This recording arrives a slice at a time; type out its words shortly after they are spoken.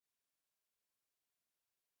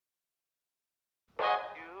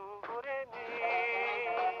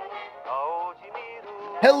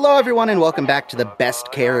Hello, everyone, and welcome back to the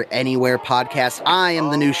Best Care Anywhere podcast. I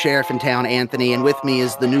am the new sheriff in town, Anthony, and with me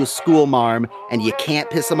is the new school marm, and you can't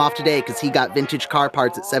piss him off today because he got vintage car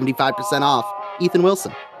parts at 75% off, Ethan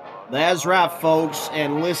Wilson. That's right, folks,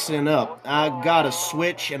 and listen up. I got a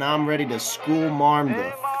switch, and I'm ready to school marm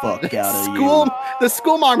the fuck out of you. The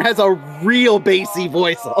school marm has a real bassy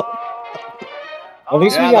voice. At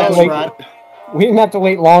least we didn't have to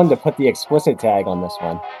wait long to put the explicit tag on this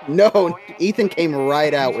one. No, Ethan came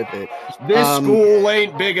right out with it. This school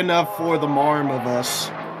ain't big enough for the marm of us.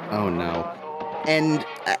 Oh, no. And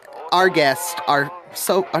our guests are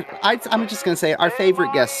I'm just going to say our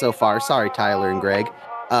favorite guests so far. Sorry, Tyler and Greg.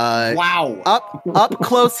 Wow. Up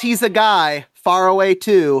close, he's a guy. Far away,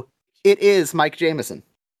 too. It is Mike Jamison.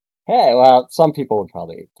 Hey, well, some people would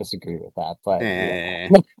probably disagree with that, but...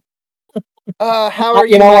 how are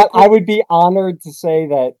you? You know what? I would be honored to say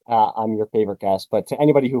that I'm your favorite guest, but to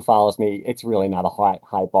anybody who follows me, it's really not a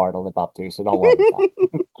high bar to live up to, so don't worry about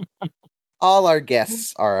it. All our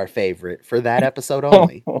guests are our favorite for that episode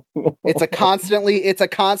only. It's a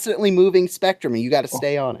constantly moving spectrum, and you got to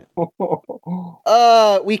stay on it.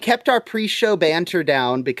 We kept our pre-show banter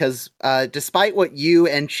down because despite what you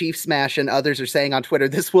and Chief Smash and others are saying on Twitter,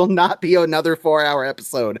 this will not be another 4-hour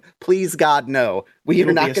episode. Please, God, no. We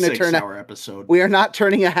are not going to turn episode. We are not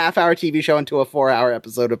turning a half-hour TV show into a 4-hour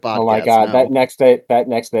episode of podcast. Oh my God, no. that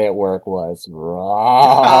next day at work was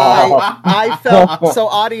rough. I felt so.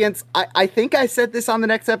 Audience, I think I said this on the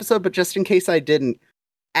next episode, but just in case I didn't,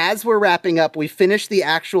 as we're wrapping up, we finished the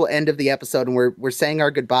actual end of the episode and we're saying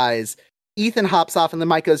our goodbyes. Ethan hops off and the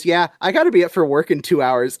mic goes, "Yeah, I got to be up for work in 2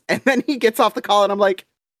 hours," and then he gets off the call and I'm like,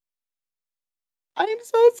 "I'm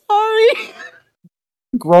so sorry."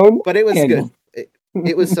 Grown, but it was good.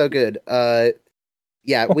 It was so good.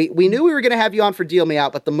 Yeah, we knew we were going to have you on for Deal Me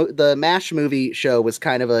Out, but the MASH movie show was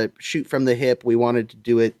kind of a shoot from the hip. We wanted to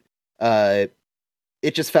do it.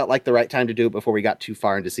 It just felt like the right time to do it before we got too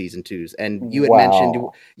far into season 2s. And you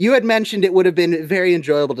had mentioned it would have been very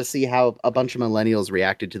enjoyable to see how a bunch of millennials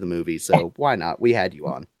reacted to the movie. So why not? We had you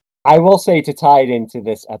on. I will say, to tie it into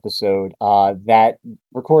this episode, that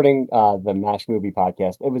recording the MASH movie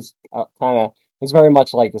podcast, it was it's very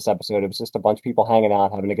much like this episode. It was just a bunch of people hanging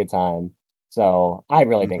out, having a good time. So I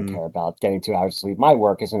really didn't care about getting 2 hours of sleep. My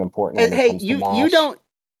work isn't important. Hey, you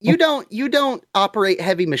don't operate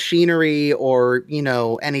heavy machinery or,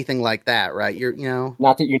 anything like that, right?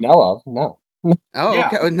 Not that you know of, no. Oh, yeah.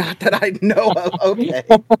 Okay. Not that I know of. Okay.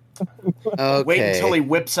 Okay. Wait until he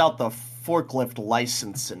whips out the forklift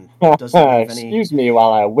license and doesn't have any... Excuse me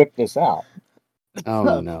while I whip this out.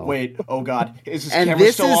 Oh no! Wait! Oh God! Is this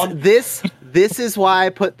camera still on? This is why I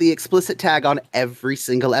put the explicit tag on every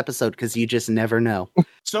single episode, because you just never know.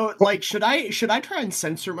 So, should I try and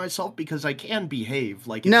censor myself because I can behave?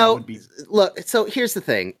 No. Look. So here's the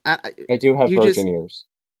thing. I do have virgin ears.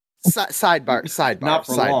 Sidebar. Not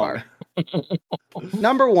for long.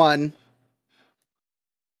 Number one,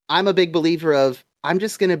 I'm a big believer of I'm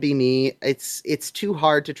just gonna be me. It's too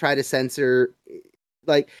hard to try to censor.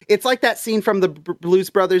 It's like that scene from the Blues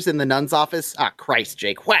Brothers in the nun's office. Ah, Christ,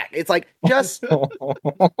 Jake, whack. It's like, just,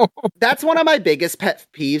 that's one of my biggest pet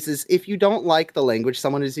peeves is if you don't like the language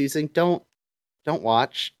someone is using, don't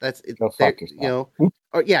watch. That's it.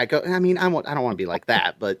 Or yeah, go. I mean, I don't want to be like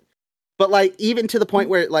that, but even to the point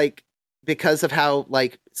where because of how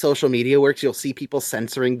social media works, you'll see people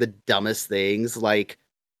censoring the dumbest things.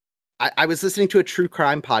 I was listening to a true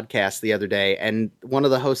crime podcast the other day, and one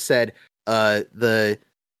of the hosts said,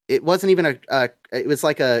 it wasn't even it was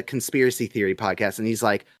like a conspiracy theory podcast, and he's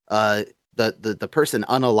like, the person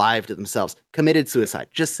unalived themselves, committed suicide.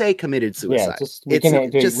 Just say committed suicide. Yeah,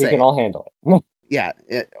 we can all handle it. Yeah.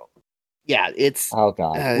 It's... Oh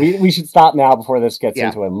God. We should stop now before this gets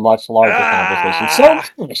into a much larger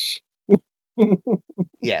conversation. So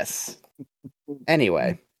yes.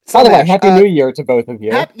 Anyway. By the way, Happy New Year to both of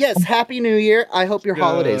you. Happy New Year. I hope your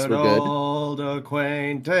holidays were good. Old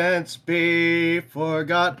acquaintance be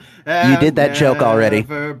forgot. You did that joke already.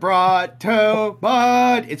 Brought to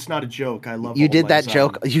mind. It's not a joke. I love. You did that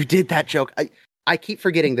joke. You did that joke. I keep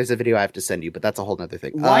forgetting there's a video I have to send you, but that's a whole nother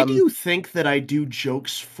thing. Why do you think that I do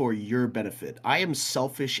jokes for your benefit? I am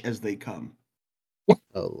selfish as they come.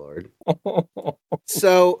 Oh Lord.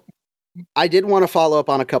 So. I did want to follow up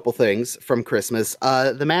on a couple things from Christmas.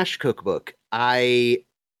 The MASH cookbook. I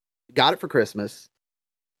got it for Christmas.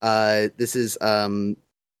 This is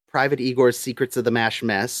Private Igor's Secrets of the MASH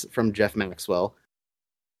Mess from Jeff Maxwell.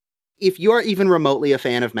 If you are even remotely a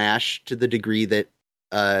fan of MASH to the degree that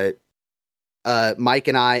Mike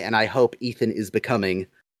and I hope Ethan is becoming,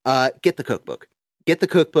 get the cookbook. Get the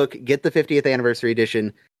cookbook. Get the 50th anniversary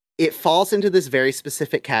edition. it falls into this very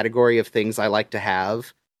specific category of things I like to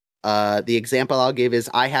have. The example I'll give is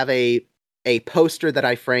I have a poster that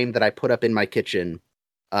I framed that I put up in my kitchen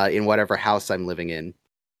in whatever house I'm living in.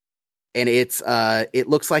 And it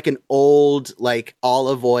looks like an old like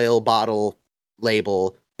olive oil bottle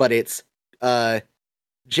label, but it's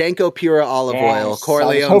Janko Pura olive oil,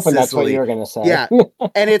 Corleone, I was hoping Sicily. that's what you were going to say. Yeah.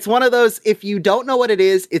 And it's one of those, if you don't know what it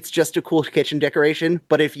is, it's just a cool kitchen decoration.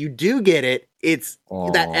 But if you do get it, it's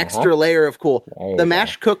that extra layer of cool. The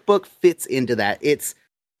MASH cookbook fits into that.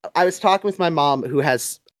 I was talking with my mom who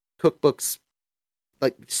has cookbooks,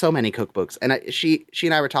 like so many cookbooks. And she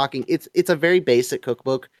and I were talking, it's a very basic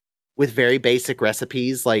cookbook with very basic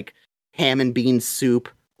recipes like ham and bean soup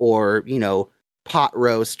or, pot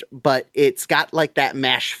roast, but it's got like that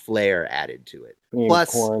mash flair added to it.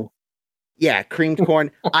 Plus corn. Yeah, creamed corn.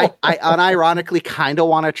 I unironically kind of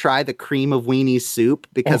want to try the cream of weenie soup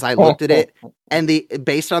because I looked at it and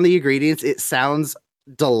based on the ingredients, it sounds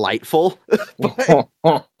delightful. But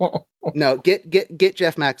no, get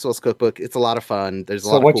Jeff Maxwell's cookbook. It's a lot of fun. There's a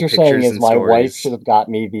lot of cool pictures and stories. So what you're saying is my wife should have got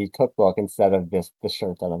me the cookbook instead of the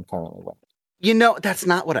shirt that I'm currently wearing. That's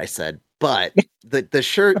not what I said. But the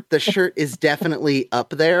shirt is definitely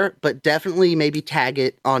up there. But definitely maybe tag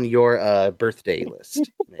it on your birthday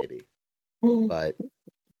list, maybe. But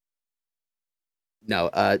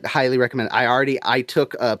no, highly recommend. I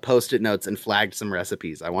took Post-it notes and flagged some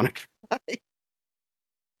recipes I want to try.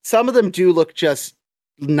 Some of them do look just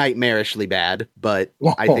nightmarishly bad, but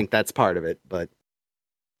I think that's part of it. But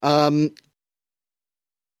I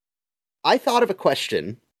thought of a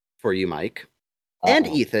question for you, Mike, and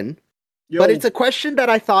Ethan. Yo. But it's a question that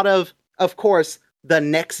I thought of course, the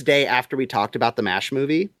next day after we talked about the MASH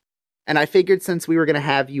movie. And I figured since we were going to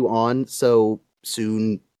have you on so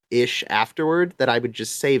soon-ish afterward that I would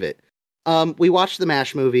just save it. We watched the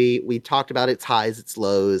MASH movie. We talked about its highs, its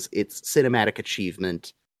lows, its cinematic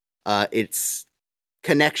achievement, its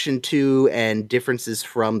connection to and differences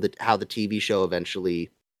from how the TV show eventually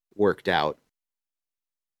worked out.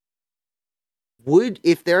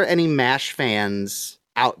 If there are any MASH fans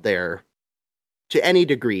out there, to any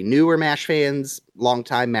degree, newer MASH fans,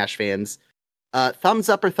 longtime MASH fans, thumbs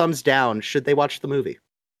up or thumbs down, should they watch the movie?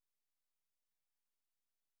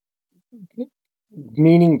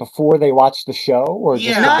 Meaning before they watch the show? Or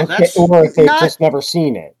if they've just never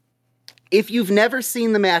seen it? If you've never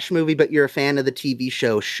seen the MASH movie, but you're a fan of the TV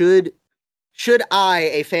show, should I,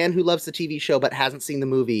 a fan who loves the TV show but hasn't seen the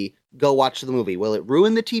movie, go watch the movie? Will it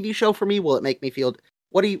ruin the TV show for me? Will it make me feel...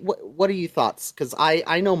 What are your thoughts? Because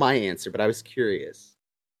I know my answer, but I was curious.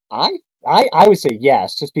 I would say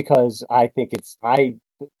yes, just because I think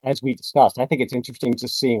as we discussed, I think it's interesting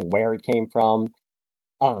just seeing where it came from,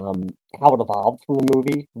 how it evolved from the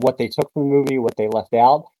movie, what they took from the movie, what they left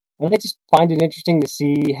out. And I just find it interesting to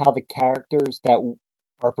see how the characters that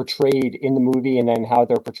are portrayed in the movie and then how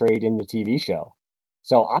they're portrayed in the TV show.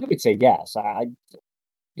 So I would say yes. I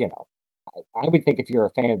would think if you're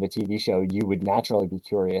a fan of the TV show, you would naturally be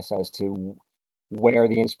curious as to where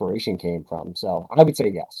the inspiration came from. So I would say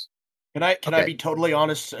yes. Can I be totally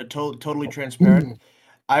honest, totally transparent?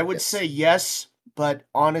 I would say yes, but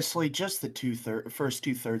honestly, just the first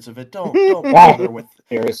 2/3 of it. Don't bother with.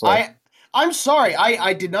 Seriously. I'm sorry.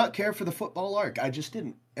 I did not care for the football arc. I just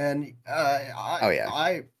didn't. And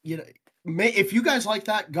if you guys like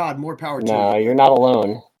that, God, more power to you. No, you're not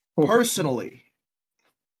alone. Personally.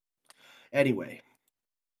 Anyway.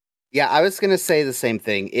 Yeah, I was going to say the same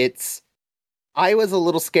thing. I was a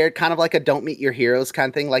little scared, kind of like a don't meet your heroes kind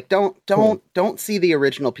of thing. Like, don't see the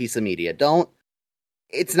original piece of media.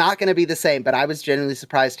 It's not going to be the same, but I was genuinely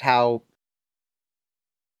surprised how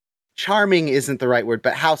charming isn't the right word,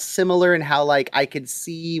 but how similar and how like I could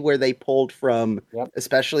see where they pulled from,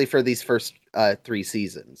 especially for these first 3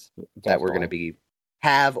 seasons that we're going to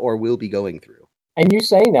have or will be going through. And you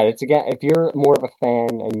saying that, it's again, if you're more of a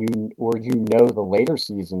fan and you know the later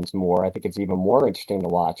seasons more, I think it's even more interesting to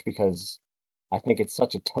watch because I think it's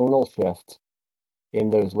such a tonal shift in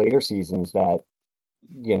those later seasons that,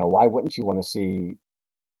 why wouldn't you want to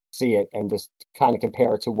see it and just kind of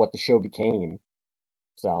compare it to what the show became?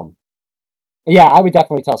 So, yeah, I would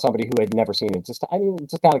definitely tell somebody who had never seen it, just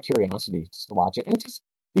out of curiosity, just to watch it, and just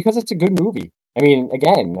because it's a good movie. I mean,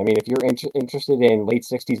 if you're interested in late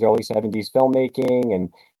 60s, early 70s filmmaking and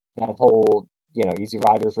that whole, Easy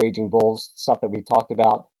Riders, Raging Bulls stuff that we talked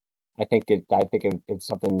about, I think it's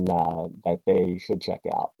something that they should check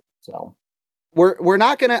out. So I'm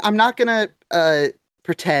not gonna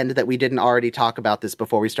pretend that we didn't already talk about this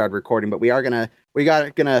before we started recording, but we are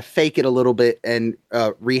gonna fake it a little bit and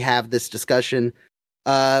rehab this discussion.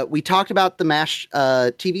 We talked about the MASH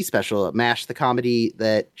TV special, MASH, the comedy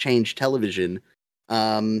that changed television.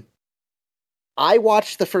 I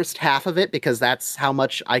watched the first half of it because that's how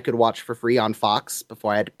much I could watch for free on Fox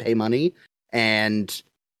before I had to pay money. And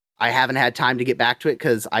I haven't had time to get back to it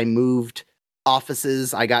because I moved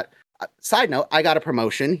offices. Side note, I got a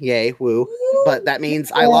promotion. Yay, woo. But that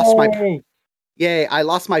means I lost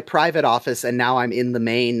my private office, and now I'm in the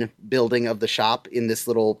main building of the shop in this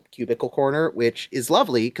little cubicle corner, which is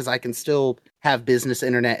lovely because I can still have business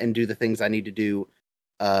internet and do the things I need to do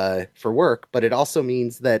for work. But it also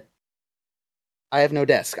means that I have no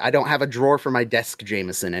desk. I don't have a drawer for my desk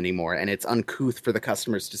Jamison anymore, and it's uncouth for the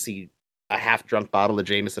customers to see a half-drunk bottle of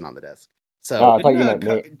Jameson on the desk. So I thought you meant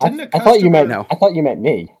me. I thought you meant no. I thought you meant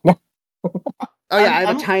me. Oh yeah, I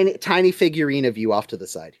have a tiny figurine of you off to the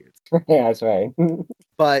side here. Yeah, that's right.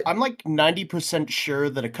 But I'm like 90% sure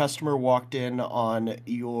that a customer walked in on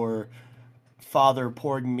your father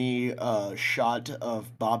pouring me a shot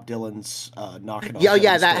of Bob Dylan's "Knockin' on yeah,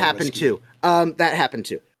 Heaven's that Door" happened whiskey. too. That happened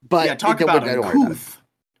too. But yeah, talk about don't worry about it. uncouth.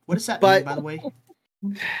 What does that mean, by the way?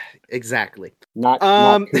 Exactly. Not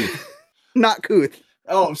not couth.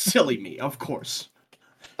 Oh, silly me, of course.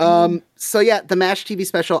 So yeah, the MASH TV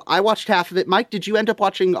special, I watched half of it. Mike, did you end up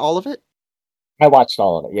watching all of it? I watched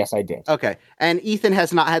all of it. Yes, I did. Okay. And Ethan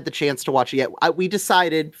has not had the chance to watch it yet. We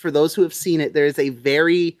decided, for those who have seen it, there is a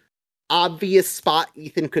very obvious spot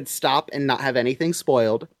Ethan could stop and not have anything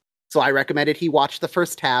spoiled. So I recommended he watch the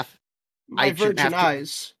first half. My virgin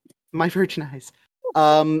eyes.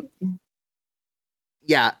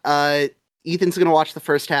 Yeah, Ethan's going to watch the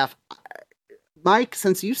first half. Mike,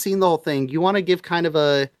 since you've seen the whole thing, you want to give kind of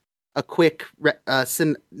a quick,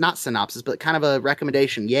 not synopsis, but kind of a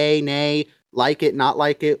recommendation. Yay, nay, like it, not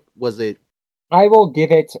like it? Was it? I will give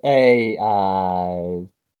it a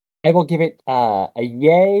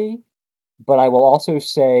yay, but I will also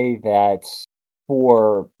say that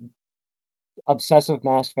for obsessive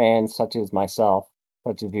MASH fans such as myself,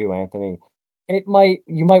 such as you, Anthony,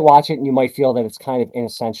 you might watch it and you might feel that it's kind of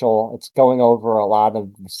inessential. It's going over a lot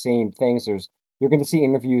of the same things. You're going to see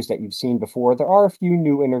interviews that you've seen before. There are a few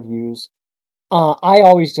new interviews. I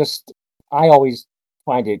always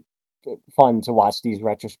find it fun to watch these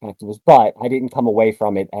retrospectives, but I didn't come away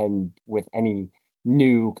from it and with any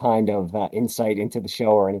new kind of insight into the show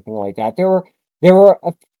or anything like that. There were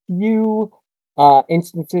a few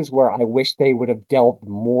instances where I wish they would have delved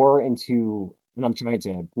more into, and I'm trying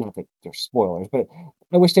to, not that they're spoilers, but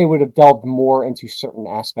I wish they would have delved more into certain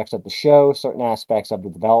aspects of the show, certain aspects of the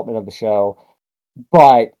development of the show,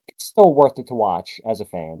 but it's still worth it to watch as a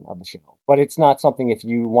fan of the show. But it's not something, if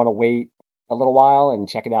you want to wait a little while and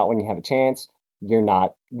check it out when you have a chance, you're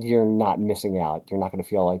not missing out. You're not going to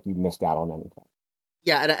feel like you missed out on anything.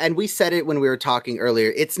 Yeah, and we said it when we were talking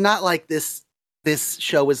earlier. It's not like this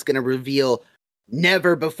show is going to reveal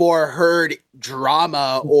never before heard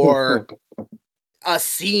drama or a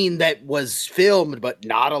scene that was filmed but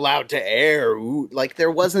not allowed to air. Ooh, like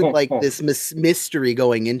there wasn't like this mystery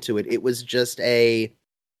going into it. It was just a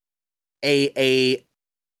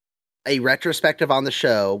retrospective on the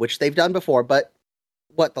show, which they've done before. But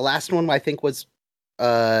what the last one I think was,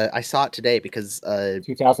 I saw it today because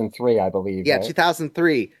 2003, I believe. Yeah, right?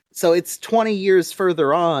 2003. So it's 20 years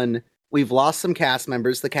further on. We've lost some cast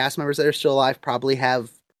members. The cast members that are still alive probably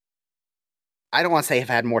have, I don't want to say have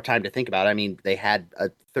had more time to think about it. I mean, they had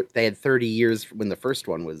 30 years when the first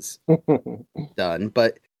one was done,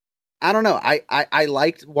 but I don't know. I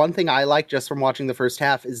liked, one thing I liked just from watching the first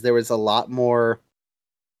half is there's a little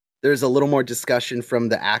more discussion from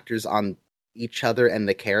the actors on each other and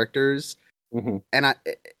the characters. Mm-hmm.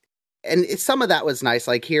 And some of that was nice,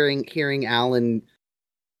 like hearing Alan.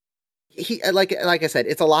 He like I said,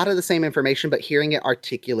 it's a lot of the same information, but hearing it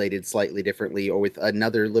articulated slightly differently or with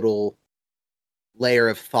another little layer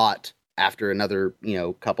of thought after another,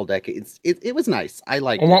 couple decades. It was nice. I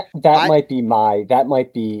liked it. That might be my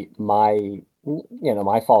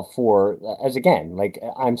my fault for, as again, like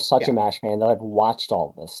I'm such a MASH fan that I've watched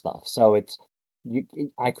all this stuff. So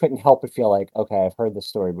I couldn't help but feel like, okay, I've heard this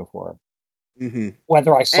story before. Mm-hmm.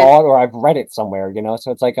 Whether I saw it or I've read it somewhere,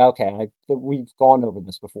 so it's like, okay, we've gone over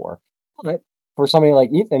this before. But for somebody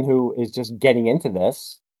like Ethan, who is just getting into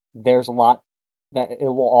this, there's a lot that it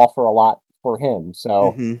will offer a lot for him.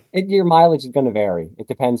 So your mileage is going to vary. It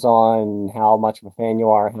depends on how much of a fan you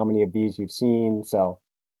are, how many of these you've seen. So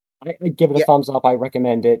I give it a thumbs up. I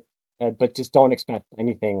recommend it, but just don't expect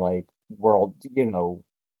anything like world,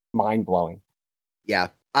 mind blowing. Yeah,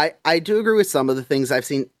 I do agree with some of the things I've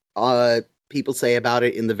seen people say about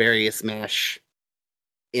it in the various MASH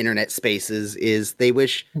internet spaces is they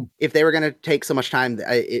wish if they were going to take so much time,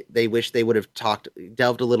 they wish they would have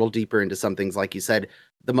delved a little deeper into some things, like you said.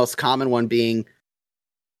 The most common one being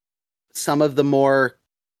some of the more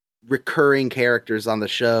recurring characters on the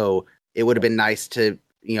show. It would have been nice to,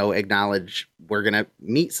 acknowledge we're going to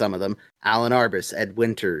meet some of them. Alan Arbus, Ed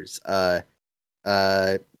Winters,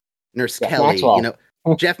 Nurse Jeff Kelly, Maxwell.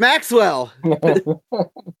 Jeff Maxwell,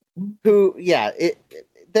 who,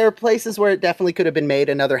 there are places where it definitely could have been made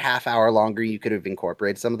another half hour longer. You could have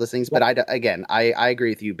incorporated some of those things, but I agree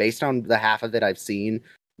with you. Based on the half of it I've seen,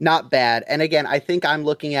 not bad. And again, I think I'm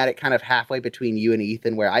looking at it kind of halfway between you and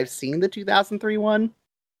Ethan, where I've seen the 2003 one,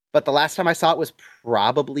 but the last time I saw it was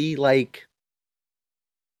probably like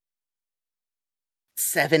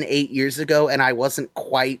 7-8 years ago, and I was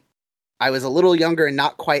a little younger and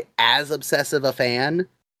not quite as obsessive a fan.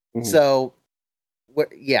 Mm-hmm. So,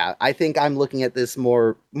 I think I'm looking at this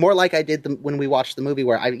more like I did when we watched the movie,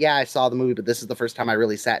 where I saw the movie, but this is the first time I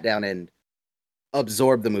really sat down and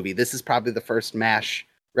absorbed the movie. This is probably the first MASH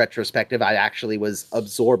retrospective I actually was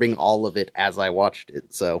absorbing all of it as I watched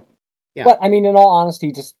it. So, yeah. But I mean, in all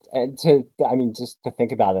honesty, just to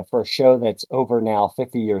think about it, for a show that's over now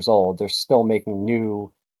 50 years old, they're still making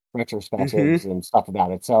new retrospectives and stuff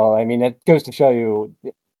about it. So, I mean, it goes to show you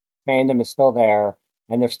fandom is still there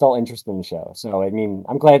and they're still interested in the show. So, I mean,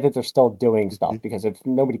 I'm glad that they're still doing stuff, because if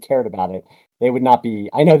nobody cared about it, they would not be.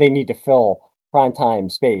 I know they need to fill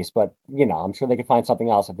primetime space, but I'm sure they could find something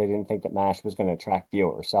else if they didn't think that MASH was going to attract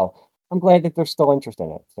viewers. So I'm glad that they're still interested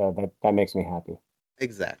in it. So that makes me happy.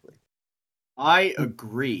 Exactly. I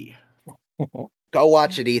agree. Go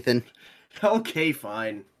watch it, Ethan. Okay,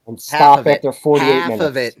 fine. And stop after 48 minutes. Half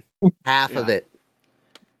of it. Half of it.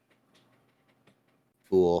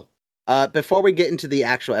 Fool. Before we get into the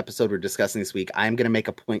actual episode we're discussing this week, I'm going to make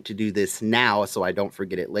a point to do this now so I don't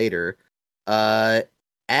forget it later.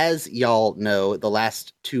 As y'all know, the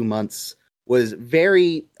last 2 months was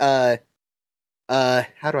very, how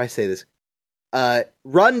do I say this?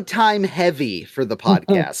 Runtime heavy for the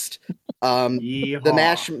podcast.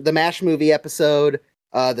 The MASH movie episode,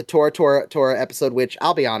 the Tora episode, which,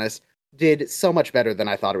 I'll be honest, did so much better than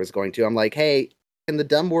I thought it was going to. I'm like, hey, can the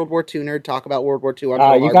dumb World War II nerd talk about World War II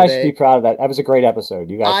on you guys should be proud of that. That was a great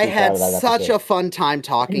episode. You guys I had such a fun time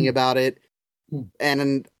talking about it.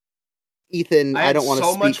 And Ethan, I don't want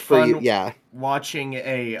to speak for you. Yeah. Watching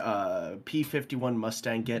a P-51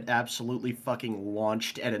 Mustang get absolutely fucking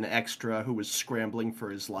launched at an extra who was scrambling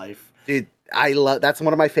for his life. Dude, that's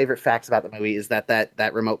one of my favorite facts about the movie, is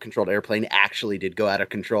that remote controlled airplane actually did go out of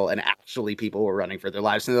control and actually people were running for their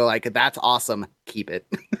lives. And they're like, that's awesome. Keep it.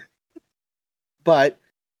 But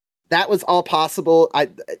that was all possible.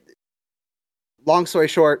 Long story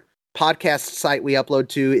short, podcast site we upload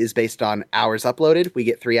to is based on hours uploaded. We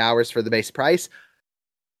get 3 hours for the base price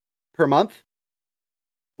per month.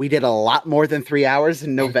 We did a lot more than 3 hours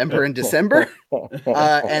in November and December.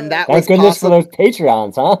 And that was goodness for those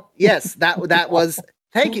Patreons, huh? Yes, that was,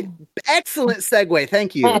 thank you. Excellent segue.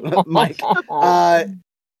 Thank you, Mike.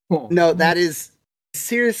 No, that is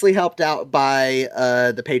seriously helped out by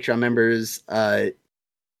the Patreon members,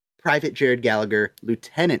 Private Jared Gallagher,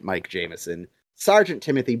 Lieutenant Mike Jamison, Sergeant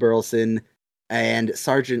Timothy Burleson, and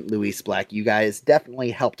Sergeant Luis Black. You guys definitely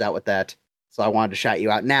helped out with that. So I wanted to shout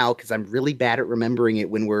you out now, because I'm really bad at remembering it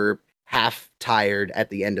when we're half tired at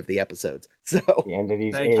the end of the episodes. So the end of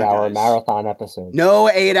these 8-hour marathon episodes. No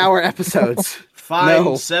 8-hour episodes. Fine,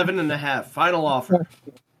 no. 7.5. Final offer.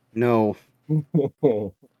 No.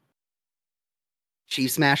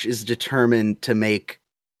 Chief Smash is determined to make,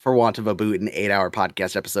 for want of a boot, an 8-hour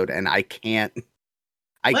podcast episode, and I cannot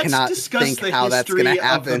think how that's going to happen.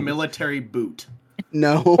 Let's discuss the military boot.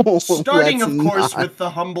 No. Starting, of course, with the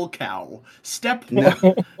humble cow. Step 1.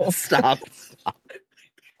 No. Stop.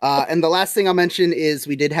 And the last thing I'll mention is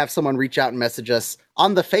we did have someone reach out and message us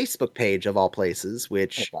on the Facebook page, of all places,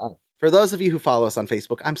 which, for those of you who follow us on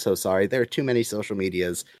Facebook, I'm so sorry. There are too many social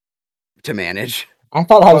medias to manage. I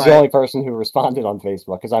thought I was the only person who responded on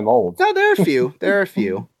Facebook, because I'm old. No, there are a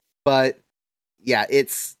few. But, yeah,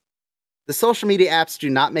 the social media apps do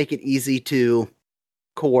not make it easy to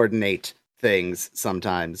coordinate things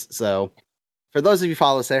sometimes. So, for those of you who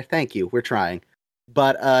follow us there, thank you. We're trying.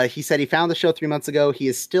 But he said he found the show 3 months ago. He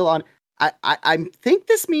is still on. I think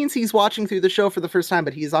this means he's watching through the show for the first time,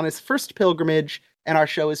 but he's on his first pilgrimage, and our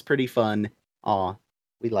show is pretty fun. Aw,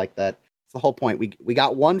 we like that. It's the whole point. We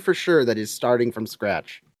got one for sure that is starting from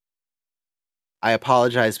scratch. I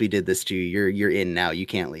apologize we did this to you. You're in now. You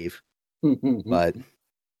can't leave. But,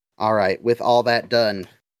 all right. With all that done,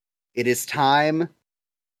 it is time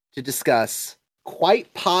to discuss,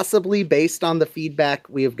 quite possibly based on the feedback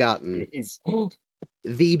we have gotten,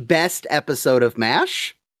 the best episode of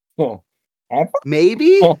MASH. Ever?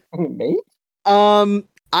 Maybe. Maybe? I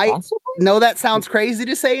Possibly? know that sounds crazy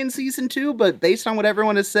to say in season 2, but based on what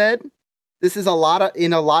everyone has said, this is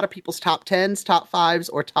in a lot of people's top 10s, top 5s,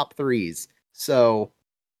 or top 3s. So,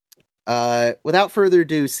 without further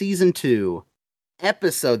ado, season 2,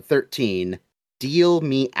 episode 13, Deal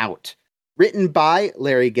Me Out. Written by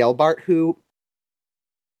Larry Gelbart, who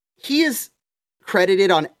he is credited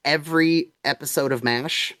on every episode of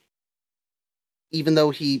MASH. Even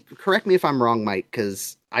though correct me if I'm wrong, Mike,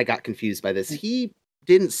 because I got confused by this. He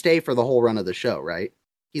didn't stay for the whole run of the show, right?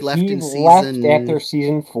 He left after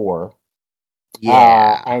season 4.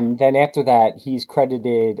 Yeah. And then after that, he's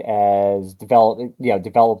credited as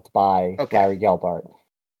developed by Larry Gelbart.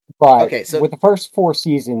 But with the first 4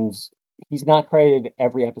 seasons, he's not credited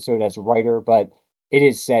every episode as a writer, but it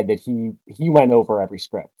is said that he went over every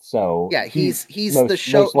script. So yeah, he's the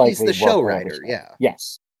show writer. Yeah.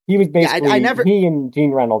 Yes. He was basically he and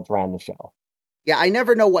Gene Reynolds ran the show. Yeah, I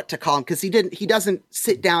never know what to call him because he doesn't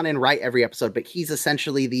sit down and write every episode, but he's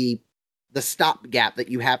essentially the stopgap that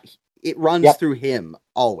you have. It runs through him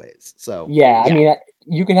always. So yeah, I mean,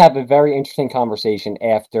 you can have a very interesting conversation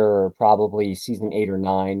after probably season 8 or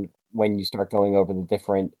 9 when you start going over the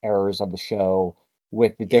different eras of the show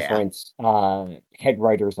with the different head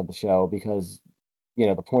writers of the show, because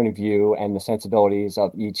the point of view and the sensibilities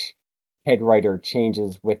of each head writer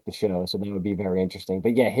changes with the show. So that would be very interesting.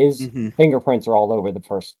 But yeah, his fingerprints are all over the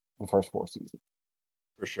first 4 seasons.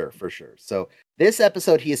 For sure. So this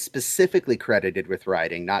episode, he is specifically credited with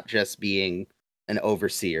writing, not just being an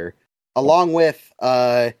overseer, along with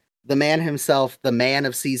the man himself, the man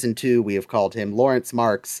of season 2, we have called him, Lawrence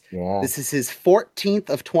Marks. Yeah. This is his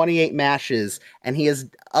 14th of 28 MASHes, and he is,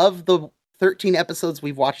 of the 13 episodes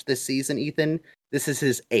we've watched this season, Ethan, this is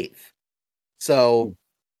his 8th. So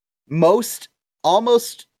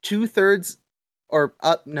almost 2/3,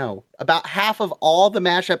 about half of all the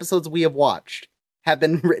MASH episodes we have watched have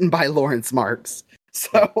been written by Lawrence Marks.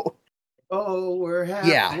 So, we're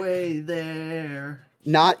halfway there.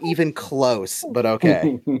 Not even close, but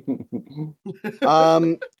okay.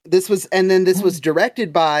 This was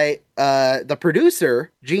directed by the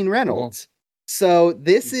producer, Gene Reynolds. So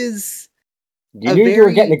this is you knew you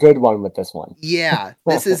were getting a good one with this one. Yeah,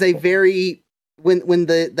 this is a very when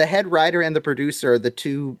the head writer and the producer are the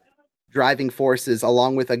two driving forces,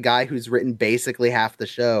 along with a guy who's written basically half the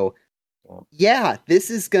show. Yeah, this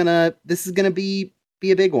is gonna be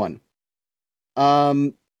a big one.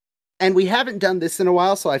 And we haven't done this in a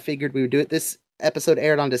while, so I figured we would do it. This episode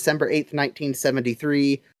aired on December 8th,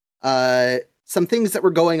 1973. Some things that were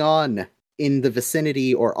going on in the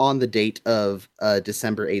vicinity or on the date of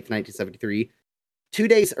December 8th, 1973. 2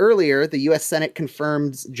 days earlier, the U.S. Senate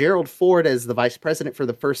confirmed Gerald Ford as the vice president for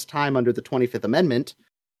the first time under the 25th Amendment.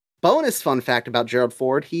 Bonus fun fact about Gerald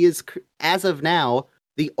Ford, he is, as of now,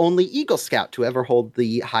 the only Eagle Scout to ever hold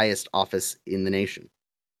the highest office in the nation.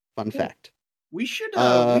 Fun fact. We should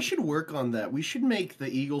work on that. We should make the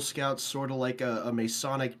Eagle Scouts sort of like a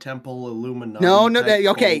Masonic temple Illuminati. No,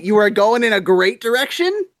 okay. You are going in a great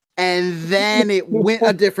direction, and then it went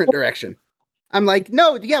a different direction. I'm like,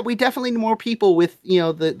 no, yeah, we definitely need more people with,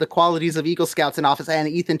 the qualities of Eagle Scouts in office, and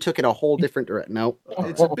Ethan took it a whole different direction. No.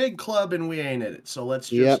 It's a big club, and we ain't in it, so let's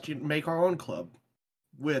just make our own club.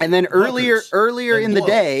 And then earlier in the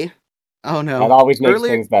day, oh no. That always makes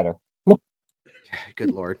things better.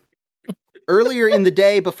 Good Lord. Earlier in the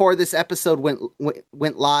day, before this episode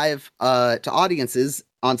went live to audiences,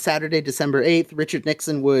 on Saturday, December 8th, Richard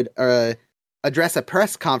Nixon would address a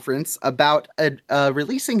press conference about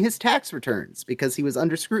releasing his tax returns because he was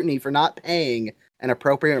under scrutiny for not paying an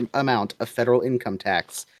appropriate amount of federal income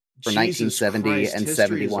tax for 1970 and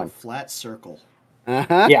 71. Is a flat circle.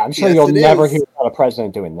 Uh-huh. Yeah, I'm sure you'll never hear about a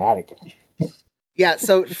president doing that again. Yeah,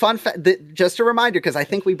 so fun fact, just a reminder, because I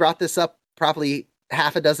think we brought this up probably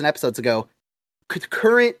half a dozen episodes ago.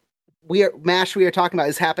 Current MASH we are talking about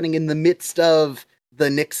is happening in the midst of the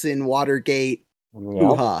Nixon Watergate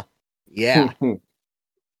hoo-ha. Yeah.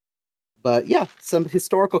 But yeah, some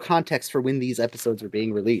historical context for when these episodes are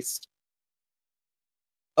being released.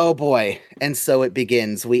 Oh boy. And so it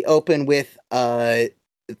begins. We open with a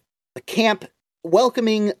camp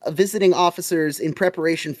welcoming visiting officers in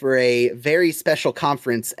preparation for a very special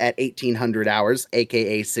conference at 1800 hours,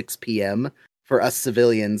 aka 6 p.m. for us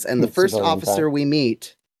civilians. And the first officer we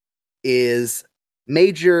meet is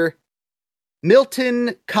Major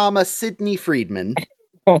Milton, Sidney Friedman.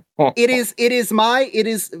 This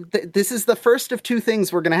is the first of two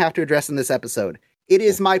things we're going to have to address in this episode. It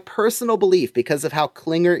is my personal belief, because of how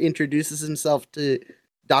Klinger introduces himself to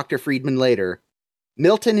Dr. Friedman later,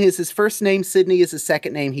 Milton is his first name. Sidney is his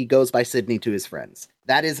second name. He goes by Sidney to his friends.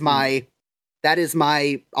 That is my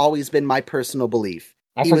always been my personal belief.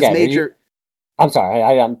 I He forget. was major. I'm sorry.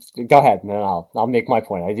 Go ahead, and then I'll make my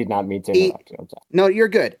point. I did not mean to interrupt you. I'm sorry. No, you're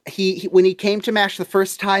good. He when he came to MASH the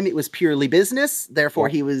first time, it was purely business. Therefore,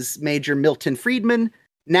 he was Major Milton Friedman.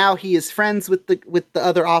 Now he is friends with the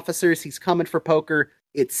other officers. He's coming for poker.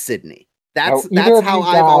 It's Sidney. That's how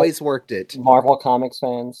I've always worked it. Marvel Comics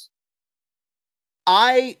fans.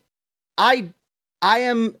 I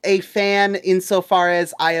am a fan insofar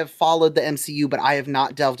as I have followed the MCU, but I have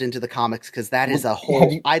not delved into the comics because that is a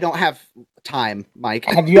whole. I don't have time, Mike.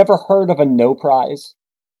 Have you ever heard of a no prize?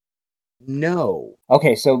 No.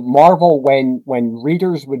 Okay, so Marvel, when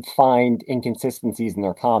readers would find inconsistencies in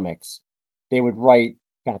their comics, they would write,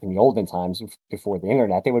 back in the olden times before the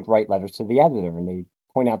internet, they would write letters to the editor and they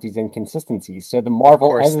point out these inconsistencies. So the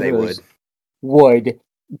Marvel editors would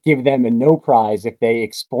give them a no prize if they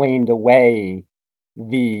explained away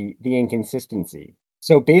the inconsistency.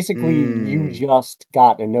 So basically, you just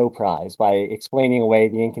got a no prize by explaining away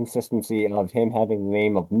the inconsistency of him having the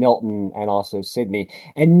name of Milton and also Sidney.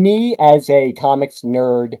 And me, as a comics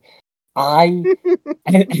nerd, and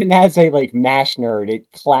as a MASH nerd,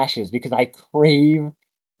 it clashes because I crave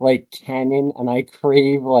canon and I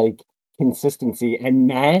crave consistency, and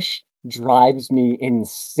MASH drives me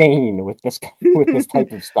insane with this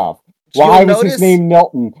type of stuff. Why was his name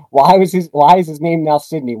Milton? Why is his name now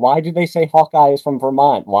Sidney? Why did they say Hawkeye is from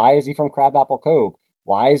Vermont? Why is he from Crabapple Cove?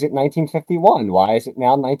 Why is it 1951? Why is it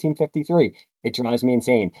now 1953? It drives me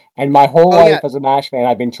insane. And my whole life as a MASH fan,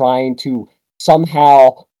 I've been trying to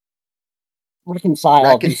somehow reconcile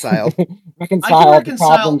I can the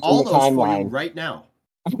problems all in the those timeline for you right now.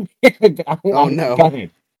 Oh no.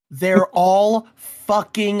 They're all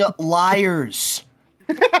fucking liars.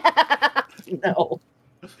 No.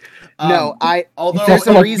 No, although there's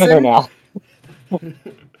a reason now.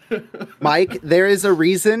 Mike, there is a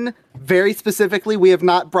reason, very specifically, we have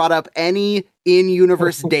not brought up any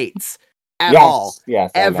in-universe dates at all. Yes,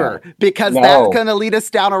 ever. Because that's going to lead us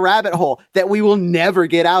down a rabbit hole that we will never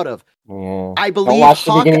get out of. Yeah. I believe Don't watch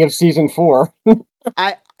the beginning of season 4.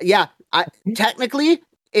 Technically,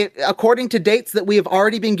 according to dates that we have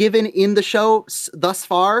already been given in the show thus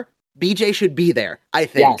far, BJ should be there, I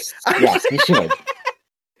think. Yes, he should.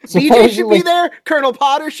 BJ should be there. Colonel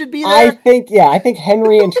Potter should be there. I think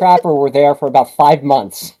Henry and Trapper were there for about 5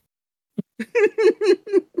 months.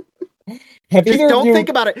 Don't think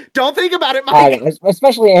about it. Don't think about it, Mike.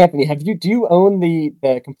 Especially Anthony. Do you own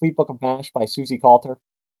the complete book of MASH by Susie Coulter?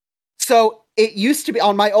 So it used to be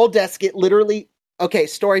on my old desk. It literally. Okay,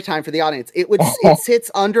 story time for the audience. It sits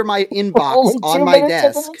under my inbox on my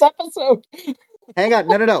desk. Into this episode. Hang on,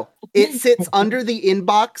 no. It sits under the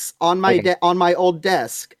inbox on my on my old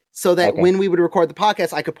desk, so that when we would record the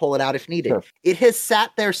podcast, I could pull it out if needed. Sure. It has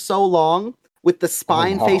sat there so long with the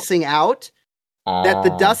spine facing out that the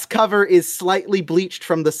dust cover is slightly bleached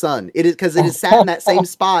from the sun. It is because it has sat in that same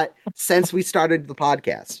spot since we started the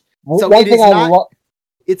podcast. So it is not.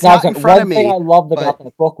 It's not in front of me. One thing I loved about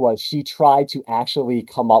that book was she tried to actually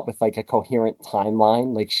come up with a coherent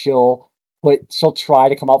timeline. She'll try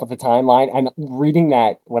to come up with a timeline. And reading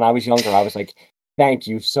that when I was younger, I was like, thank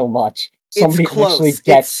you so much. Somebody it's close. Actually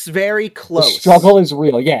gets it's very close. The struggle is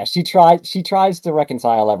real. Yeah, she tries to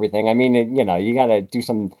reconcile everything. I mean, you got to do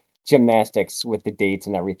some gymnastics with the dates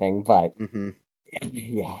and everything, but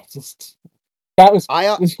that was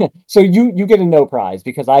so you get a no prize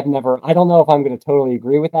because I don't know if I'm going to totally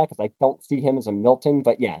agree with that because I don't see him as a Milton,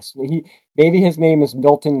 but yes, maybe his name is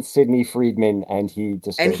Milton Sidney Friedman and he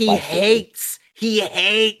hates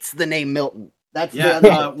the name Milton. That's I'll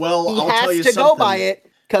tell you something. Go by it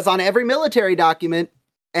because on every military document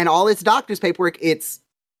and all his doctor's paperwork, it's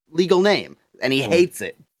legal name and he hates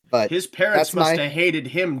it. But his parents must have hated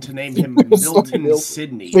him to name him Milton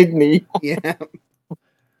Sidney. Sidney. Yeah.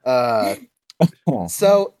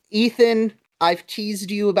 So, Ethan, I've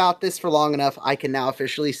teased you about this for long enough. I can now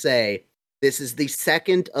officially say this is the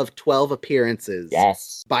second of 12 appearances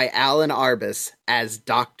by Alan Arbus as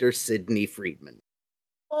Dr. Sidney Friedman.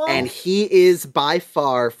 Oh. And he is by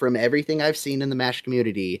far, from everything I've seen in the MASH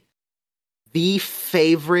community, the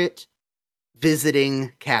favorite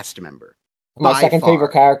visiting cast member. My second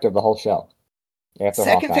favorite character of the whole show.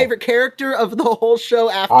 Second favorite character of the whole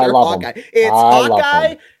show after Hawkeye. It's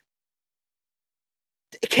Hawkeye.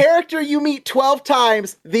 Character you meet 12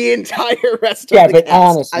 times the entire rest of the cast. Yeah, but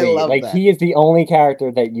honestly, I love that. He is the only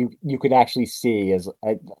character that you could actually see as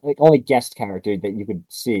only guest character that you could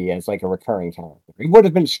see as a recurring character. It would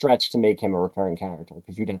have been stretched to make him a recurring character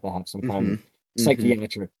because you'd have to have some kind of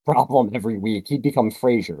psychiatric problem every week. He'd become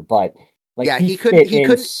Frasier, but Like Yeah, he he fit couldn't.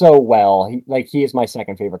 in so well. He is my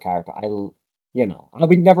second favorite character. I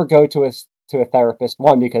would never go to a therapist,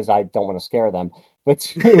 one, because I don't want to scare them, but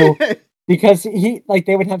two, because they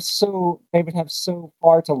would have so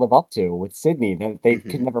far to live up to with Sydney that they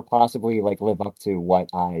could never possibly live up to what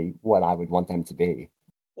I would want them to be.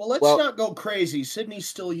 Well, let's not go crazy. Sydney's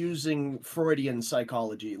still using Freudian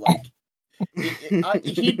psychology.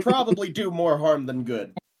 He'd probably do more harm than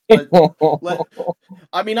good.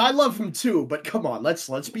 I mean, I love him too, but come on,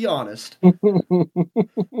 let's be honest.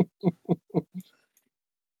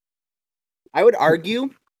 I would argue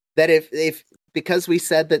that if because we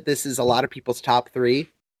said that this is a lot of people's top 3,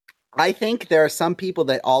 I think there are some people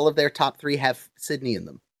that all of their top 3 have Sydney in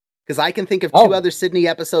them. Because I can think of 2 other Sydney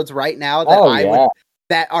episodes right now that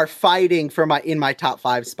that are fighting for in my top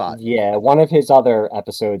 5 spot. Yeah, one of his other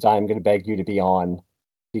episodes I'm going to beg you to be on,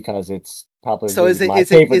 because it's probably my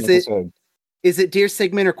favorite episode. Is it Dear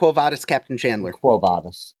Sigmund or Quo Vadis Captain Chandler? Quo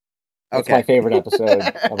Vadis. It's Okay. my favorite episode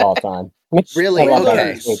of all time. Really?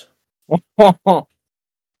 Okay.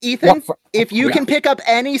 Ethan, if you can pick up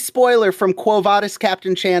any spoiler from Quo Vadis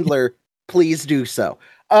Captain Chandler, please do so.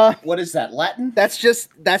 What is that, Latin? That's just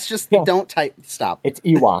don't type stop. It's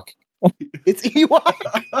Ewok. It's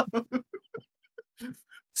Ewok.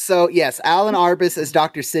 So yes, Alan Arbus as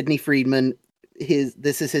Dr. Sidney Friedman.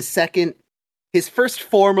 This is his first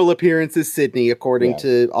formal appearance as Sidney, according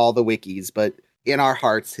to all the wikis, but in our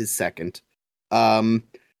hearts, his second.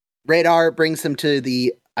 Radar brings him to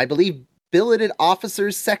the, I believe, billeted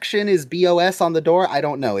officers section is BOS on the door. I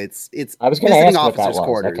don't know. It's I was going to visiting ask officers what that was.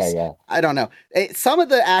 quarters. Okay, yeah. I don't know. Some of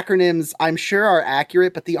the acronyms I'm sure are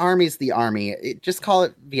accurate, but the Army's the Army. Just call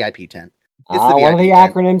it VIP tent. One of the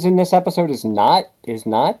acronyms in this episode is not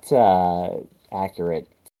accurate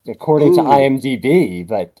according to IMDb,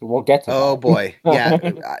 but we'll get to that. Oh boy, yeah.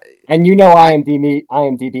 And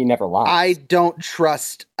IMDb never lies. I don't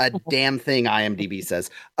trust a damn thing IMDb says.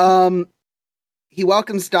 He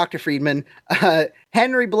welcomes Dr. Friedman.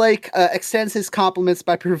 Henry Blake extends his compliments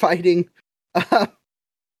by providing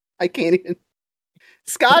I can't even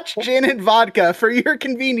Scotch, gin, and vodka for your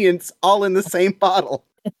convenience, all in the same bottle.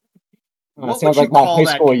 Sounds like my high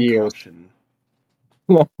school years.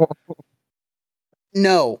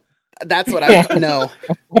 No, that's what I know.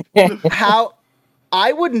 How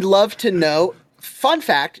I would love to know. Fun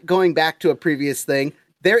fact, going back to a previous thing,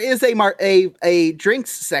 there is a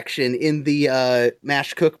drinks section in the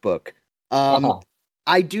MASH cookbook.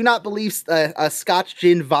 I do not believe a Scotch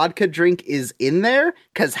gin vodka drink is in there,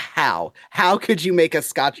 because how could you make a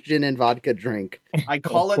Scotch gin and vodka drink? I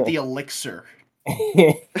call it the elixir.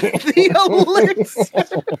 The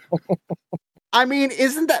elixir. I mean,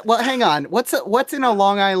 isn't that hang on. What's in a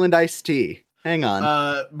Long Island iced tea? Hang on.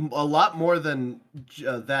 A lot more than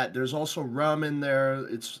that. There's also rum in there.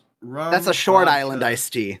 It's rum. That's a Short Island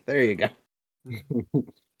iced tea. There you go.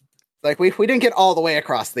 Like we didn't get all the way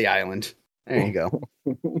across the island. There you go.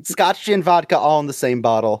 Scotch gin vodka all in the same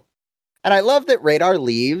bottle. And I love that Radar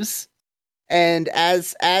leaves, and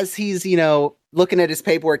as he's, looking at his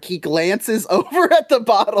paperwork, he glances over at the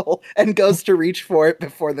bottle and goes to reach for it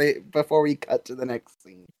before we cut to the next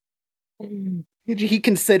scene. He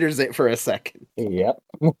considers it for a second. Yep.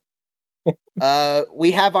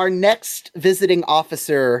 We have our next visiting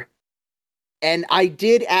officer, and I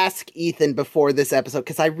did ask Ethan before this episode,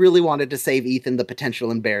 because I really wanted to save Ethan the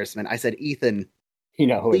potential embarrassment. I said, Ethan,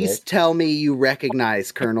 please tell me you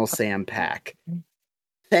recognize Colonel Sam Pack.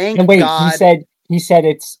 Thank God. He said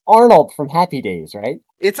it's Arnold from Happy Days, right?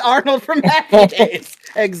 It's Arnold from Happy Days.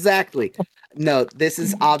 Exactly. No, this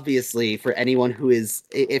is obviously, for anyone who is,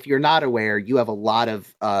 if you're not aware, you have a lot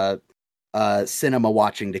of cinema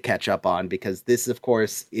watching to catch up on, because this, of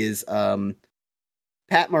course, is Pat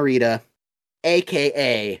Morita,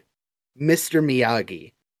 a.k.a. Mr.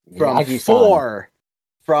 Miyagi,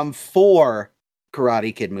 from four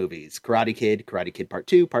Karate Kid movies. Karate Kid Part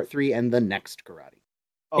 2, Part 3, and the next Karate.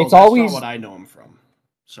 Oh, it's always not what I know him from.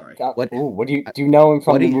 Sorry. What do you know him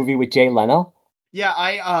from the movie with Jay Leno? Yeah,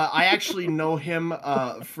 I actually know him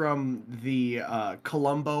from the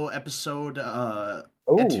Columbo episode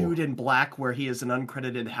Etude in Black, where he is an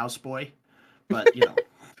uncredited houseboy. But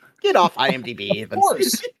get off IMDb. Of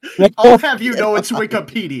course, I'll have you know it's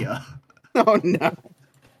Wikipedia. Oh no,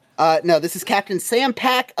 no, this is Captain Sam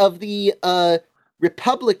Pack of the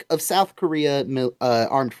Republic of South Korea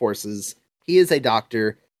Armed Forces. He is a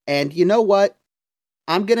doctor, and you know what?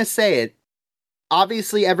 I'm gonna say it.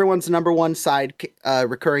 Obviously, everyone's number one side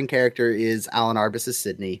recurring character is Alan Arbus as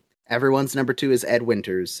Sidney. Everyone's number 2 is Ed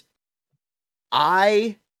Winters.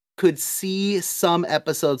 I could see some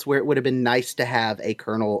episodes where it would have been nice to have a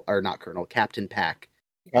Captain Pack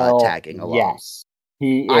tagging along. Yes,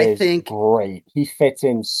 he I is think great. He fits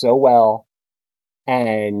in so well,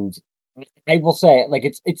 and I will say, like,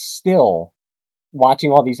 it's still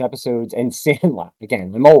watching all these episodes and seeing,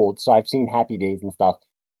 again, I'm old, so I've seen Happy Days and stuff.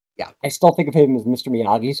 Yeah. I still think of him as Mr.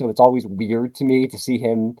 Miyagi, so it's always weird to me to see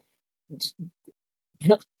him.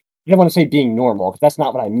 I don't want to say being normal, because that's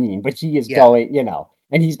not what I mean, but he is going,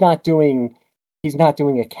 and he's not doing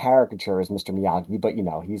a caricature as Mr. Miyagi, but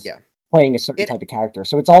he's playing a certain type of character.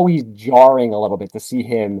 So it's always jarring a little bit to see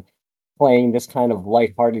him playing this kind of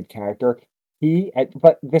lighthearted character. He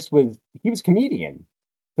was a comedian.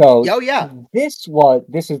 So this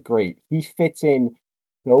is great. He fits in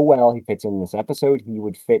so well. He fits in this episode. He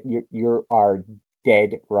would fit. You are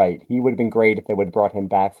dead right. He would have been great if they would have brought him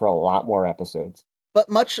back for a lot more episodes. But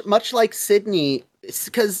much like Sydney,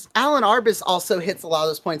 because Alan Arbus also hits a lot of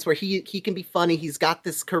those points where he can be funny. He's got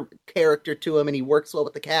this character to him, and he works well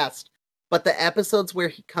with the cast. But the episodes where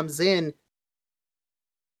he comes in,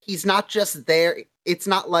 he's not just there. It's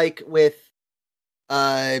not like with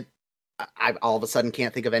I all of a sudden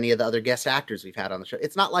can't think of any of the other guest actors we've had on the show.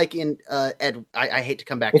 It's not like in Ed. I hate to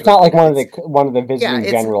come back. It's not like one of the visiting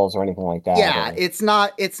generals or anything like that. Yeah, it's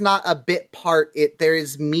not a bit part. There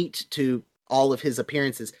is meat to all of his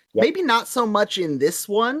appearances. Yep. Maybe not so much in this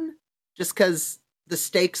one, just because the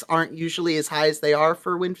stakes aren't usually as high as they are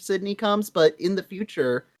for when Sydney comes. But in the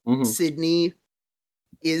future, Sydney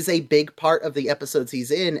is a big part of the episodes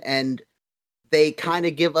he's in, and they kind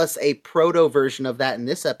of give us a proto version of that in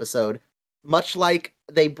this episode. Much like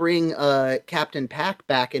they bring Captain Pack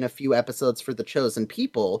back in a few episodes for The Chosen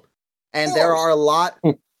People, and there are a lot...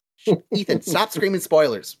 Ethan, stop screaming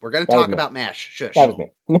spoilers. We're going to talk about MASH. Shush. That was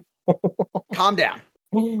me. Calm down.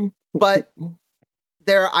 But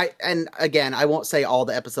and again, I won't say all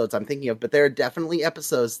the episodes I'm thinking of, but there are definitely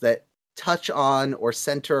episodes that touch on or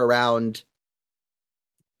center around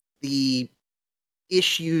the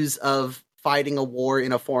issues of fighting a war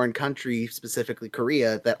in a foreign country, specifically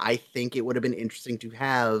Korea, that I think it would have been interesting to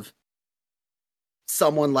have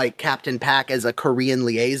someone like Captain Pack as a Korean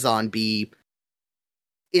liaison be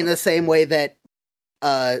in the same way that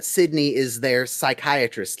Sydney is their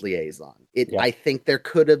psychiatrist liaison. I think there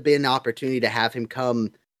could have been opportunity to have him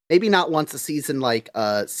come, maybe not once a season like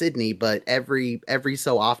Sydney, but every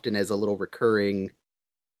so often as a little recurring,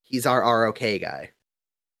 he's our ROK guy.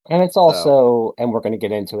 And it's also, and we're going to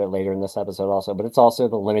get into it later in this episode also, but it's also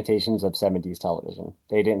the limitations of 70s television.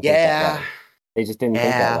 They didn't think that way. They just didn't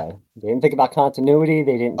think that way. They didn't think about continuity.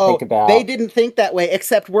 They didn't think about... They didn't think that way,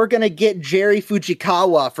 except we're going to get Jerry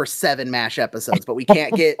Fujikawa for 7 MASH episodes, but we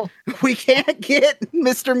can't get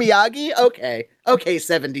Mr. Miyagi? Okay,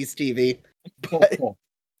 70s TV. But,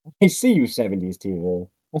 I see you, 70s TV.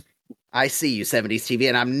 I see you, 70s TV,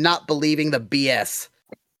 and I'm not believing the BS.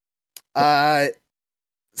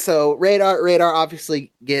 So Radar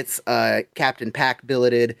obviously gets Captain Pack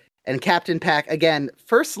billeted, and Captain Pack, again,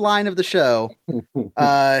 first line of the show,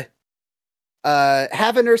 have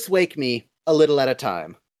a nurse wake me a little at a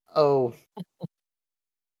time. Oh,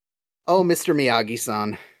 Mr.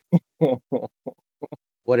 Miyagi-san.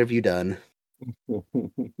 What have you done?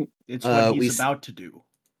 It's what he's about to do.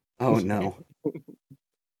 Oh, no.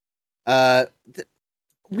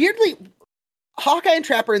 Weirdly, Hawkeye and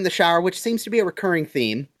Trapper in the shower, which seems to be a recurring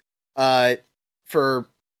theme for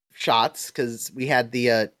shots, because we had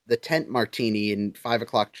the tent martini in 5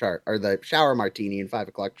 o'clock chart, or the shower martini in 5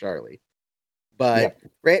 o'clock Charlie. But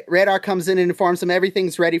Radar comes in and informs him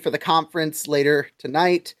everything's ready for the conference later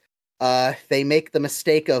tonight. They make the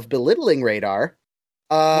mistake of belittling Radar.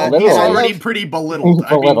 He's already pretty belittled.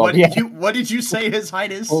 I mean, what did you say his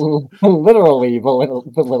height is? Literally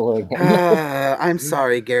belittling him. I'm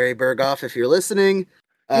sorry, Gary Berghoff, if you're listening.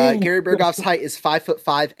 Gary Berghoff's height is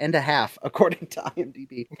 5'5.5", according to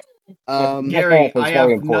IMDb. Gary, I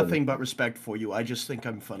have nothing but respect for you. I just think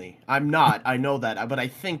I'm funny. I'm not. I know that, but I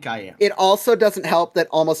think I am. It also doesn't help that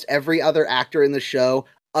almost every other actor in the show,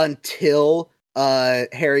 until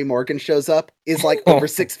Harry Morgan shows up, is like over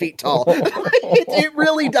 6 feet tall. It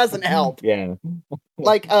really doesn't help. Yeah.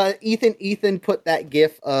 Like Ethan put that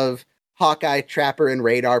gif of Hawkeye, Trapper, and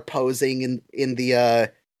Radar posing in the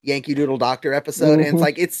Yankee Doodle Doctor episode, and it's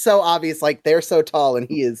like, it's so obvious, like, they're so tall and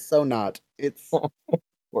he is so not.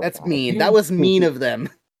 That's mean. That was mean of them.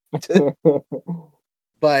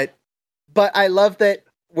 But I love that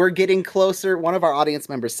we're getting closer. One of our audience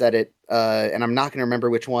members said it, and I'm not going to remember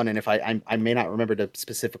which one, and if I may not remember to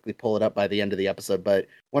specifically pull it up by the end of the episode, but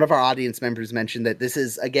one of our audience members mentioned that this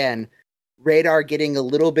is, again, Radar getting a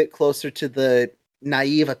little bit closer to the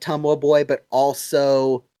naive Atumwa boy, but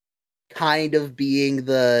also kind of being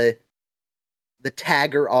the the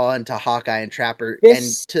tagger on to Hawkeye and Trapper,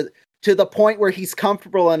 This- and to the point where he's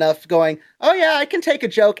comfortable enough going, oh yeah, I can take a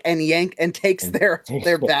joke, and takes their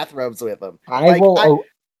bathrobes with him. I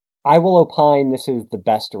will opine this is the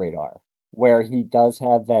best Radar, where he does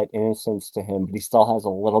have that innocence to him, but he still has a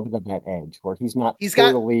little bit of that edge, where he's not he's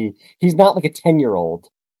not like a 10-year-old.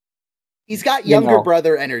 He's got younger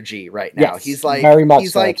brother energy right now. Yes, he's like very much.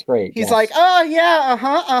 He's like that's great. He's like, oh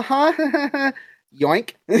yeah,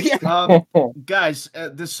 yoink. Guys,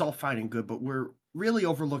 this is all fine and good, but we're really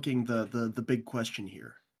overlooking the big question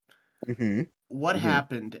here. Mm-hmm. What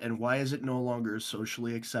happened, and why is it no longer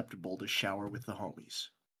socially acceptable to shower with the homies?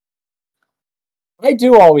 I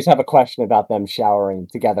do always have a question about them showering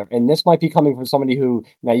together, and this might be coming from somebody who,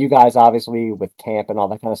 now you guys obviously with camp and all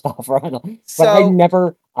that kind of stuff, right? But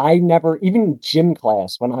I never, even gym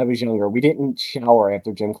class when I was younger, we didn't shower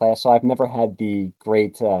after gym class, so I've never had the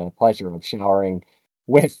great pleasure of showering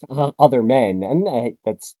with other men, and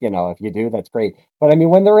that's, if you do, that's great. But I mean,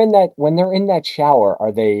 when they're in that shower,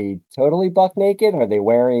 are they totally buck naked? Are they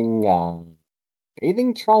wearing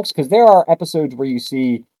bathing trunks? Because there are episodes where you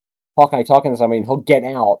see Hawkeye talking to somebody, and he'll get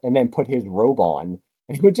out and then put his robe on.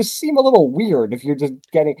 And it would just seem a little weird if you're just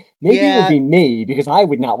getting. Maybe it would be me, because I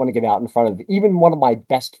would not want to get out in front of even one of my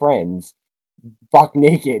best friends, buck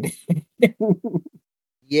naked.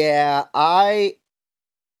 Yeah,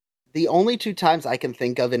 the only 2 times I can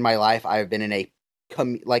think of in my life I've been in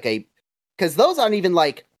because those aren't even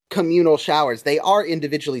like communal showers. They are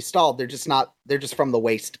individually stalled. They're just from the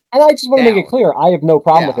waist. And I just want to make it clear, I have no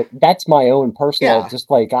problem with it. That's my own personal, just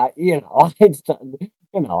like that's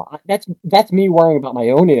me worrying about my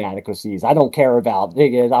own inadequacies. I don't care about.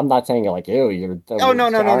 I'm not saying like, ew, you're. Oh no.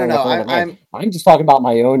 I'm just talking about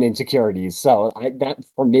my own insecurities. So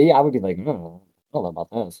for me, I would be like, I don't know about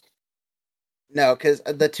this. No, because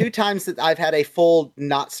the 2 times that I've had a full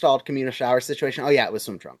not stalled communal shower situation, oh yeah, it was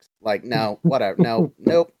swim trunks. Like, no, whatever, nope,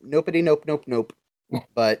 nopity, nope.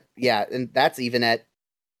 But yeah, and that's even at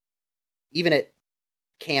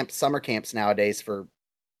camps, summer camps nowadays for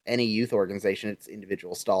any youth organization, it's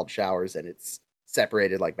individual stalled showers and it's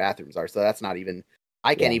separated like bathrooms are. So that's not even.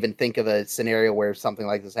 I can't even think of a scenario where something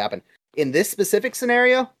like this happened. In this specific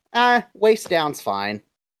scenario, waist down's fine.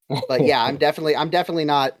 But yeah, I'm definitely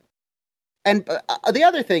not. And the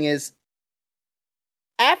other thing is,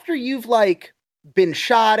 after you've like been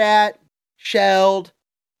shot at, shelled,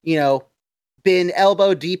 been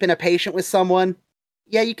elbow deep in a patient with someone,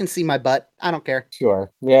 yeah, you can see my butt. I don't care.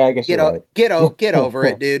 Sure. Yeah, I guess get over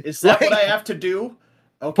it, dude. Is that what I have to do?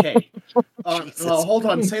 Okay. Hold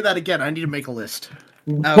on. Say that again. I need to make a list.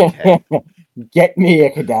 Okay. Get me a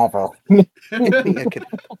cadaver.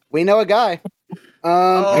 We know a guy.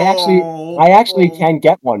 I actually can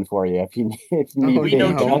get one for you if you need. We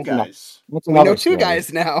know 2 guys. We know 2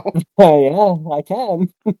 guys now. Yeah, I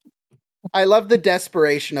can. I love the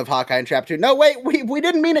desperation of Hawkeye and Trap 2. No, wait, we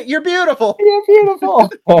didn't mean it. You're beautiful. You're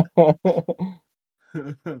beautiful.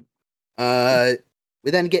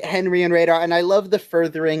 We then get Henry and Radar, and I love the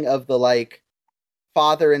furthering of the like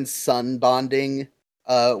father and son bonding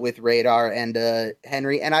with Radar and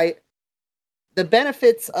Henry, and the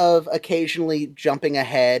benefits of occasionally jumping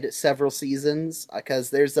ahead several seasons, because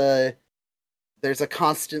there's a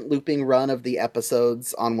constant looping run of the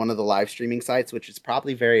episodes on one of the live streaming sites, which is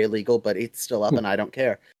probably very illegal, but it's still up and I don't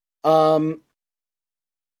care. But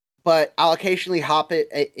I'll occasionally hop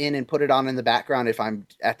it in and put it on in the background if I'm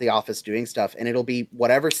at the office doing stuff, and it'll be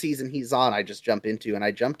whatever season he's on, I just jump into. And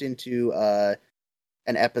I jumped into an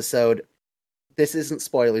episode. This isn't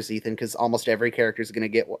spoilers, Ethan, because almost every character is going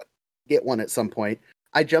to get one at some point.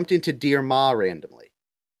 I jumped into Dear Ma randomly.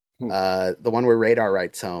 The one where Radar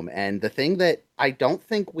writes home. And the thing that I don't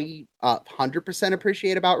think we 100%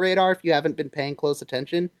 appreciate about Radar, if you haven't been paying close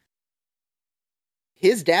attention,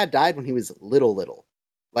 his dad died when he was little.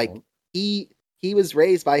 Like, he was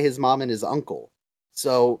raised by his mom and his uncle.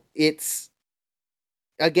 So it's,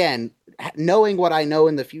 again, knowing what I know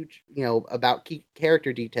in the future, about key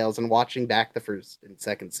character details and watching back the first and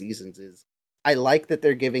second seasons, is I like that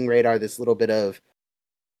they're giving Radar this little bit of.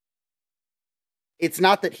 It's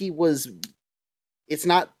not that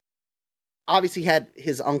obviously he had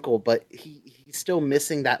his uncle, but he's still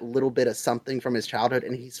missing that little bit of something from his childhood,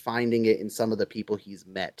 and he's finding it in some of the people he's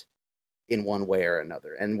met in one way or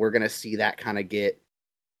another. And we're going to see that kind of get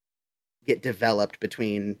developed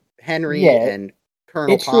between Henry and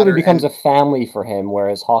Colonel Potter. It truly becomes a family for him,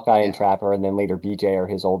 whereas Hawkeye and Trapper, and then later BJ, are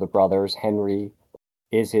his older brothers. Henry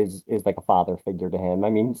is like a father figure to him. I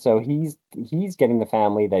mean, so he's getting the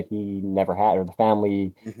family that he never had, or the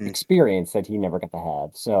family experience that he never got to have.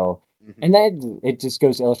 So, and then it just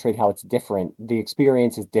goes to illustrate how it's different. The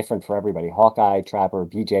experience is different for everybody. Hawkeye, Trapper,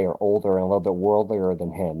 BJ are older and a little bit worldlier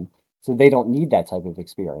than him, so they don't need that type of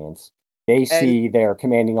experience. They see their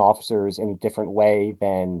commanding officers in a different way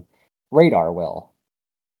than Radar will.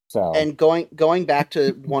 So, and going back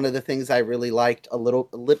to one of the things I really liked,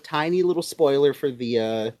 a tiny little spoiler for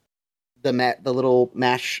the little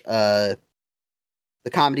MASH the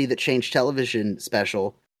comedy that changed television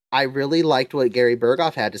special. I really liked what Gary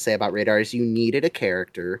Berghoff had to say about Radar. Is you needed a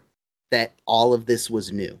character that all of this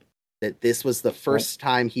was new, that this was the first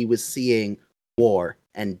time he was seeing war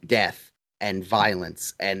and death and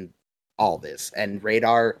violence and all this. And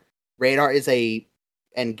Radar is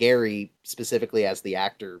and Gary specifically as the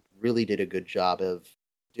actor really did a good job of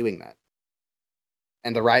doing that.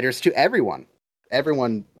 And the writers too, everyone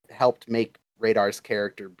helped make Radar's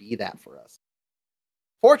character be that for us.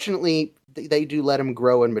 Fortunately, they do let him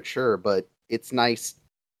grow and mature, but it's nice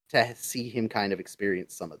to see him kind of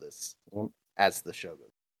experience some of this as the show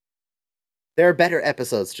goes. There are better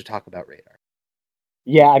episodes to talk about Radar.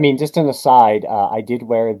 Yeah, I mean, just an aside, I did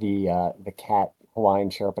wear the cat Hawaiian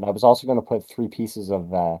shirt, but I was also going to put 3 pieces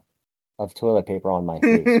of toilet paper on my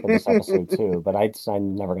face for this episode too, but I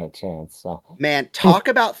never got a chance. So, man, talk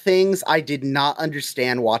about things I did not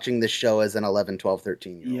understand watching this show as an 11, 12,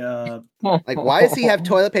 13-year-old. Yeah. Like, why does he have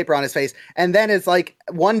toilet paper on his face? And then it's like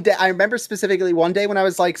one day, I remember specifically one day when I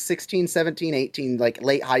was like 16, 17, 18, like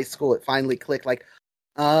late high school, it finally clicked like,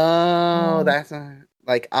 oh, that's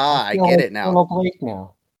like, I get it now.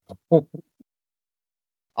 Now.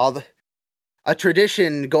 A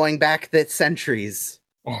tradition going back that centuries.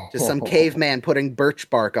 Just some caveman putting birch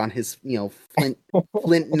bark on his,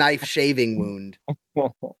 flint knife shaving wound.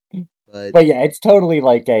 But yeah, it's totally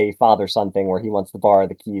like a father-son thing where he wants to borrow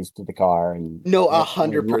the keys to the car. And no,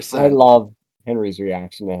 100%. I love Henry's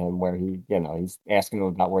reaction to him where he's asking him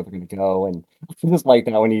about where they're going to go, and I just like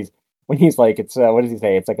that when he's like, it's what does he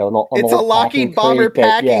say? It's like it's a Lockheed Bomber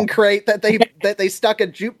packing crate that they stuck a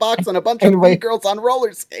jukebox and a bunch of girls on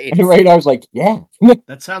roller skates. And Radar's like, yeah,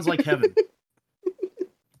 that sounds like heaven.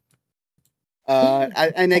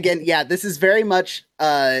 And again, yeah, this is very much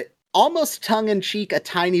almost tongue-in-cheek a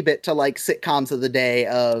tiny bit to like sitcoms of the day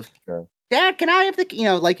of, sure. Dad, can I have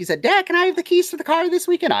like you said, Dad, can I have the keys to the car this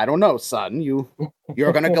weekend? I don't know, son. You're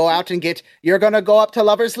going to go out and you're going to go up to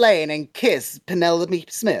Lover's Lane and kiss Penelope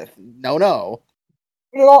Smith. No.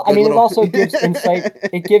 It also gives insight.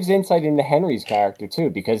 It gives insight into Henry's character too,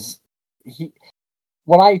 because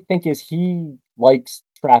what I think is he likes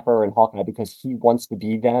Trapper and Hawkeye because he wants to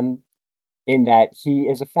be them in that he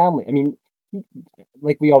is a family. I mean,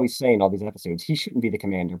 like we always say in all these episodes, he shouldn't be the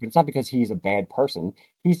commander, but it's not because he's a bad person.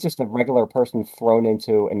 He's just a regular person thrown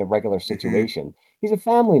into in a regular situation. He's a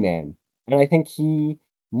family man. And I think he,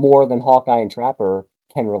 more than Hawkeye and Trapper,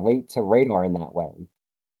 can relate to Radar in that way.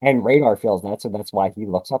 And Radar feels that, so that's why he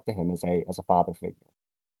looks up to him as a father figure.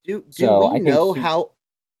 Do we know how...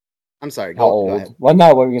 I'm sorry, how old? Go ahead. Well, no,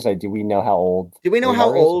 what were you going to say? Do we know how old? Do we know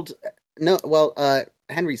how old... No, well,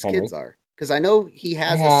 Henry's kids are. Because I know he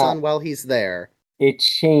has a son while he's there. It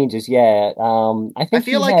changes, yeah. I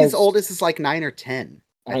feel like his oldest is like 9 or 10.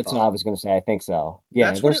 That's what I was going to say. I think so. Yeah,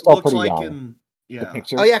 that's they're what still it looks pretty like young. Yeah.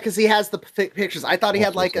 Oh yeah, because he has the pictures. I thought he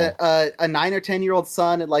had like a 9 or 10-year-old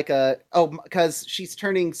son and like because she's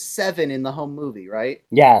turning 7 in the home movie, right?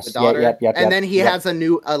 Yes. The daughter. Yep. And then he has a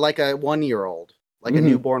new like a 1-year-old, like a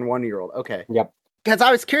newborn 1-year-old. Okay. Yep. Because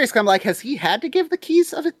I was curious, I'm like, has he had to give the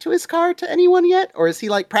keys of it to his car to anyone yet, or is he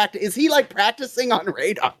like practicing on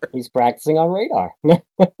Radar? He's practicing on Radar.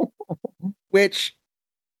 Which,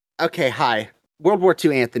 okay, hi, World War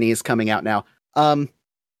II Anthony is coming out now.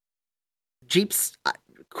 Jeeps,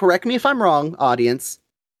 correct me if I'm wrong, audience.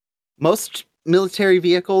 Most military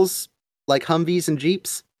vehicles, like Humvees and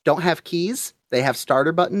Jeeps, don't have keys. They have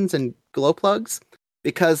starter buttons and glow plugs.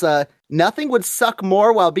 Because nothing would suck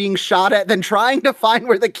more while being shot at than trying to find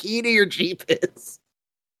where the key to your Jeep is.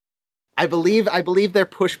 I believe their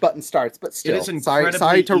push button starts, but still, it is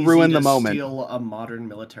sorry to ruin the moment. Steal a modern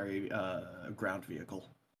military ground vehicle.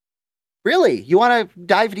 Really? You want to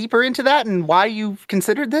dive deeper into that and why you've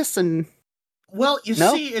considered this? And well,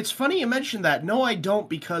 see, it's funny you mentioned that. No, I don't,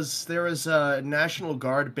 because there is a National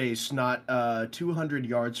Guard base not 200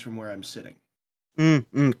 yards from where I'm sitting.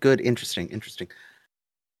 Good, interesting.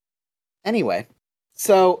 Anyway,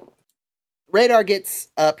 so Radar gets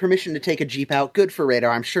permission to take a Jeep out. Good for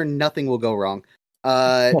Radar. I'm sure nothing will go wrong.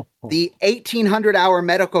 The 1,800-hour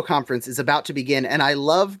medical conference is about to begin, and I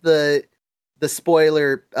love the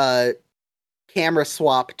spoiler camera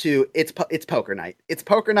swap to it's poker night. It's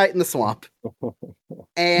poker night in the swamp.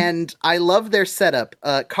 And I love their setup.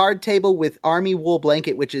 Card table with army wool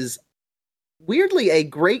blanket, which is weirdly a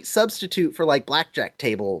great substitute for like blackjack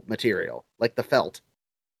table material, like the felt.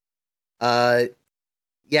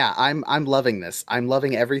 Yeah, I'm loving this. I'm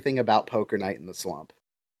loving everything about poker night in the swamp.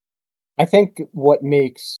 I think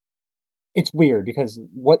it's weird because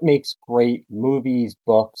what makes great movies,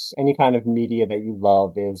 books, any kind of media that you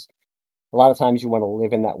love is a lot of times you want to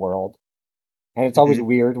live in that world. And it's always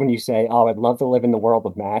weird when you say, "Oh, I'd love to live in the world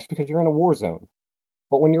of MASH," because you're in a war zone.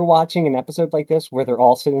 But when you're watching an episode like this where they're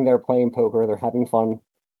all sitting there playing poker, they're having fun,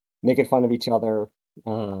 making fun of each other,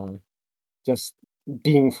 just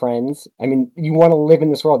being friends. I mean, you want to live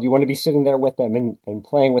in this world. You want to be sitting there with them and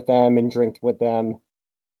playing with them and drink with them.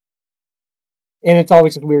 And it's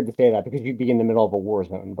always weird to say that because you'd be in the middle of a war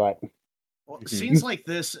zone. But scenes like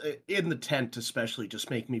this in the tent, especially, just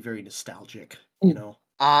make me very nostalgic. You know,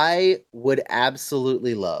 I would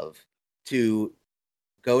absolutely love to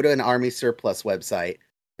go to an army surplus website,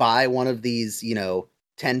 buy one of these,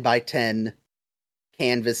 10 by 10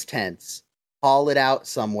 canvas tents, haul it out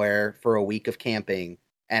somewhere for a week of camping,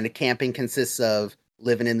 and a camping consists of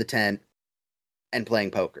living in the tent and playing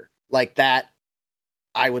poker. Like that,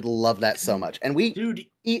 I would love that so much. And dude,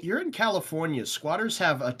 you're in California. Squatters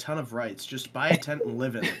have a ton of rights. Just buy a tent and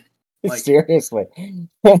live in it. Like, seriously.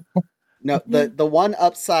 No, the one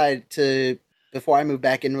upside to before I moved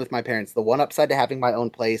back in with my parents, the one upside to having my own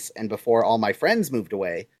place and before all my friends moved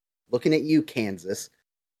away, looking at you, Kansas,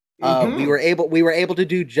 we were able to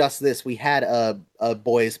do just this. We had a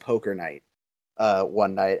boys poker night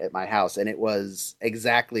one night at my house, and it was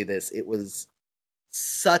exactly this. It was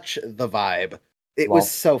such the vibe. It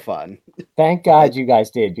was so fun. Thank God you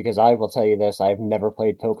guys did, because I will tell you this, I've never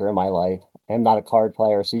played poker in my life. I'm not a card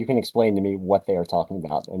player, so you can explain to me what they are talking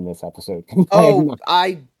about in this episode.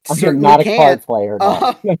 I certainly not can't. A card player.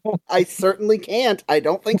 I certainly can't. I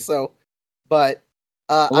don't think so. But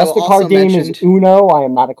unless the card game is Uno, I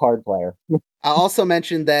am not a card player. I also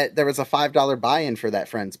mentioned that there was a $5 buy-in for that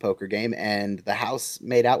friend's poker game, and the house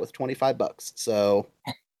made out with $25. So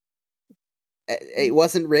it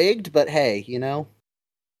wasn't rigged, but hey,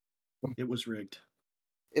 it was rigged.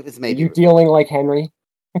 It was maybe. Are you dealing like Henry?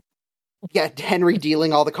 Yeah, Henry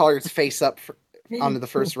dealing all the cards face up onto the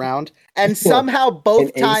first round, and somehow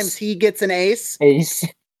both times he gets an ace. Ace.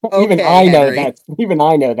 Okay, even I know that. Even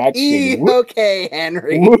I know that. Okay,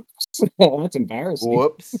 Henry. Whoops. That's embarrassing.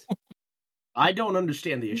 Whoops. I don't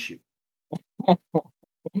understand the issue.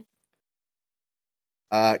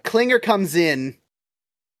 Klinger comes in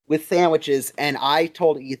with sandwiches, and I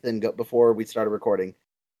told Ethan before we started recording,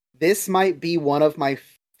 this might be one of my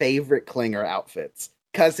favorite Klinger outfits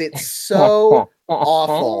because it's so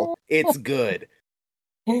awful. It's good.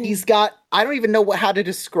 He's got, I don't even know how to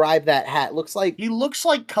describe that hat. He looks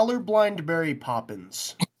like colorblind Mary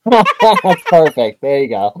Poppins. That's perfect. There you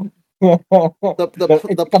go. It's like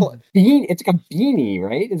a beanie,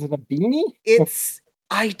 right? Is it a beanie?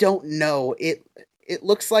 I don't know. It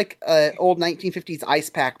looks like an old 1950s ice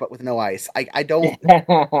pack, but with no ice. I don't.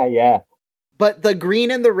 Yeah. But the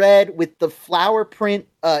green and the red with the flower print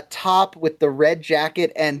top with the red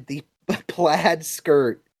jacket and the plaid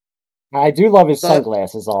skirt. I do love his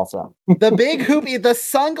sunglasses also. The big hoopy, the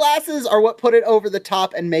sunglasses are what put it over the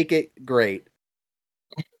top and make it great.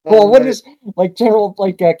 Well, what is, like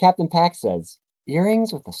Captain Pack says,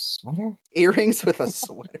 earrings with a sweater? Earrings with a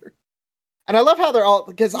sweater. And I love how they're all,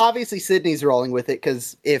 because obviously Sydney's rolling with it,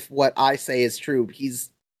 because if what I say is true,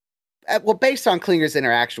 based on Klinger's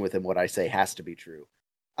interaction with him, what I say has to be true.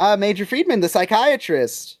 Major Friedman, the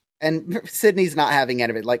psychiatrist. And Sydney's not having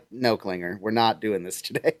any of it. Like, no, Klinger, we're not doing this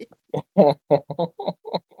today.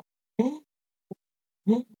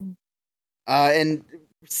 And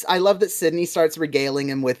I love that Sydney starts regaling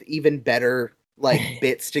him with even better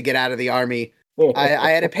bits to get out of the army.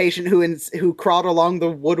 I had a patient who crawled along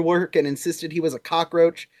the woodwork and insisted he was a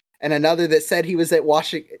cockroach, and another that said he was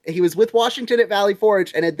with Washington at Valley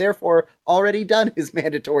Forge and had therefore already done his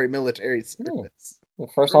mandatory military service. The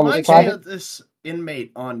first one was private. This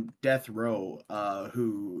inmate on death row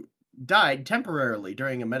who died temporarily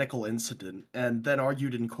during a medical incident and then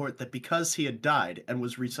argued in court that because he had died and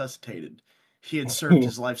was resuscitated, he had served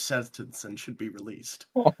his life sentence and should be released.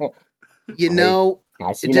 I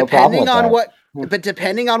see no problem with that.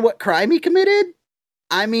 Depending on what crime he committed,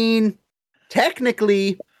 I mean,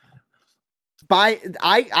 technically,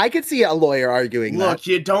 I could see a lawyer arguing that. Look,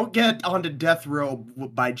 you don't get onto death row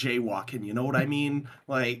by jaywalking, you know what I mean?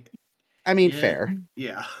 Fair.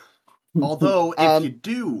 Yeah. Although, if you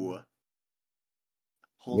do,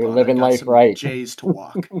 you're living life right. J's to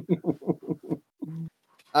walk.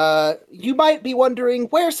 You might be wondering,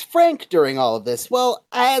 where's Frank during all of this? Well,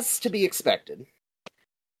 as to be expected.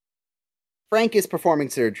 Frank is performing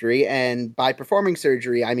surgery, and by performing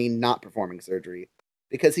surgery, I mean not performing surgery.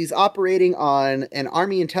 Because he's operating on an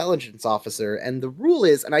Army intelligence officer, and the rule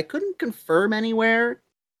is, and I couldn't confirm anywhere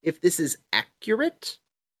if this is accurate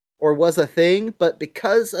or was a thing, but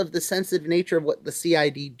because of the sensitive nature of what the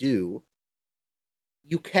CID do,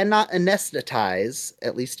 you cannot anesthetize,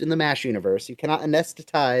 at least in the MASH universe, you cannot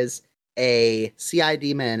anesthetize a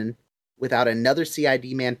CID man without another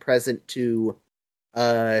CID man present to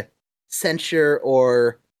censure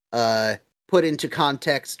or put into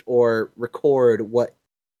context or record what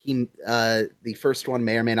he the first one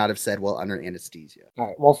may or may not have said while under anesthesia. All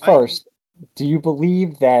right. Well, first, do you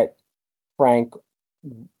believe that Frank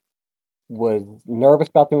was nervous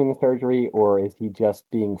about doing the surgery, or is he just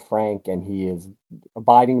being frank and he is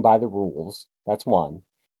abiding by the rules? That's one.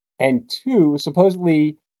 And two,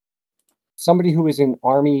 supposedly somebody who is in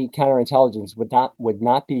Army counterintelligence would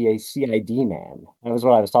not be a CID man. That was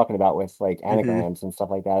what I was talking about with like anagrams and stuff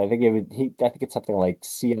like that. I think I think it's something like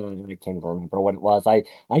CI. I can't even remember what it was. I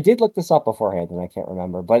did look this up beforehand and I can't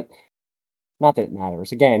remember, but not that it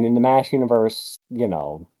matters. Again, in the MASH universe,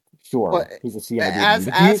 sure, Well, he's a CID.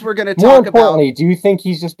 as we're going to More talk importantly, about, do you think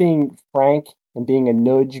he's just being frank and being a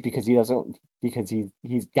nudge because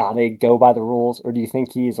he's got to go by the rules, or do you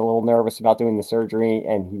think he's a little nervous about doing the surgery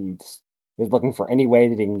and he's looking for any way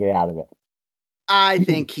that he can get out of it? I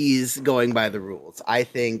think he's going by the rules. I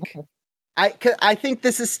think I think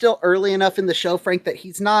this is still early enough in the show, Frank, that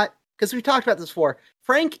he's not, because we talked about this before.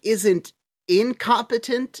 Frank isn't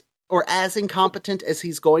incompetent or as incompetent as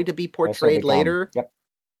he's going to be portrayed later. Yep.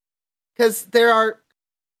 Because there are,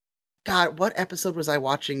 God, what episode was I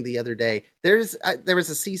watching the other day? There was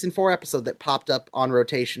a season 4 episode that popped up on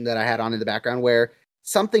rotation that I had on in the background where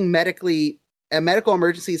a medical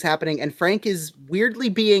emergency is happening, and Frank is weirdly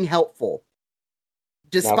being helpful,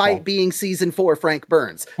 despite being season 4 Frank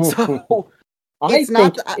Burns. So I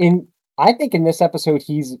think in this episode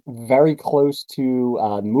he's very close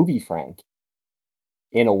to movie Frank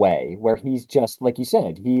in a way, where he's just like you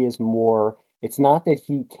said, he is more. It's not that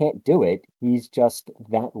he can't do it; he's just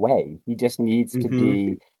that way. He just needs to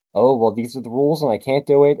be. Oh well, these are the rules, and I can't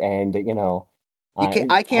do it, and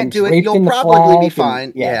I can't do it. You'll probably be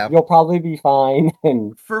fine. Yeah, you'll probably be fine.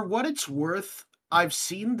 And for what it's worth, I've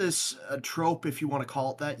seen this trope, if you want to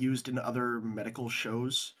call it that, used in other medical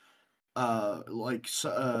shows. Like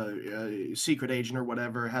secret agent or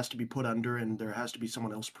whatever has to be put under, and there has to be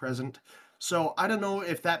someone else present. So I don't know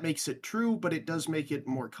if that makes it true, but it does make it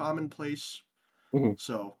more commonplace.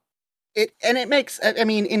 So. It makes, I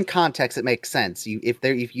mean, in context, it makes sense.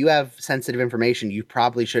 If you have sensitive information, you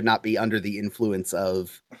probably should not be under the influence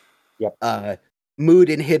of, mood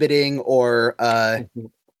inhibiting or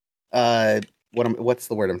what's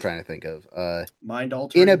the word I'm trying to think of? Mind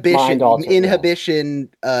altering. Inhibition,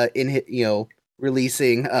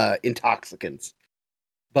 releasing intoxicants.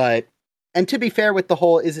 And to be fair with the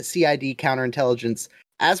whole, is it CID counterintelligence?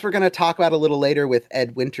 As we're going to talk about a little later with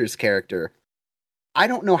Ed Winter's character. I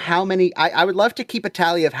don't know how many. I would love to keep a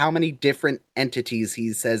tally of how many different entities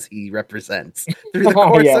he says he represents through the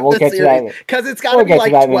course of the series, because it's got to be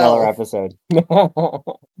like 12. In another episode.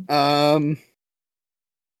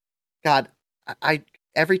 God,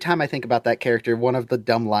 every time I think about that character, one of the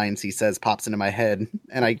dumb lines he says pops into my head,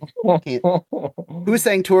 and I can't. Who's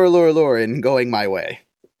saying "Tour and going my way"?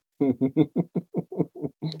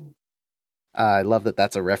 I love that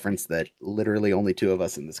that's a reference that literally only 2 of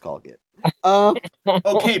us in this call get.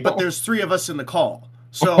 Okay, but there's 3 of us in the call.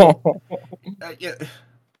 So,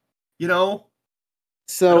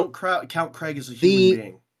 So, I don't count Craig as a human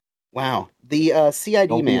being. Wow. The CID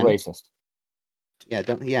don't man. Be racist. Yeah,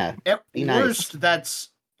 At be worst, nice. that's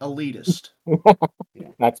elitist.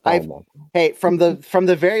 That's fine, though. Hey, from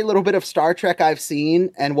the very little bit of Star Trek I've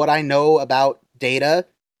seen and what I know about Data,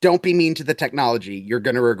 don't be mean to the technology. You're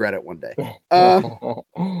gonna regret it one day.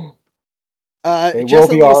 They just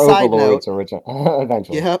will be a little our side overlords note.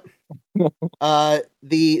 eventually. Yep.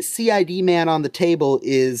 The CID man on the table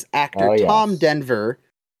is actor Tom Denver.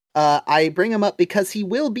 I bring him up because he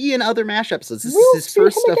will be in other MASH episodes. This is his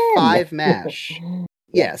first of 5 MASH.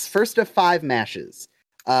 Yes, first of 5 MASHes.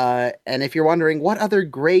 And if you're wondering, what other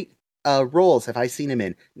great roles have I seen him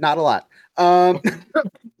in? Not a lot.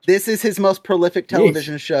 This is his most prolific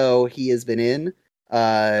television show he has been in.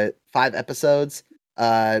 5 episodes.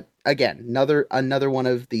 Again, another one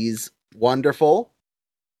of these wonderful,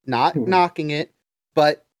 not knocking it,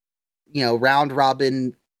 but round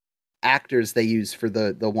robin actors they use for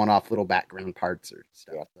the one-off little background parts or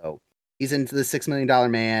stuff. So he's into the $6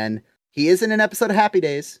 Million Man, He is in an episode of Happy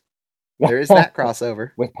Days. There is that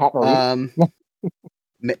crossover. With Pat Marie?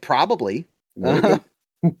 Probably. Maybe.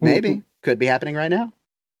 Maybe. Could be happening right now.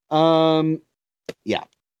 Yeah.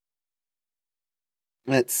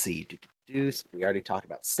 Let's see. We already talked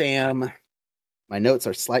about Sam. My notes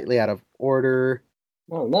are slightly out of order.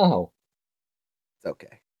 Oh no. It's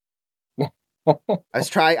okay. I was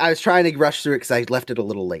trying to rush through it because I left it a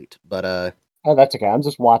little late, but oh, that's okay. I'm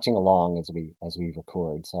just watching along as we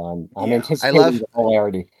record, so I'm anticipating the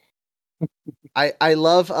hilarity. I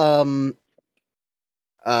love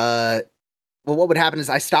well, what would happen is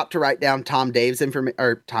I stopped to write down Tom Denver's information,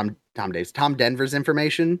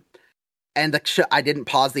 and I didn't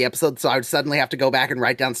pause the episode, so I would suddenly have to go back and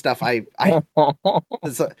write down stuff but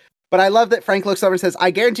I love that Frank looks over and says,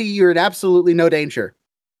 "I guarantee you're in absolutely no danger."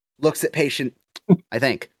 Looks at patient, I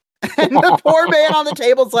think. And the poor man on the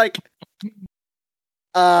table's like,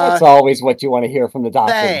 that's always what you want to hear from the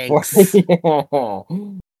doctor. Thanks. Yeah.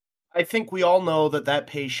 I think we all know that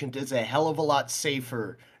patient is a hell of a lot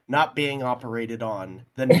safer not being operated on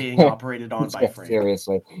than being operated on by Frank.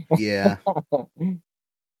 Seriously. Yeah.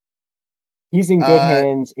 He's in good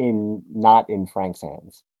hands, not in Frank's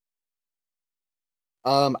hands.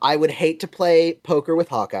 I would hate to play poker with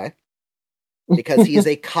Hawkeye because he is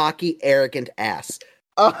a cocky, arrogant ass.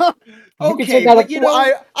 Okay, but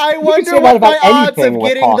I wonder what my odds of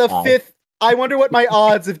getting the fifth. I wonder what my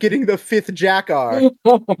odds of getting the fifth Jack are.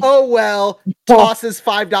 Oh well, tosses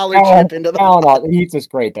 $5 chip into the. He's just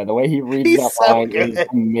great though. The way he reads that line is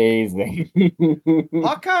amazing.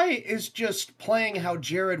 Hawkeye is just playing how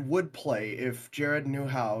Jared would play if Jared knew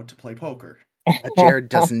how to play poker. Jared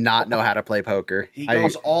does not know how to play poker. He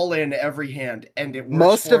goes all in every hand, and it works.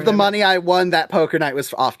 Most of the money I won that poker night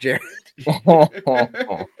was off Jared.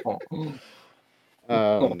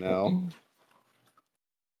 Oh no.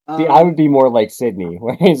 See, I would be more like Sydney,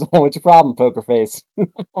 where he's like, "What's your problem, poker face?"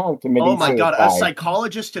 Oh my god, a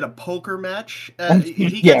psychologist at a poker match?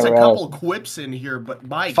 He gets a couple quips in here, but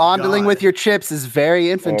my fondling god. with your chips is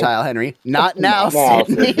very infantile, Henry. Not now,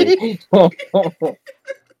 Sydney.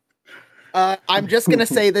 I'm just going to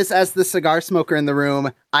say this as the cigar smoker in the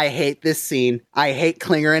room. I hate this scene. I hate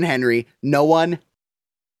Klinger and Henry. No one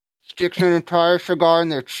sticks an entire cigar in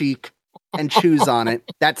their cheek and chews on it.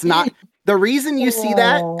 That's not... The reason you see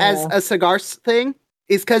that as a cigar thing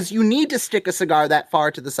is because you need to stick a cigar that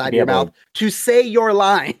far to the side of your mouth to say your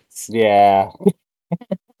lines. Yeah.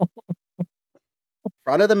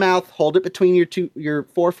 Front of the mouth, hold it between your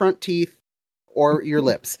forefront teeth or your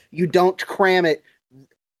lips. You don't cram it.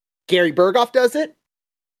 Gary Berghoff does it.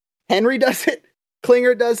 Henry does it.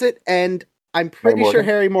 Klinger does it. And I'm pretty sure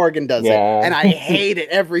Harry Morgan does it. And I hate it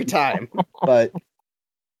every time. But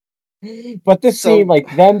this scene,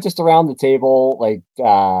 like them just around the table, like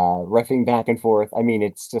riffing back and forth. I mean,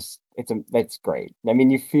 it's great. I mean,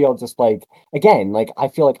 you feel just like, again, like I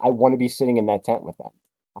feel like I want to be sitting in that tent with them.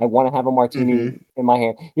 I want to have a martini in my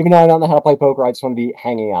hand, even though I don't know how to play poker. I just want to be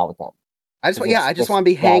hanging out with them. I just want to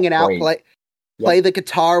be hanging out, play the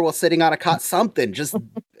guitar while sitting on a cot, something, just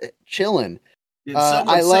chilling. Did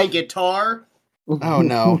someone say guitar? Oh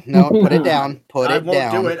no, put it down. I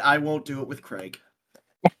won't do it. I won't do it with Craig.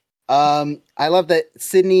 I love that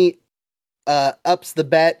Sydney ups the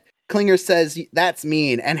bet. Klinger says, "That's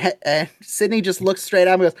mean," and Sydney just looks straight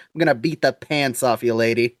at him and goes, "I'm gonna beat the pants off you,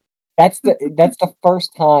 lady." That's the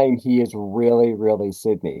first time he is really, really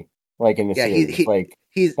Sydney. Like in the series,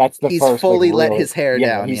 he's first, fully like, let his hair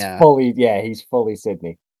down. He's fully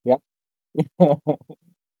Sydney. Yep.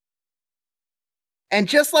 And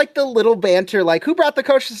just like the little banter, like, who brought the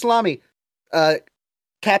kosher salami?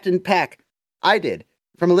 Captain Pack. I did.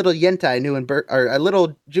 From a little Yenta I knew a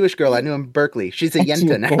little Jewish girl I knew in Berkeley. She's a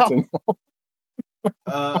Yenta now.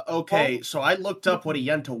 Okay, so I looked up what a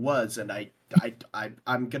Yenta was, and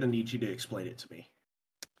I'm gonna need you to explain it to me.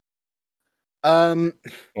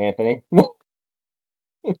 Anthony, you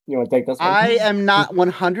want to take this one? I am not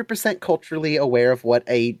 100% culturally aware of what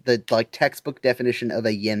the textbook definition of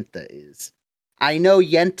a Yenta is. I know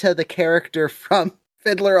Yenta, the character from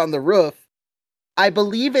Fiddler on the Roof. I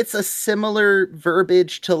believe it's a similar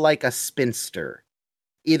verbiage to like a spinster.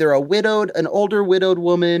 Either an older widowed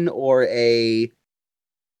woman, or a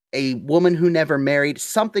woman who never married.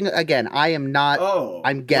 Something, again, I am not,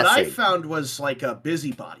 I'm guessing. What I found was like a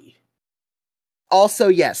busybody. Also,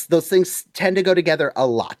 yes, those things tend to go together a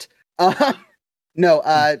lot. The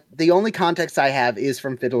only context I have is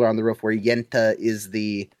from Fiddler on the Roof, where Yenta is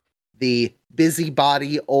the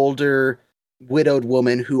busybody, older, widowed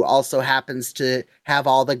woman who also happens to have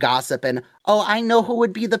all the gossip and, "Oh, I know who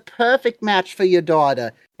would be the perfect match for your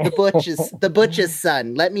daughter. The butcher's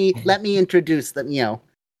son. Let me introduce them,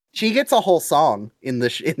 She gets a whole song in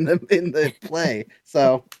the play.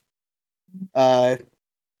 So,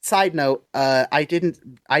 side note, I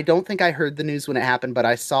don't think I heard the news when it happened, but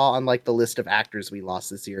I saw on like the list of actors we lost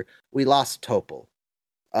this year. We lost Topol,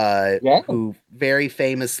 who very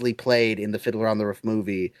famously played in the Fiddler on the Roof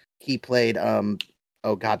movie. He played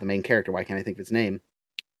oh god, the main character. Why can't I think of his name?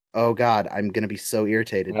 Oh god, I'm gonna be so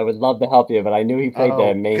irritated. I would love to help you, but I knew he played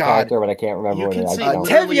the main character, but I can't remember You what can it is. say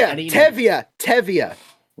literally any name.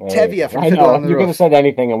 Tevye from I Fiddler know. on the You Roof. could have said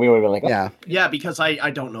anything, and we would have been like, oh. Yeah. Yeah, because I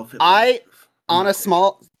don't know Fiddler. On a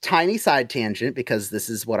small, tiny side tangent, because this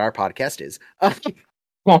is what our podcast is.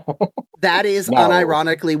 That is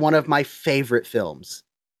unironically one of my favorite films.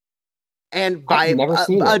 And by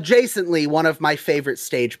adjacently, one of my favorite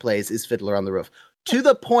stage plays is Fiddler on the Roof. To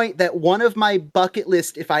the point that one of my bucket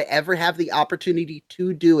list, if I ever have the opportunity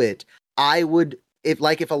to do it, I would, if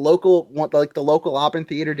a local, like the local Auburn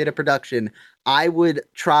Theater did a production, I would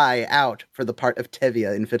try out for the part of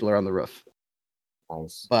Tevye in Fiddler on the Roof.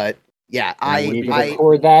 Nice. But yeah, I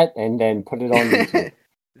record that and then put it on YouTube.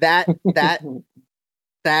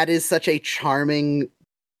 that is such a charming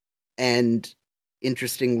and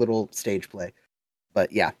interesting little stage play.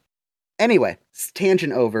 But yeah. Anyway,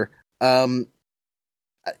 tangent over.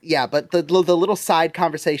 Yeah, but the little side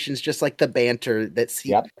conversations, just like the banter that's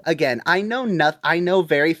again, I know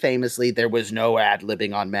very famously there was no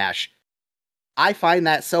ad-libbing on MASH. I find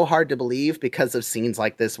that so hard to believe because of scenes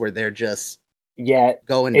like this where they're just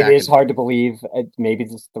going back. It is hard to believe. Maybe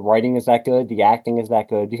just the writing is that good, the acting is that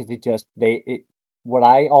good, because what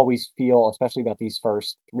I always feel, especially about these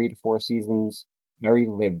first 3 to 4 seasons, very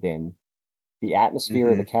lived in. The atmosphere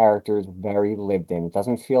of the characters, very lived in. It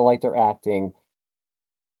doesn't feel like they're acting.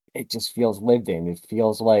 It just feels lived in. It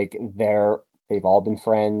feels like they've all been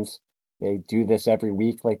friends. They do this every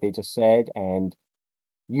week, like they just said, and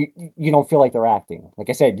you don't feel like they're acting. Like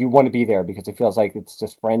I said, you want to be there because it feels like it's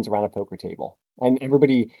just friends around a poker table, and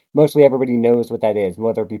mostly everybody knows what that is.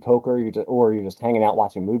 Whether it be poker, or you're just hanging out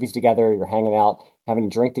watching movies together, you're hanging out having a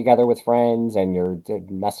drink together with friends, and you're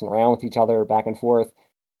messing around with each other back and forth.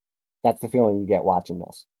 That's the feeling you get watching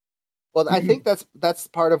this. Well, I think that's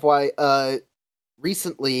part of why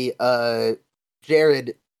recently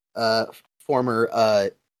Jared,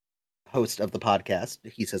 former host of the podcast,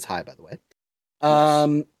 he says hi, by the way.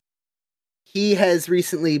 Yes. He has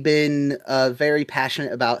recently been very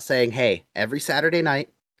passionate about saying, hey, every Saturday night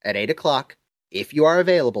at 8:00, if you are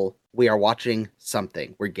available, we are watching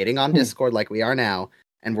something. We're getting on Discord like we are now,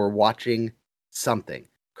 and we're watching something.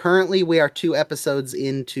 Currently, we are 2 episodes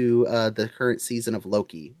into the current season of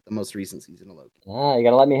Loki, the most recent season of Loki. You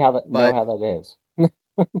gotta let me know how that is.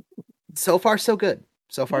 So far, so good.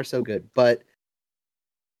 So far, so good. But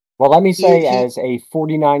well, let me say, as a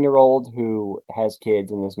 49-year-old who has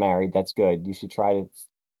kids and is married, that's good. You should try to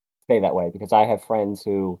stay that way, because I have friends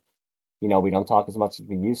who, we don't talk as much as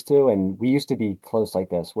we used to, and we used to be close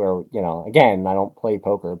like this, where, again, I don't play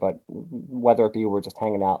poker, but whether it be we're just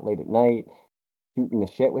hanging out late at night, shooting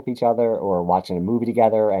the shit with each other, or watching a movie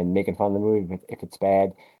together and making fun of the movie if it's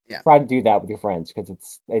bad. Yeah. Try to do that with your friends, because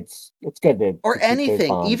it's good to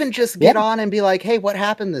anything, even just get on and be like, hey, what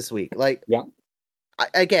happened this week? Like,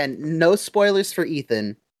 again, no spoilers for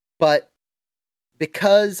Ethan, but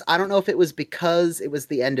because I don't know if it was because it was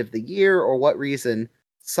the end of the year or what reason,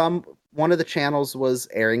 one of the channels was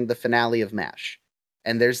airing the finale of MASH.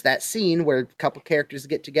 And there's that scene where a couple characters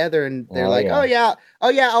get together and they're oh yeah,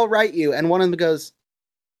 I'll write you. And one of them goes,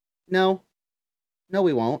 no,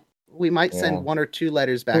 we won't. We might send 1 or 2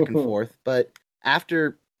 letters back and forth, but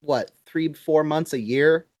after 3-4 months, a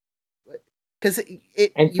year, because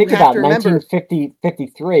think about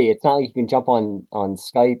 1953. It's not like you can jump on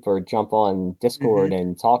Skype or jump on Discord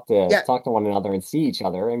and talk to one another and see each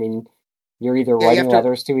other. I mean, you're either writing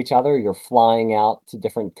letters to each other, you're flying out to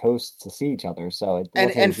different coasts to see each other. So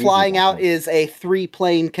and flying out is a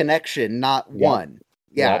 3-plane connection, not one.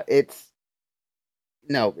 Yeah, it's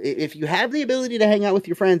no. If you have the ability to hang out with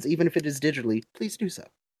your friends, even if it is digitally, please do so.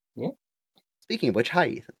 Yeah. Speaking of which, hi,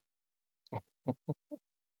 Ethan.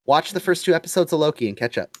 Watch the first 2 episodes of Loki and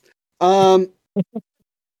catch up.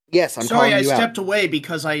 Yes, I'm sorry. I stepped away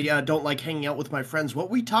because I don't like hanging out with my friends. What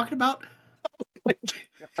were we talking about?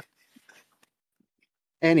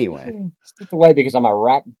 Anyway, step away because I'm a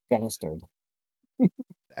rat bastard.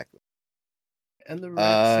 Exactly. And the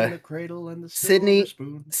rats in the cradle and the silver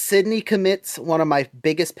spoon. Sydney commits one of my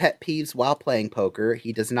biggest pet peeves while playing poker.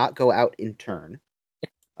 He does not go out in turn.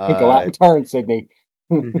 Go out in turn, Sydney.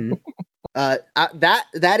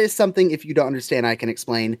 That is something, if you don't understand, I can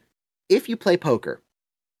explain. If you play poker,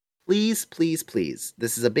 please,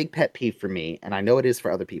 this is a big pet peeve for me, and I know it is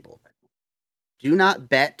for other people. do not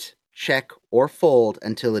bet, check, or fold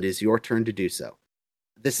until it is your turn to do so.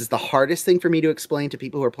 This is the hardest thing for me to explain to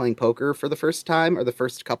people who are playing poker for the first time or the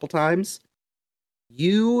first couple times.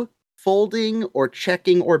 You folding or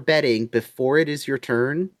checking or betting before it is your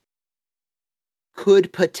turn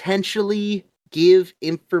could potentially give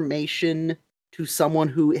information to someone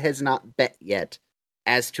who has not bet yet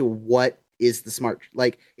as to what is the smart.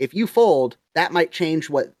 Like, if you fold, that might change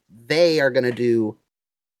what they are going to do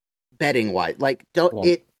betting wise. Like,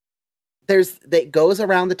 that goes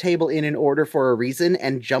around the table in an order for a reason,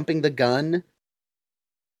 and jumping the gun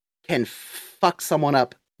can fuck someone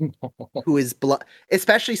up who is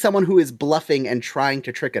especially someone who is bluffing and trying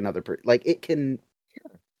to trick another person. Like, it can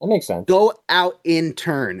That makes sense. go out in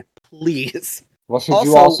turn, please. Well,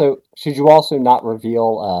 should you also not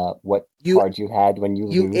reveal what card you had when you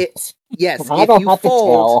lose? Yes, I don't have to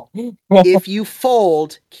tell. If you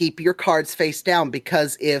fold, keep your cards face down,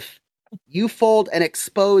 because if you fold and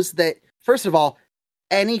expose that, first of all,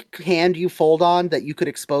 any hand you fold on that you could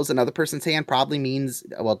expose another person's hand probably means,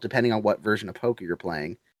 well, depending on what version of poker you're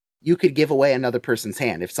playing, you could give away another person's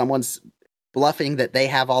hand. If someone's bluffing that they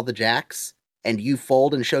have all the jacks and you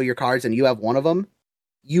fold and show your cards and you have one of them,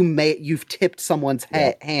 you've tipped someone's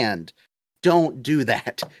hand. Don't do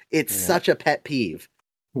that. It's such a pet peeve.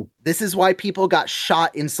 This is why people got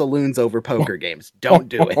shot in saloons over poker games. Don't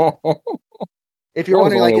do it. If you're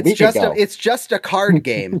wondering, like, it's just a card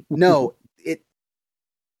game. No,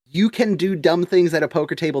 you can do dumb things at a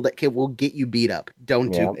poker table that will get you beat up.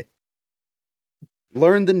 Don't do it.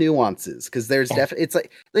 Learn the nuances, because there's definitely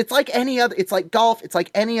it's like any other. It's like golf. It's like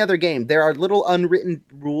any other game. There are little unwritten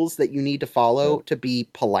rules that you need to follow to be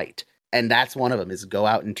polite, and that's one of them. Is go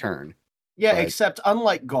out and turn. Yeah, except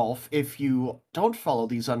unlike golf, if you don't follow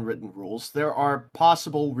these unwritten rules, there are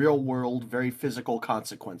possible real-world, very physical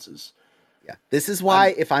consequences. Yeah, this is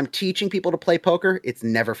why if I'm teaching people to play poker, it's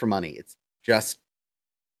never for money.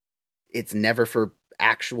 It's never for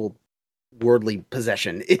actual worldly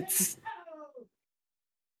possession. It's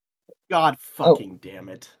God fucking damn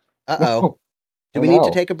it. Uh-oh. Do we need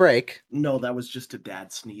to take a break? No, that was just a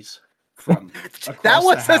dad sneeze from across that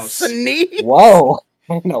was the house. A sneeze? Whoa.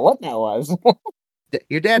 I don't know what that was.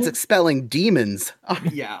 Your dad's expelling demons.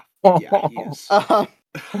 Yeah, he is.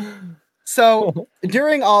 So,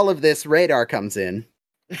 during all of this, Radar comes in,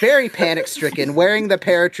 very panic-stricken, wearing the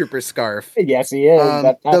paratrooper scarf. Yes, he is.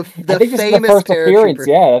 The famous first paratrooper. Appearance.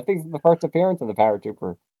 Yeah, I think this is the first appearance of the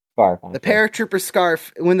paratrooper scarf. The paratrooper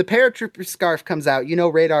scarf. When the paratrooper scarf comes out,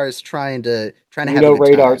 Radar is trying to have a good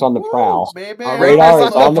Radar's time. on the prowl. Baby. Radar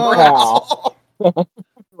is on the prowl.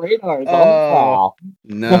 Radar is on the prowl.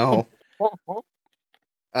 No. Watch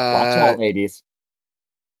out, ladies.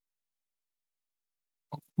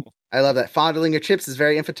 I love that. Fondling your chips is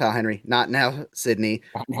very infantile, Henry. Not now, Sydney.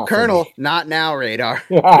 Colonel, not now, Radar.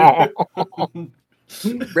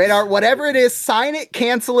 Radar, whatever it is, sign it,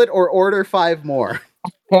 cancel it, or order 5 more.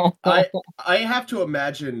 I have to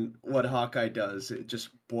imagine what Hawkeye does. It just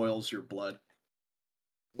boils your blood.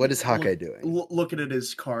 What is Hawkeye doing? Looking at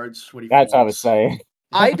his cards. That's what I was saying.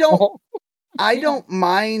 I don't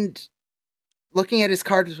mind looking at his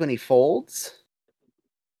cards when he folds.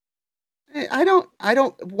 I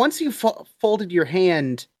don't. Once you've folded your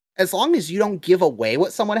hand, as long as you don't give away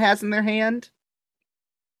what someone has in their hand,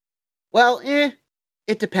 well,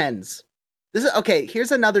 it depends.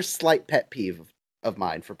 Here's another slight pet peeve of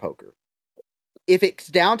mine for poker. If it's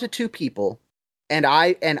down to 2 people, and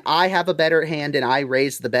I have a better hand and I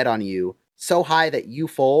raise the bet on you so high that you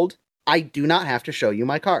fold, I do not have to show you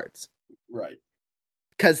my cards. Right.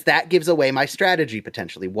 Because that gives away my strategy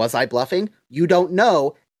potentially. Was I bluffing? You don't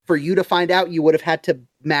know. For you to find out, you would have had to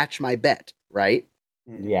match my bet, right?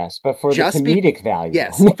 Yes, but for the comedic value.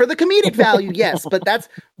 Yes, for the comedic value, yes. But that's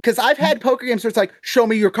because I've had poker games where it's like, show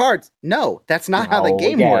me your cards. No, that's not how the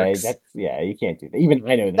game works. You can't do that. Even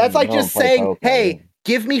I know that. That's like just saying, poker, hey,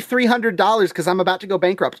 give me $300 because I'm about to go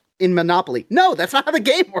bankrupt in Monopoly. No, that's not how the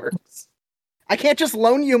game works. I can't just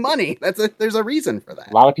loan you money. There's a reason for that.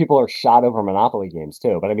 A lot of people are shot over Monopoly games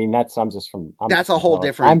too, but I mean that's a whole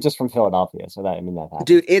different. I'm just from Philadelphia, so that happens.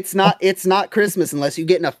 Dude, it's not Christmas unless you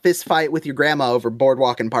get in a fist fight with your grandma over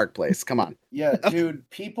Boardwalk and Park Place. Come on. Yeah, dude,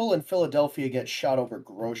 people in Philadelphia get shot over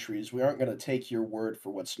groceries. We aren't going to take your word for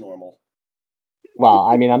what's normal. Well,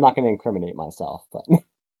 I mean, I'm not going to incriminate myself, but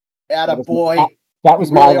attaboy. That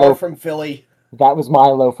was my loaf from Philly. That was my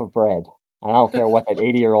loaf of bread. I don't care what that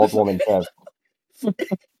 80-year-old woman says.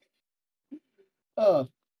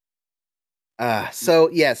 So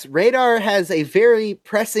yes, Radar has a very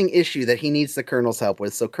pressing issue that he needs the Colonel's help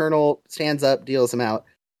with. So Colonel stands up, deals him out.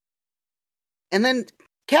 And then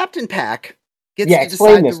Captain Pack gets Yeah, to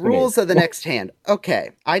explain decide the this to me. rules of the next hand.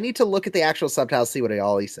 Okay, I need to look at the actual subtitles, see what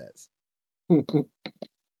all he says.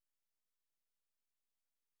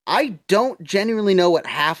 I don't genuinely know what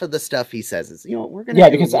half of the stuff he says is. We're gonna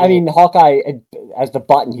do because a little... Hawkeye, as the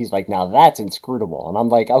button, he's like, now that's inscrutable, and I'm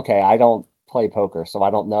like, okay, I don't play poker, so I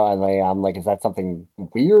don't know. And I'm like, is that something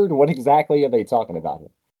weird? What exactly are they talking about here?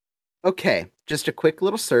 Okay, just a quick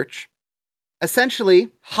little search. Essentially,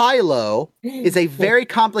 high-low is a very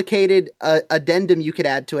complicated addendum you could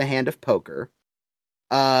add to a hand of poker,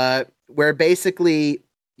 where basically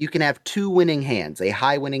you can have two winning hands, a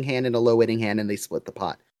high winning hand and a low winning hand, and they split the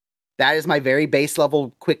pot. That is my very base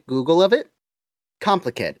level quick Google of it.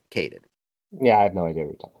 Complicated. Yeah, I have no idea what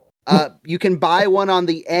you're talking about. You can buy one on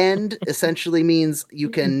the end, essentially means you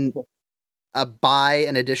can buy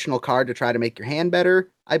an additional card to try to make your hand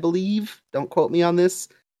better, I believe. Don't quote me on this.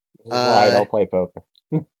 This is why I don't play poker.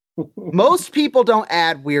 Most people don't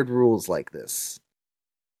add weird rules like this.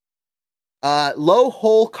 Low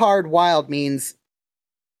hole card wild means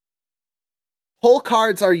hole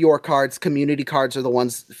cards are your cards. Community cards are the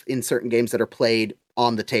ones in certain games that are played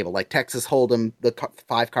on the table. Like Texas Hold'em, the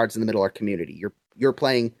 5 cards in the middle are community. You're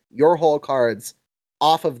playing your hole cards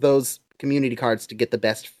off of those community cards to get the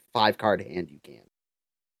best 5 card hand you can.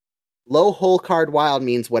 Low hole card wild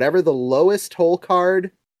means whatever the lowest hole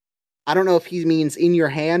card, I don't know if he means in your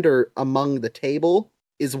hand or among the table,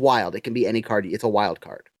 is wild. It can be any card. It's a wild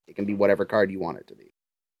card. It can be whatever card you want it to be.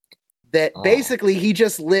 That basically he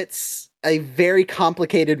just lists a very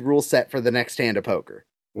complicated rule set for the next hand of poker.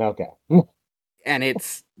 Okay. And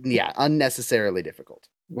it's, unnecessarily difficult.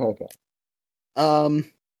 Okay.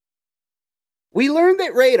 We learned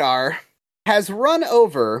that Radar has run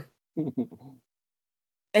over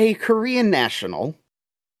a Korean national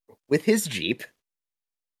with his Jeep.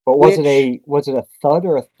 But was it a thud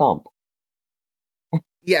or a thump?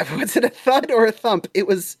 Yeah, was it a thud or a thump? It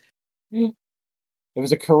was a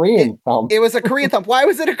Korean thump. It was a Korean thump. Why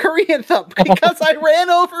was it a Korean thump? Because I ran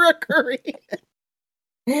over a Korean.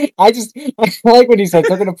 I like when he said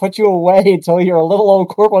they're going to put you away until you're a little old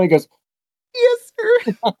corporal. And he goes, "Yes,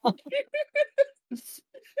 sir."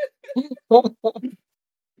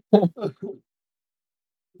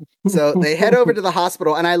 So they head over to the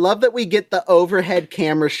hospital, and I love that we get the overhead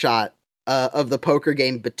camera shot of the poker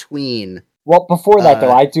game between. Well, before that,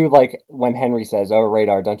 though, I do like when Henry says, "Oh,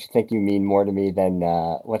 Radar, don't you think you mean more to me than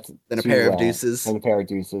a pair of deuces?" Than a pair of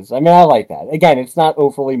deuces. I mean, I like that. Again, it's not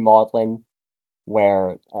overly maudlin,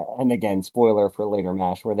 where, and again, spoiler for later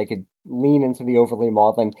MASH, where they could lean into the overly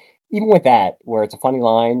maudlin. Even with that, where it's a funny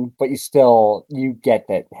line, but you get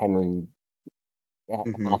that Henry,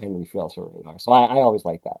 how Henry feels for Radar. So I always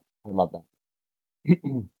like that. I love that.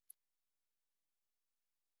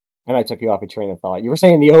 And I took you off a train of thought. You were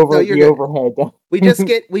saying the overhead.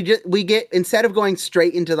 we get instead of going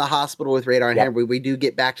straight into the hospital with Radar and Henry, we do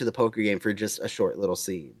get back to the poker game for just a short little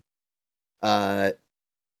scene. Time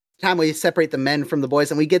we separate the men from the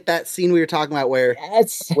boys, and we get that scene we were talking about where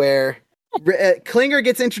Klinger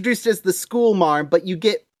gets introduced as the school marm, but you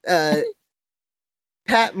get Pat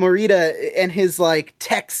Morita and his like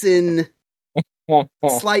Texan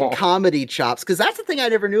slight comedy chops, because that's the thing I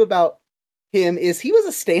never knew about him, is he was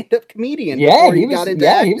a stand-up comedian before he got into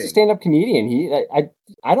acting. He was a stand-up comedian.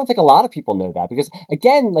 I don't think a lot of people know that, because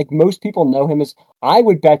again, like most people know him as, I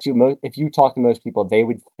would bet you if you talk to most people, they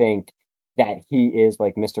would think that he is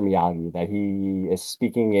like Mr. Miyagi, that he is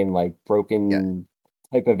speaking in like broken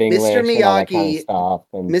type of English, Mr. Miyagi, and all that kind of stuff.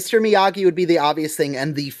 And Mr. Miyagi would be the obvious thing,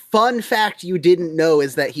 and the fun fact you didn't know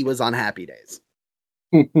is that he was on Happy Days.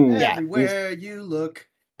 Everywhere you look,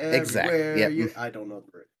 exactly. you... I don't know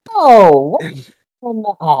the word. Oh,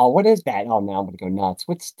 what is that? Oh, now I'm gonna go nuts.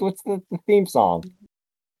 What's the theme song?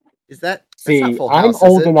 Is that? See, that's not Full House,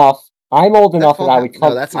 I'm old enough that I would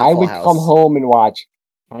come. I would come home and watch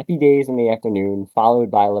Happy Days in the afternoon,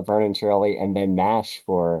 followed by Laverne and Shirley, and then MASH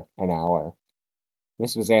for an hour.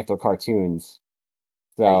 This was after cartoons,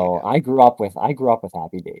 so I grew up with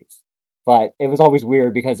Happy Days, but it was always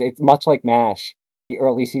weird because it's much like MASH. The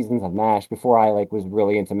early seasons of MASH, before I like was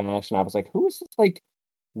really into MASH, and I was like, who is this like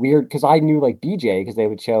weird? Because I knew like BJ, because they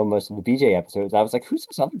would show most of the BJ episodes. I was like, who's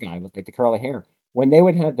this other guy with like the curly hair? When they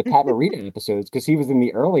would have the Pat Morita episodes, because he was in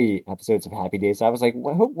the early episodes of Happy Days, I was like,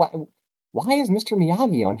 why is Mr.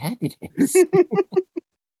 Miyagi on Happy Days?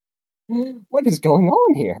 What is going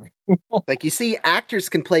on here? Like, you see, actors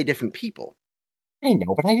can play different people. I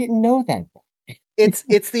know, but I didn't know that.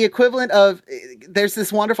 It's the equivalent of, there's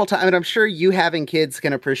this wonderful time, and I'm sure you having kids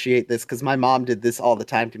can appreciate this, because my mom did this all the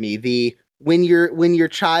time to me. When your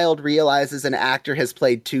child realizes an actor has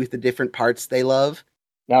played two of the different parts they love,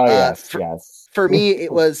 Oh, yes, For, yes. for me,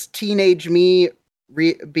 it was teenage me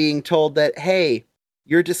being told that, hey,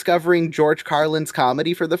 you're discovering George Carlin's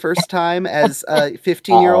comedy for the first time as a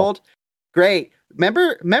 15-year-old. Great.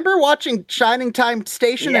 Remember watching Shining Time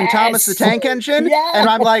Station and Thomas the Yes! Tank Engine? Yes! And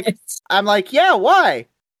I'm like, yeah, why?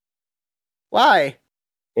 Why?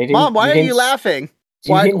 Mom, why are you laughing?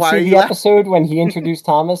 You didn't Why see are the you episode when he introduced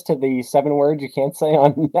Thomas to the 7 words you can't say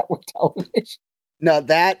on network television? No,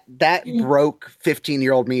 that broke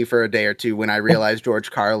 15-year-old me for a day or two when I realized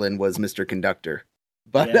George Carlin was Mr. Conductor.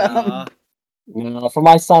 But Yeah. No, for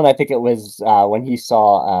my son, I think it was when he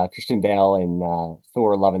saw Christian Bale in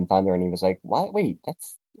Thor: Love and Thunder, and he was like, "What? Wait,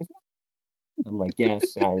 that's." I'm like,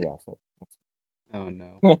 "Yes, yes." oh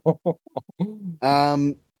no.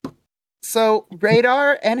 So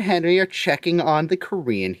Radar and Henry are checking on the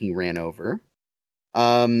Korean he ran over.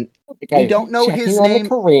 We don't know his on name. The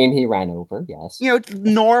Korean he ran over, yes. You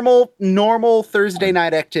know, normal Thursday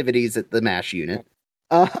night activities at the MASH unit.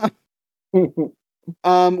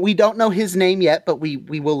 We don't know his name yet, but we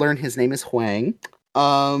will learn his name is Hwang.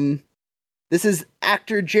 This is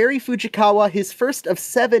actor Jerry Fujikawa, his first of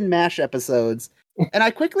 7 MASH episodes. And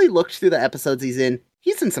I quickly looked through the episodes he's in.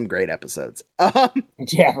 He's in some great episodes.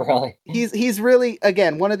 Yeah, really. He's really,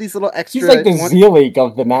 again, one of these little extra. He's like the Z-League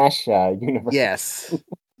of the MASH universe. Yes,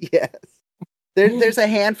 yes. There's a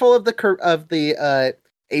handful of the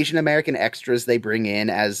Asian American extras they bring in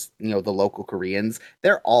as the local Koreans.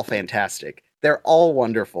 They're all fantastic. They're all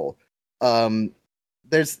wonderful. I'm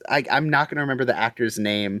not going to remember the actor's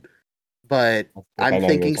name, but I'm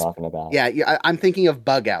thinking. Talking about. Yeah, I'm thinking of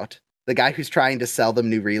Bug Out, the guy who's trying to sell them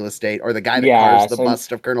new real estate, or the guy that carves the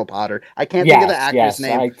bust of Colonel Potter. I can't think of the actor's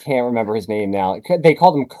name. I can't remember his name now. They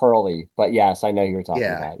called him Curly, but yes, I know who you're talking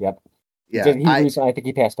about. Yep. Yeah, I think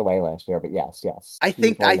he passed away last year, but yes.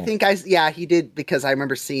 He did, because I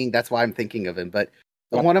remember seeing. That's why I'm thinking of him. But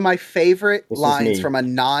one of my favorite lines from a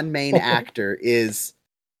non-main actor is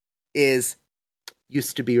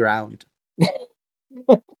 "used to be round."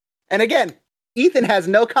 And again, Ethan has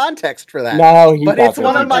no context for that. No, but it's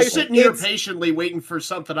one of my sitting here patiently waiting for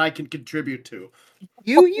something I can contribute to.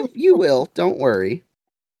 You will, don't worry.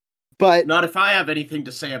 But not if I have anything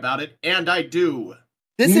to say about it, and I do.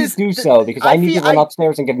 Because I need to run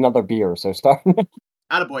upstairs and get another beer. So start.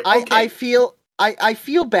 Attaboy. Okay. I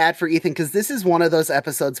feel bad for Ethan, because this is one of those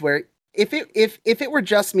episodes where if it were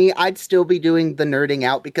just me, I'd still be doing the nerding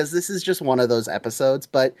out, because this is just one of those episodes.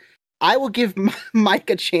 But I will give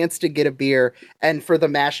Mike a chance to get a beer and for the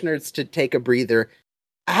MASH nerds to take a breather.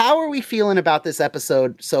 How are we feeling about this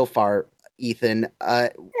episode so far, Ethan?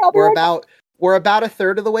 We're about a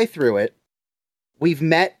third of the way through it. We've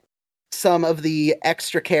met some of the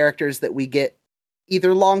extra characters that we get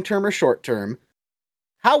either long-term or short-term.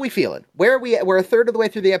 How are we feeling? Where are we at? We're a third of the way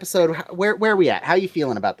through the episode. Where are we at? How are you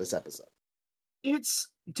feeling about this episode? It's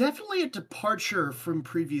definitely a departure from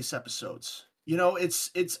previous episodes.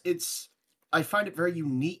 It's I find it very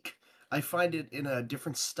unique. I find it in a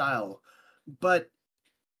different style, but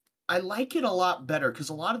I like it a lot better, because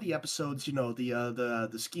a lot of the episodes, the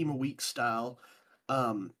Scheme a Week style,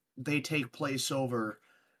 they take place over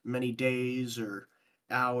many days or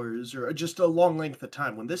hours or just a long length of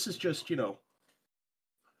time. When this is just,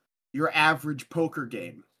 your average poker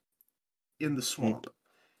game in the swamp.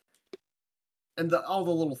 And all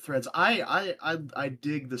the little threads. I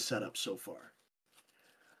dig the setup so far.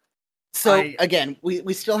 So again,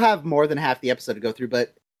 we still have more than half the episode to go through,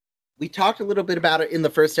 but we talked a little bit about it in the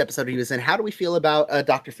first episode he was in. How do we feel about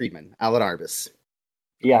Dr. Friedman, Alan Arbus?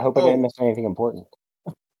 Yeah, I hope I didn't miss anything important.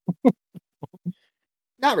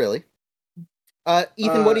 Not really.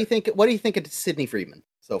 Ethan, what do you think? What do you think of Sidney Friedman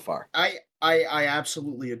so far? I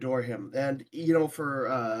absolutely adore him, and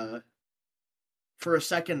for a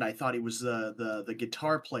second I thought he was the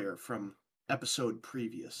guitar player from episode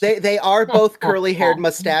previous. They are both curly-haired,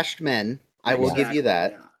 mustached men. I will give you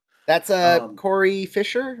that. Yeah. That's Corey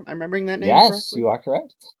Fisher. I'm remembering that name. Yes, correctly? You are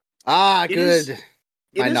correct. Ah, good.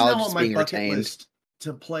 My knowledge is being retained. List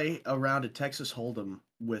to play around a Texas Hold'em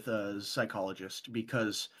with a psychologist,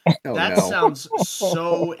 because sounds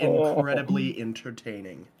so incredibly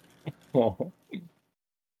entertaining. I'll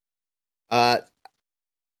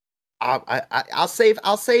save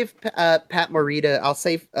Pat Morita. I'll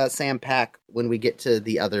save Sam Pack when we get to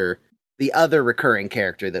the other recurring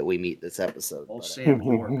character that we meet this episode. Sam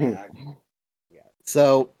Pack. Yeah.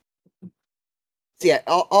 So yeah,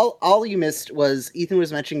 all you missed was Ethan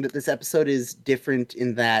was mentioning that this episode is different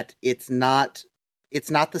in that it's not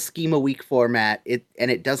the Scheme a Week format.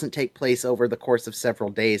 It doesn't take place over the course of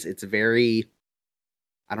several days. It's very,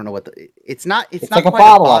 I don't know what it's not It's not like a quite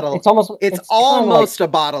bottle. It's almost a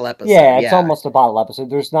bottle episode. Yeah, it's almost a bottle episode.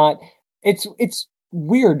 There's not. It's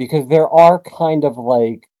weird because there are kind of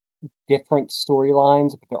like different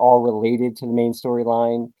storylines, but they're all related to the main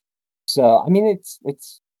storyline. So I mean, it's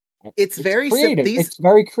very creative. It's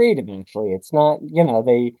very creative, actually. It's not,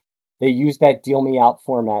 they use that deal me out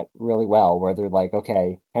format really well, where they're like,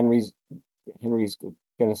 okay, Henry's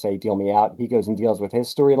gonna say deal me out. He goes and deals with his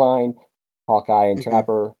storyline. Hawkeye and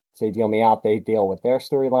Trapper say deal me out. They deal with their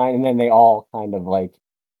storyline, and then they all kind of like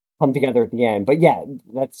come together at the end. But yeah,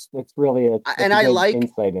 that's really a good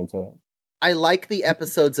insight into it. I like the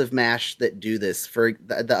episodes of MASH that do this. For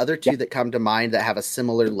the other two that come to mind that have a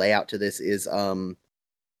similar layout to this is am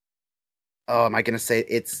I gonna say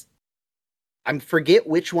I forget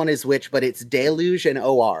which one is which, but it's Deluge and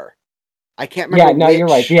OR. I can't remember. Yeah, no, you're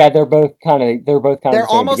right. Yeah, they're both kind of they're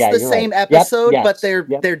almost the same episode, yep, but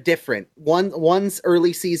they're different. One's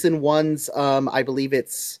early season, one's I believe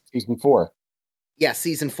it's season 4. Yeah,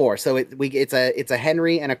 season 4. So it's a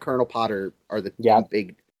Henry and a Colonel Potter are the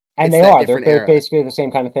big. And they're both basically the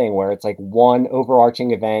same kind of thing, where it's like one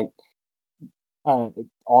overarching event,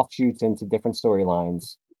 offshoots into different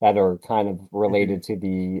storylines that are kind of related to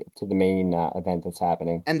the main event that's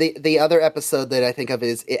happening. And the other episode that I think of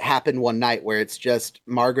is It Happened One Night, where it's just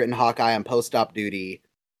Margaret and Hawkeye on post-op duty,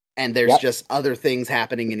 and there's just other things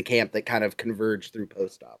happening in camp that kind of converge through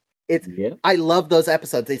post-op. I love those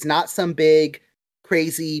episodes. It's not some big,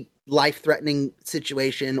 crazy, life-threatening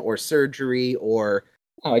situation or surgery or...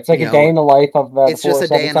 Oh, it's like a day in the life of the... It's just a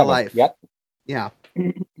day in the life. Yep. Yeah.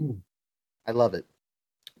 I love it.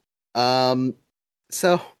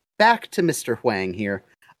 So, back to Mr. Huang here.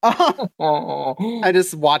 I'm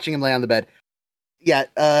just watching him lay on the bed.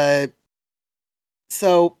 Yeah,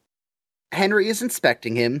 so Henry is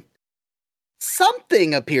inspecting him.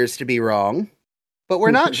 Something appears to be wrong, but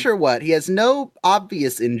we're not sure what. He has no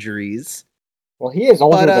obvious injuries. Well, he is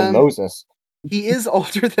older than Moses. He is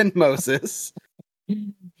older than Moses.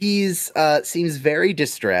 He's seems very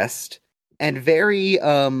distressed and very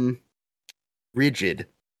rigid.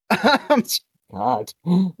 God.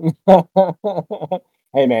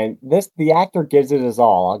 Hey man, the actor gives it his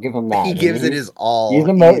all. I'll give him that. He gives it his all. He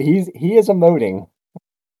is emoting.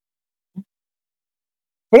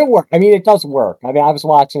 But it worked. I mean, it does work. I mean, I was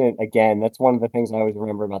watching it again. That's one of the things I always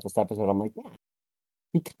remember about this episode. I'm like, yeah,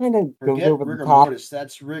 he kind of goes over the top. Mortis,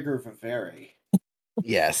 that's rigor vivere.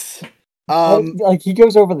 Yes. Like he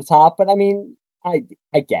goes over the top, but I mean, I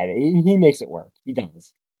get it. He makes it work. He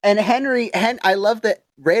does. And I love that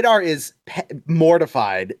Radar is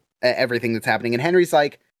mortified at everything that's happening. And Henry's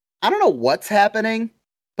like, I don't know what's happening,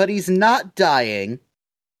 but he's not dying.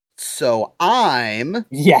 So I'm going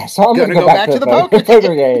to go back to the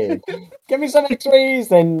poker game. Give me some x-rays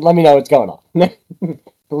and let me know what's going on. This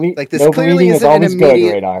clearly isn't an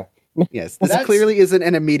immediate... Radar. Yes, this clearly isn't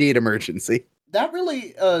an immediate emergency. That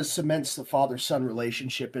really cements the father-son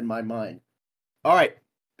relationship in my mind. All right,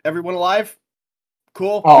 everyone alive?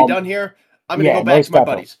 Cool. We done here? I'm gonna go back to my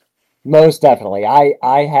buddies. Most definitely.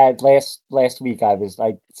 I had last week. I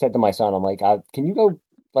said to my son, I'm like, can you go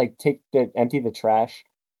empty the trash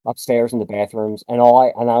upstairs in the bathrooms? And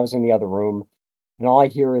I was in the other room, and all I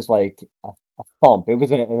hear is like a thump. It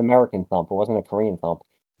was an American thump. It wasn't a Korean thump.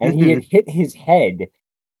 And he had hit his head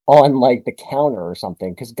on like the counter or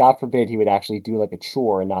something, because God forbid he would actually do like a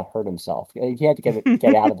chore and not hurt himself. He had to get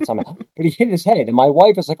out of it somehow. But he hit his head, and my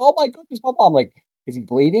wife is like, "Oh my goodness, blah, blah." I'm like, "Is he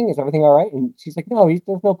bleeding? Is everything all right?" And she's like, "No,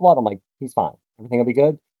 there's no blood." I'm like, "He's fine. Everything will be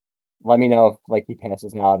good. Let me know if he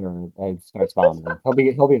passes out or starts vomiting. He'll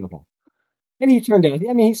be okay." And he turned out.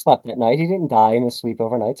 I mean, he slept that night. He didn't die in his sleep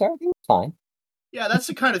overnight, so everything was fine. Yeah, that's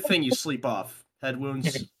the kind of thing you sleep off. Head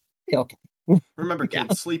wounds. Okay. Remember,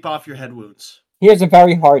 kids, sleep off your head wounds. He has a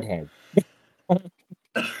very hard head.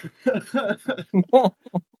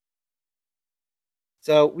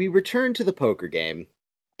 So we return to the poker game,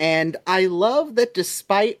 and I love that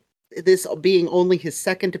despite this being only his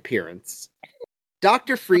second appearance,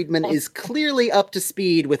 Dr. Friedman is clearly up to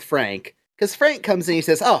speed with Frank, because Frank comes in and he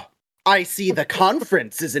says, "Oh, I see the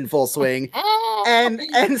conference is in full swing." And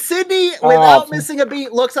Sydney, without missing a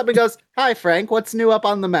beat, looks up and goes, "Hi, Frank, what's new up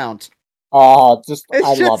on the mount?" Oh,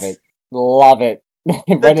 I love it. Love it.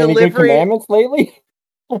 Read any good commandments lately?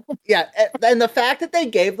 Yeah, and the fact that they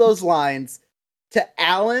gave those lines to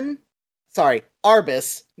Arbus,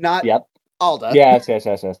 not Alda. Yes.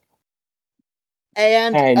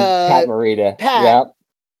 And Pat Morita. Pat. Yep.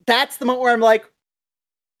 That's the moment where I'm like,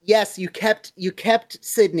 yes, you kept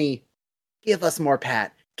Sydney. Give us more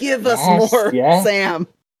Pat. Give us more Sam.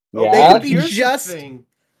 Yeah. They could be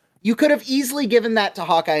you could have easily given that to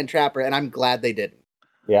Hawkeye and Trapper, and I'm glad they didn't.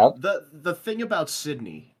 Yep. The thing about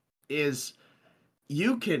Sydney is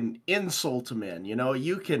you can insult a man,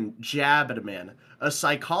 you can jab at a man. A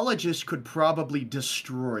psychologist could probably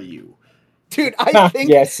destroy you. Dude, I think,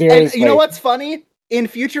 Yeah, and seriously. you know what's funny? In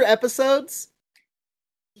future episodes,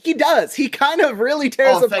 he does. He kind of really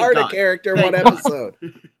tears apart a character in one episode.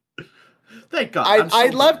 Thank God.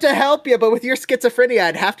 I'd love to help you, but with your schizophrenia,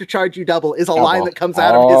 I'd have to charge you double, is a line that comes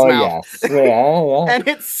out of his mouth. Yes. Yeah. And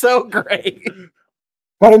it's so great.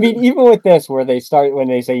 But I mean, even with this, when they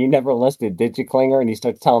say you never listened, did you, Klinger? And he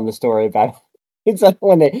starts telling the story about it's like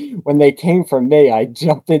when they came from me, I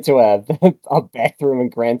jumped into a bathroom in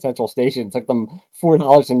Grand Central Station. It took them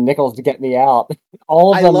 $4 in nickels to get me out.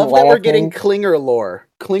 All of them love laughing. That we're getting Klinger lore.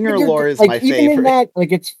 Klinger lore is my favorite. Even in that,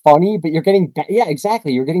 like, it's funny, but you're getting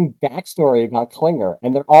exactly. You're getting backstory about Klinger,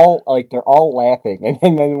 and they're all laughing.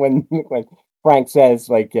 And then when Frank says,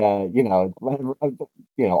 like,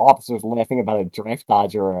 officers laughing about a draft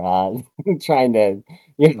dodger trying to,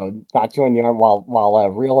 not join the army while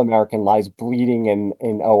a real American lies bleeding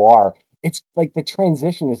in OR. It's like the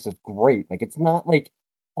transition is just great. Like, it's not like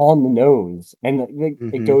on the nose, and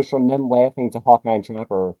it goes from them laughing to Hawkeye and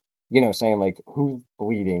Trapper, saying like who's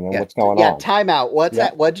bleeding and what's going on. Yeah, timeout. What's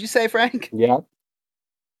that? What'd you say, Frank? Yeah.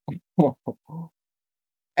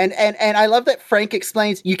 And I love that Frank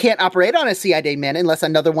explains you can't operate on a CID man unless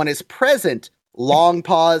another one is present. Long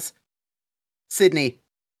pause. Sydney.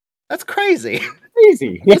 That's crazy.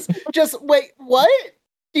 Crazy. just wait, what?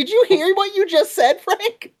 Did you hear what you just said,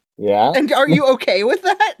 Frank? Yeah. And are you okay with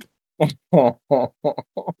that?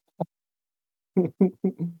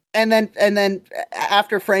 And then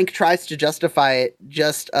after Frank tries to justify it,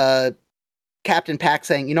 just Captain Pack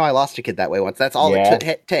saying, I lost a kid that way once. That's all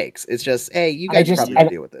it takes. It's just, hey, you guys probably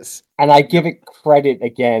deal with this. And I give it credit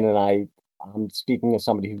again, and I'm speaking as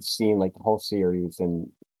somebody who's seen like the whole series and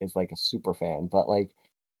is like a super fan, but like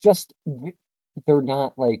just they're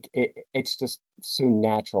not like it's just so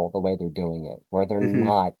natural the way they're doing it, where they're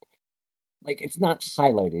not like it's not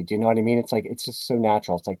highlighted. You know what I mean? It's like it's just so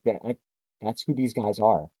natural. It's like that's who these guys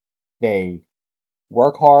are. They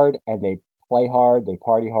work hard and they play hard, they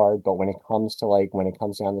party hard, but when it comes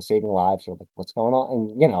down to saving lives or like what's going on,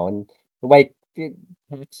 and the way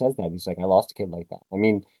Pac says that, he's like, I lost a kid like that. I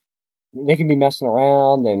mean, they can be messing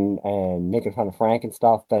around and making fun of Frank and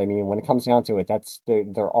stuff, but I mean, when it comes down to it,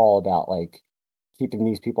 they're all about like keeping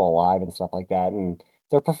these people alive and stuff like that, and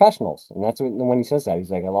they're professionals. And that's when he says that,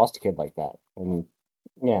 he's like, I lost a kid like that, and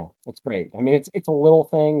yeah, it's great. I mean, it's a little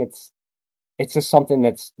thing. It's just something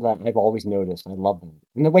that I've always noticed. I love him.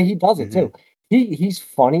 And the way he does it too. He's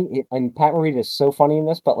funny, and Pat Morita is so funny in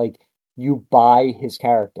this, but like you buy his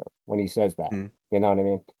character when he says that. You know what I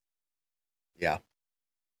mean? Yeah.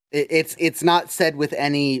 It's not said with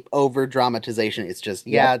any over dramatization. It's just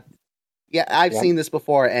I've seen this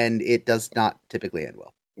before, and it does not typically end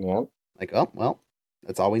well. Yeah. Like, oh well,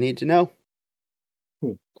 that's all we need to know.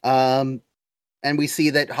 And we see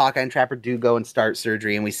that Hawkeye and Trapper do go and start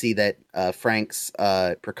surgery, and we see that Frank's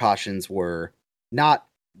precautions were not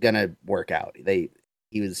gonna work out. He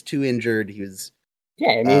was too injured. He was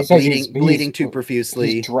bleeding too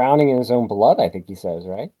profusely. He's drowning in his own blood, I think he says,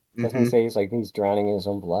 right? Doesn't he say he's drowning in his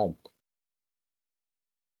own blood?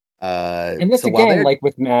 And this again, like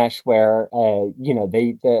with MASH, where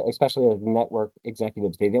especially the network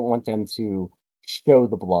executives, they didn't want them to show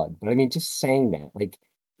the blood. But I mean, just saying that, like,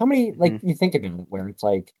 how many, like, you think about it, where it's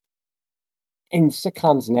like in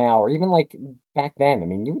sitcoms now, or even like back then, I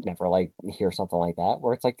mean, you would never like hear something like that,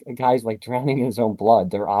 where it's like a guy's like drowning in his own blood.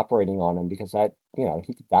 They're operating on him because that,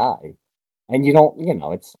 he could die, and you don't,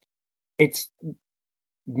 it's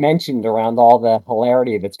mentioned around all the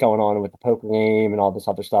hilarity that's going on with the poker game and all this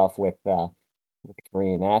other stuff with the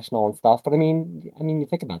Korean national and stuff. But I mean, you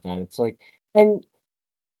think about that, it's like, and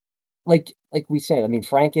like we said, I mean,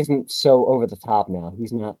 Frank isn't so over the top now.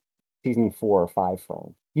 He's not season 4 or 5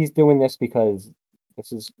 Frank. He's doing this because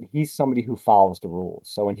he's somebody who follows the rules.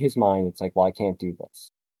 So in his mind, it's like, well, I can't do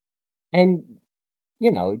this. And,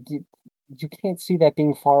 you can't see that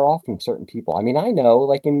being far off from certain people. I mean, I know,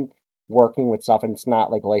 like in working with stuff, and it's not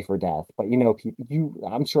like life or death, but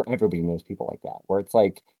I'm sure everybody knows people like that, where it's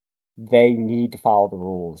like they need to follow the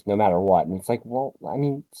rules no matter what. And it's like, well, I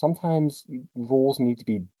mean, sometimes rules need to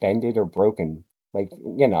be bended or broken. Like,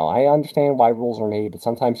 I understand why rules are made, but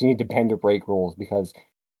sometimes you need to bend or break rules because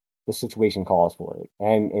the situation calls for it.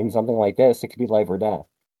 And in something like this, it could be life or death.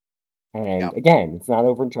 And again, it's not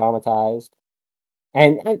over dramatized.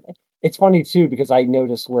 And it's funny too because I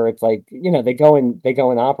notice where it's like, they go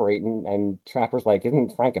and operate, and Trapper's like,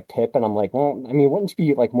 "Isn't Frank a pip?" And I'm like, "Well, I mean, wouldn't you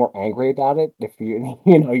be like more angry about it if you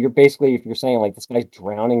you're basically, if you're saying like this guy's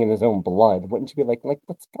drowning in his own blood, wouldn't you be like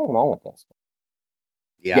what's going on with this?"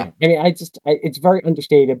 Yeah. Yeah, I mean, it's very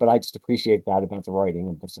understated, but I just appreciate that about the writing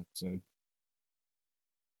of this episode.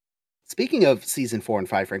 Speaking of season 4 and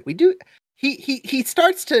 5, Frank, we do he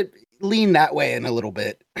starts to lean that way in a little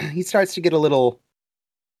bit. He starts to get a little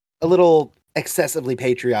excessively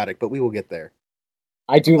patriotic, but we will get there.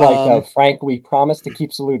 I do like though, Frank, we promised to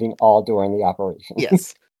keep saluting all during the operation.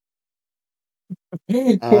 Yes.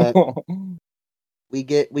 We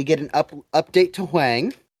get an update to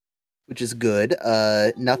Huang, which is good.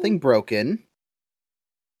 Nothing broken.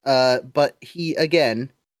 But he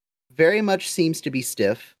again very much seems to be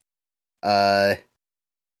stiff.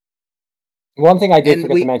 One thing I did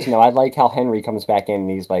forget to mention, though, I like how Henry comes back in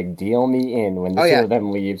and he's like, "Deal me in," when the two of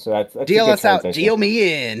them leave. So that's deal a good us out, transition. deal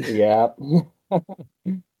me in. Yeah.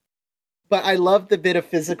 But I love the bit of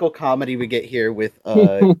physical comedy we get here with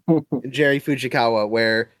Jerry Fujikawa,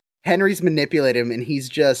 where Henry's manipulating him and he's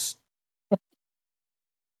just,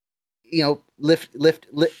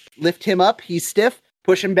 lift him up. He's stiff.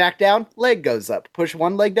 Push him back down. Leg goes up. Push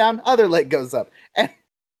one leg down. Other leg goes up.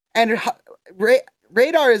 And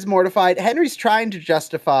Radar is mortified. Henry's trying to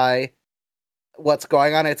justify what's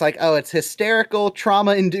going on. It's like, oh, it's hysterical,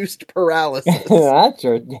 trauma-induced paralysis. That's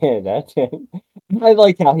it. I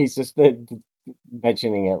like how he's just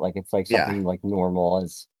mentioning it like it's like something like normal.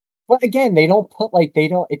 But again, they don't put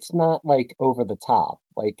it's not like over the top.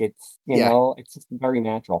 Like it's, it's just very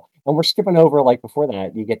natural. And we're skipping over, like before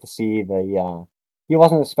that, you get to see he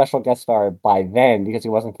wasn't a special guest star by then because he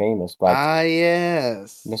wasn't famous, but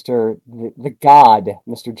yes, the God,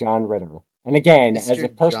 Mr. John Ritter. And again, as a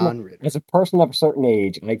person of a certain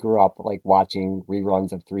age, I grew up like watching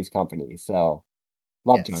reruns of Three's Company, so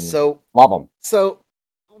love John Ritter. Love him. So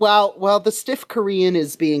while the stiff Korean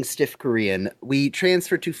is being stiff Korean, we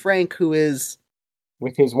transfer to Frank, who is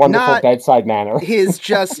with his wonderful bedside manner. His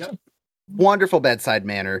just wonderful bedside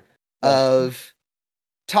manner of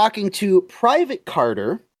talking to Private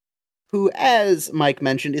Carter, who, as Mike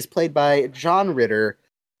mentioned, is played by John Ritter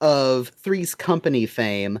of Three's Company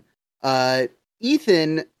fame.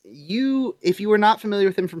 Ethan, if you were not familiar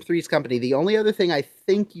with him from Three's Company, the only other thing I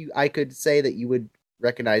think I could say that you would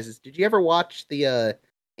recognize is, did you ever watch the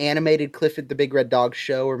animated Clifford the Big Red Dog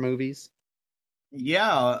show or movies?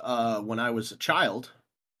 Yeah, when I was a child.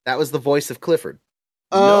 That was the voice of Clifford.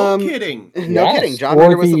 No kidding. No kidding. John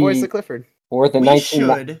Ritter was the voice of Clifford. Or the we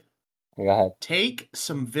should Go ahead. Take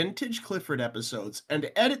some vintage Clifford episodes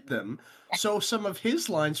and edit them so some of his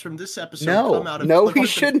lines from this episode come out of we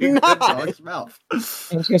should not. Mouth. I was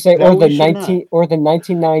going to say, or the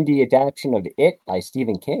 1990 adaptation of It by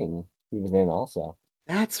Stephen King. He was in also.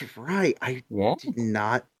 That's right. I did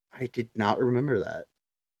not remember that.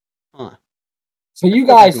 Huh. So you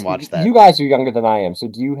guys are younger than I am. So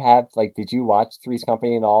do you have did you watch Three's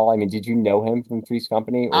Company at all? I mean, did you know him from Three's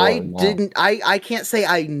Company? Didn't. I can't say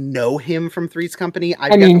I know him from Three's Company.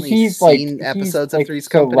 I've definitely seen episodes of Three's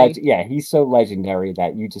Company. He's so legendary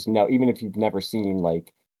that you just know, even if you've never seen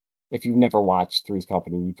if you've never watched Three's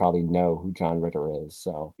Company, you probably know who John Ritter is.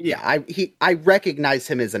 So yeah, I recognize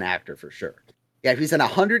him as an actor for sure. Yeah, he's in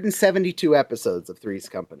 172 episodes of Three's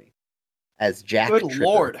Company as Jack. Good Tripper.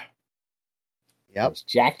 Lord. Yep. It's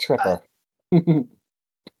Jack Tripper.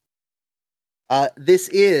 This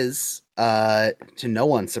is, to no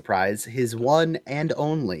one's surprise, his one and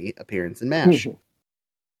only appearance in MASH.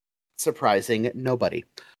 Surprising nobody.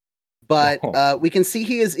 But we can see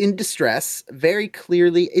he is in distress very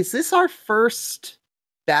clearly. Is this our first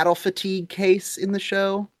battle fatigue case in the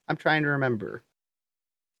show? I'm trying to remember.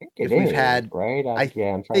 I think we've had, right? I'm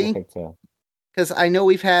trying to think too. Because I know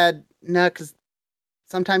we've had, because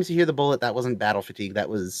sometimes you hear the bullet, that wasn't battle fatigue, that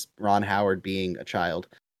was Ron Howard being a child.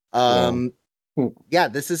 Yeah,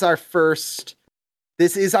 this is our first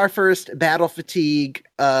battle fatigue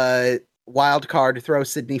wild card throw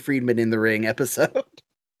Sidney Friedman in the ring episode.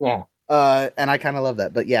 Yeah. And I kind of love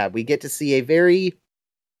that. But yeah, we get to see a very,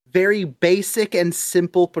 very basic and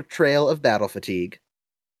simple portrayal of battle fatigue,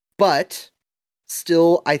 but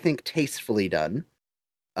still, I think, tastefully done.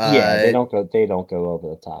 They don't go over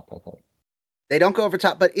the top, I think. They don't go over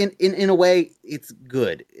top, but in a way, it's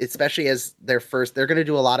good, especially as they're going to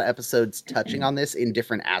do a lot of episodes touching on this in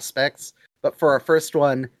different aspects. But for our first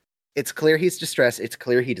one, it's clear he's distressed. It's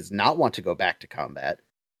clear he does not want to go back to combat.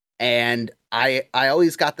 And I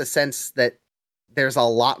always got the sense that there's a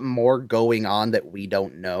lot more going on that we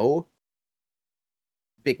don't know.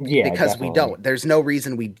 because we definitely. don't. There's no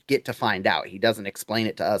reason we get to find out. He doesn't explain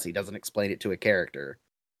it to us. He doesn't explain it to a character.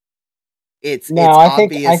 It's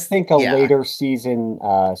obvious. I think a later season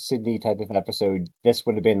Sydney type of episode, this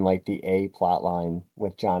would have been like the A plot line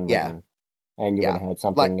with John Ritter, and you would have had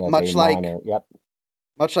something as a minor. Yep.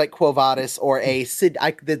 Much like Quo Vadis or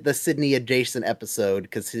the Sydney adjacent episode,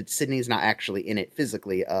 because Sydney's not actually in it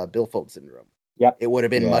physically. Billfold syndrome. Yep. It would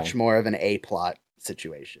have been much more of an A plot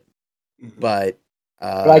situation. Mm-hmm. But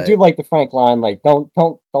I do like the Frank line, like don't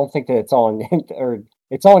think that it's on or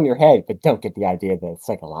it's on your head, but don't get the idea that it's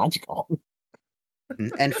psychological.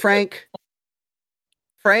 And Frank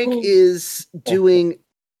is doing,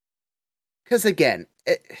 because again,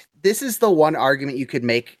 this is the one argument you could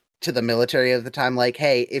make to the military of the time, like,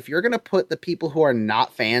 hey, if you're going to put the people who are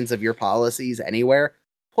not fans of your policies anywhere,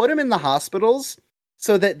 put them in the hospitals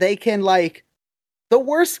so that they can, like, the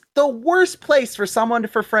worst place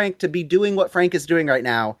for Frank to be doing what Frank is doing right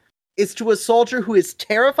now is to a soldier who is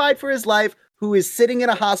terrified for his life, who is sitting in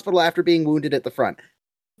a hospital after being wounded at the front.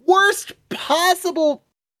 Worst possible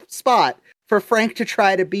spot for Frank to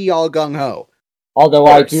try to be all gung-ho. Although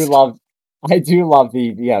worst. I do love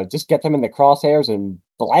the, just get them in the crosshairs and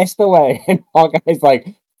blast away. And Hawkeye's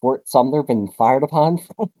like, Fort Sumner been fired upon?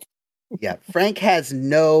 Yeah, Frank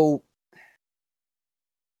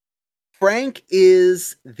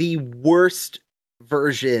is the worst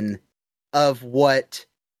version of what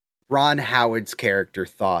Ron Howard's character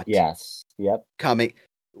thought. Yes. Yep. Coming.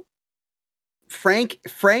 Frank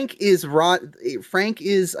is Walter.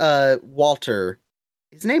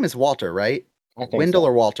 His name is Walter, right? I think Wendell so.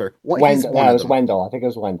 Or Walter. It was Wendell. I think it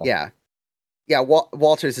was Wendell. Yeah. Yeah,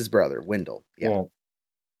 Walter's his brother, Wendell. Yeah.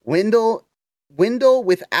 Wendell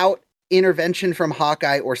without intervention from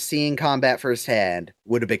Hawkeye or seeing combat firsthand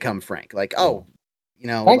would have become Frank. Like,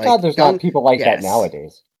 thank God there's not people like that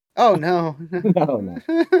nowadays. Oh no. No.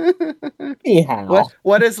 Anyhow.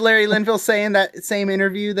 What does Larry Linville say in that same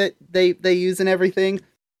interview that they use and everything?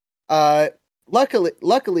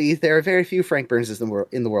 Luckily, there are very few Frank Burns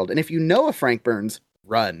in the world, and if you know a Frank Burns,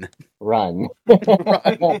 run. Run.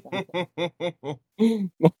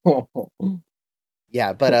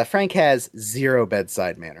 Yeah, but Frank has zero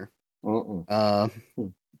bedside manner.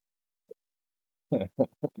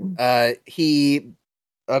 He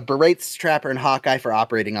berates Trapper and Hawkeye for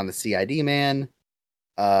operating on the CID man.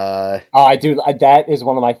 I do. That is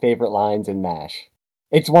one of my favorite lines in MASH.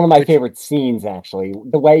 It's one of my favorite scenes, actually.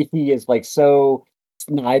 The way he is like so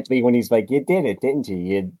snidely when he's like, "You did it, didn't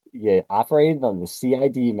you? You operated on the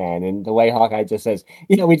CID man," and the way Hawkeye just says,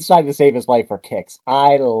 we decided to save his life for kicks.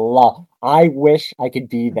 I wish I could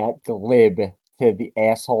be that glib to the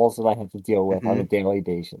assholes that I have to deal with on a daily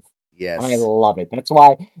basis. Yes. I love it. That's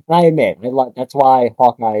why, and I admit, that's why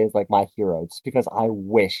Hawkeye is like my hero. It's because I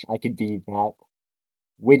wish I could be that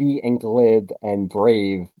witty and glib and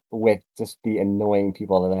brave with just the annoying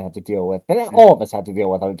people that I have to deal with. And all of us have to deal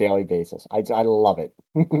with on a daily basis. I love it.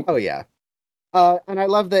 Oh, yeah. And I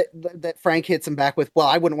love that Frank hits him back with, well,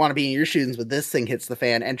 I wouldn't want to be in your shoes when this thing hits the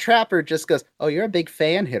fan. And Trapper just goes, oh, you're a big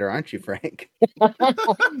fan hitter, aren't you, Frank?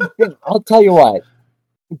 I'll tell you what.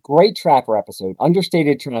 Great Trapper episode.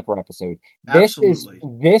 Understated Trapper episode. Absolutely.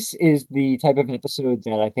 This is the type of episode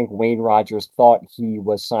that I think Wayne Rogers thought he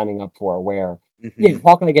was signing up for, where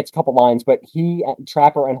Hawkeye gets a couple lines, but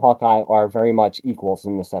Trapper and Hawkeye are very much equals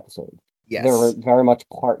in this episode. Yes. They're very much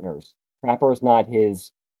partners. Trapper is not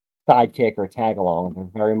his sidekick or tag along. They're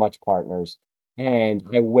very much partners. And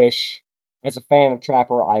I wish, as a fan of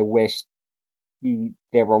Trapper, I wish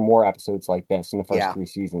there were more episodes like this in the first 3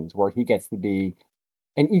 seasons where he gets to be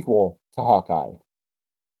an equal to Hawkeye.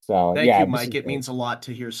 So thank you, Mike. It means a lot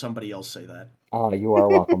to hear somebody else say that. Oh, you are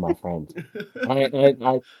welcome, my friend.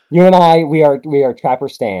 You and I, we are Trapper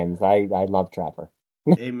stans. I love Trapper.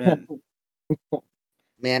 Amen.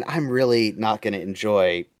 Man, I'm really not going to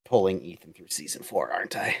enjoy pulling Ethan through season 4,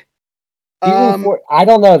 aren't I? Season 4, I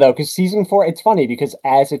don't know though, because season 4, it's funny because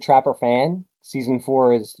as a Trapper fan, season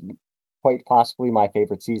 4 is quite possibly my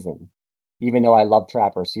favorite season. Even though I love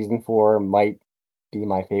Trapper, season 4 might be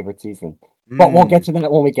my favorite season. But we'll get to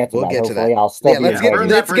that when we get to that. Hopefully, I'll still be invited.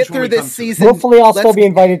 Let's get through this season. Hopefully, I'll still be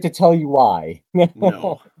invited to tell you why.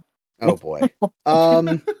 No. Oh boy.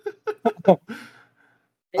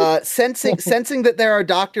 Sensing that there are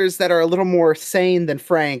doctors that are a little more sane than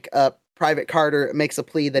Frank, Private Carter makes a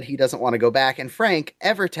plea that he doesn't want to go back, and Frank,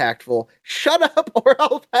 ever tactful, shut up or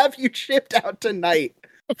I'll have you shipped out tonight.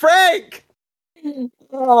 Frank!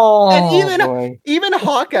 Oh, and even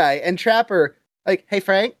Hawkeye and Trapper, like, hey,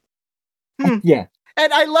 Frank? Yeah.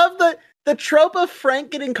 And I love the trope of Frank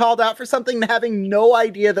getting called out for something and having no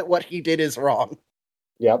idea that what he did is wrong.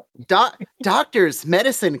 Yep. Doctors,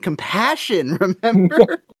 medicine, compassion,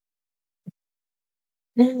 remember?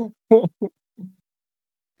 And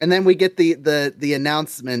then we get the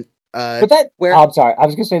announcement. But that, where I'm sorry, I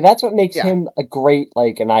was gonna say that's what makes Yeah. him a great,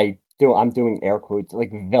 like, and I'm doing air quotes,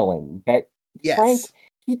 like, villain. That Frank, yes,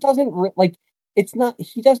 he doesn't it's not,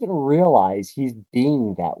 he doesn't realize he's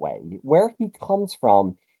being that way. Where he comes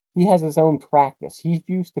from, he has his own practice. He's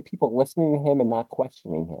used to people listening to him and not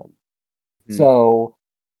questioning him. Mhm. So,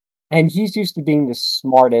 and he's used to being the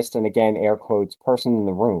smartest, and again, air quotes, person in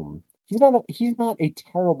the room. He's not a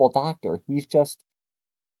terrible doctor. He's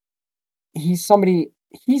somebody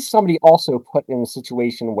he's somebody also put in a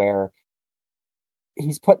situation where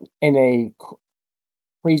he's put in a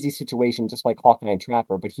crazy situation just like Hawkeye and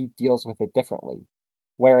Trapper, but he deals with it differently.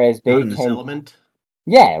 Whereas Not they in his can, element.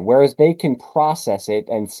 yeah, whereas they can process it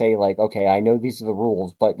and say like, okay, I know these are the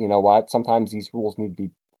rules, but you know what? Sometimes these rules need to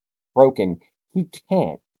be broken. He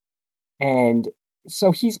can't. And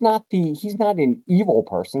so he's not an evil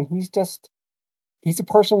person. He's a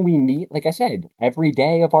person we meet, like I said, every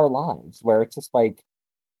day of our lives, where it's just like,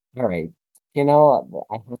 all right, you know,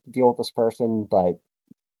 I have to deal with this person, but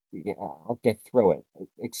yeah, I'll get through it.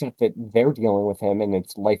 Except that they're dealing with him and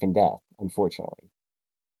it's life and death, unfortunately.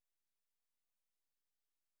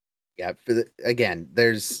 yeah. Again,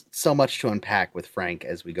 there's so much to unpack with Frank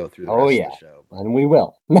as we go through the Oh, rest yeah. of the show. And we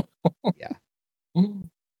will. Yeah.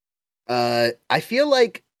 I feel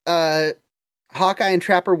like Hawkeye and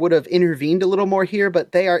Trapper would have intervened a little more here,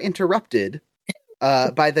 but they are interrupted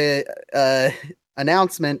by the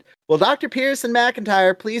announcement. Will Dr. Pierce and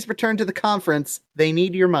McIntyre please return to the conference? They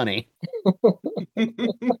need your money.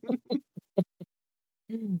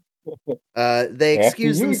 They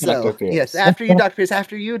excuse you, themselves. Dr. Pierce. Yes, after you, Dr. Pierce.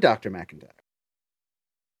 After you, Dr. McIntyre.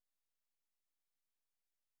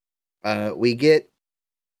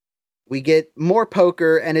 We get more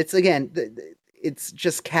poker, and it's again, it's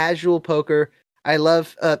just casual poker. I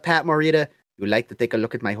love Pat Morita. You like to take a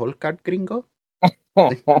look at my hole card, gringo?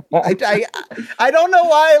 I don't know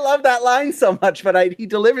why I love that line so much, but he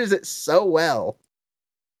delivers it so well.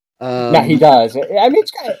 No, he does. I mean,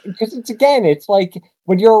 it's because it's like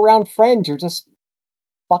when you're around friends, you're just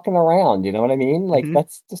fucking around. You know what I mean? Like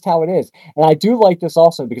that's just how it is. And I do like this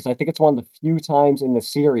also because I think it's one of the few times in the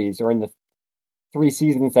series or in the 3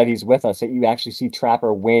 seasons that he's with us that you actually see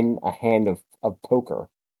Trapper win a hand of poker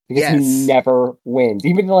because he never wins.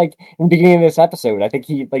 Even like in the beginning of this episode, I think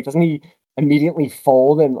he like doesn't he immediately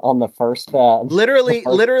fold and on the first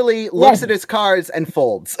literally looks at his cards and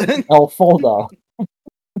folds. El Foldo.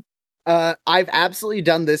 I've absolutely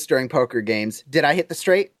done this during poker games. Did I hit the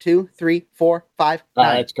straight? 2, 3, 4, 5,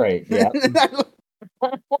 9. That's great. Yeah.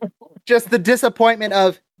 Just the disappointment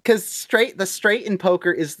of because the straight in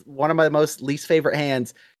poker is one of my most least favorite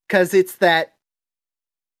hands because it's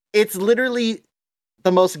literally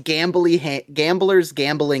the most gambler's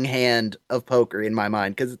gambling hand of poker in my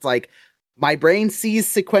mind because it's like my brain sees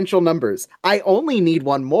sequential numbers. I only need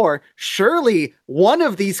one more. Surely one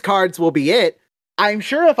of these cards will be it. I'm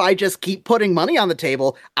sure if I just keep putting money on the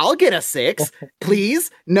table, I'll get a 6.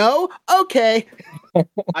 Please? No? Okay.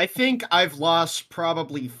 I think I've lost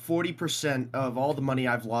probably 40% of all the money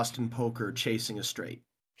I've lost in poker chasing a straight.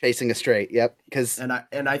 Chasing a straight, yep. And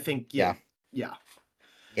I think yeah. Yep.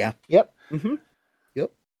 Mm-hmm.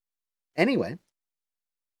 Yep. Anyway.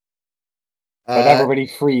 But everybody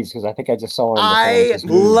freeze because I think I just saw him. I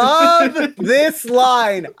love this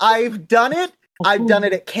line. I've done it. I've done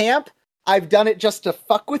it at camp. I've done it just to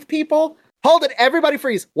fuck with people. Hold it, everybody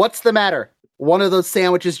freeze. What's the matter? One of those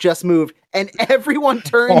sandwiches just moved, and everyone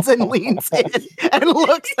turns and leans in and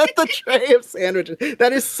looks at the tray of sandwiches.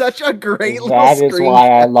 That is such a great little That is screen why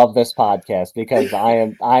cap. I love this podcast, because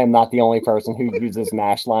I am not the only person who uses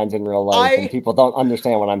MASH lines in real life, and people don't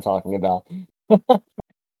understand what I'm talking about.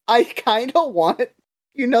 I kind of want,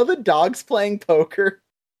 the dogs playing poker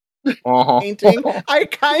Uh-huh. painting. I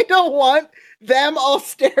kind of want them all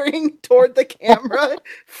staring toward the camera,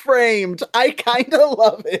 framed. I kind of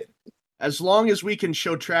love it. As long as we can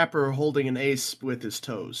show Trapper holding an ace with his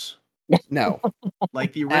toes. No.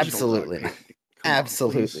 Like the original. Absolutely not.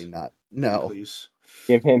 Absolutely not. No. Please.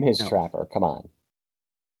 Give him his Trapper. Come on.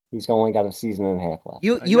 He's only got a season and a half left.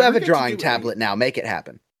 You have a drawing tablet now. Make it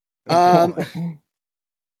happen.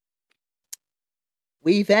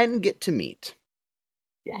 We then get to meet.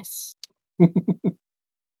 Yes.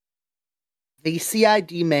 The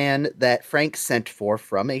CID man that Frank sent for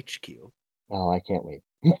from HQ. Oh, I can't wait.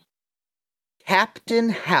 Captain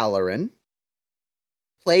Halloran,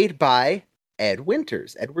 played by Edward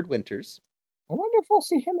Winters. I wonder if we'll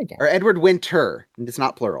see him again. Or Edward Winter. It's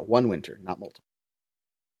not plural. One Winter, not multiple.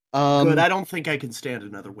 Good. I don't think I can stand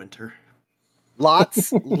another winter.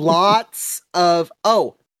 Lots of.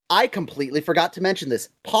 Oh, I completely forgot to mention this.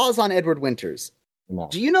 Pause on Edward Winters. No.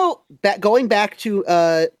 Do you know that going back to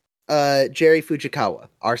Jerry Fujikawa,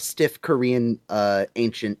 our stiff Korean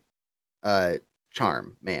ancient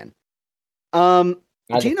charm man? Do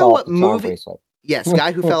you know what movie? Bracelet. Yes,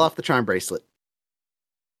 guy who fell off the charm bracelet.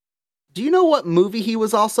 Do you know what movie he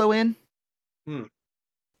was also in?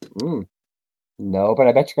 No, but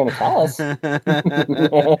I bet you're going to tell us.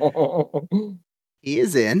 He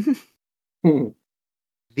is in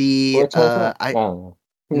the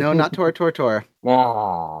no, not Tora Tora Tora.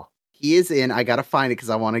 Ah. He is in. I gotta find it because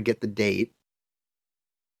I want to get the date.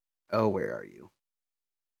 Oh, where are you?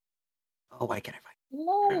 Oh, why can't I find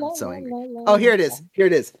it? I'm so angry. Oh, here it is. Here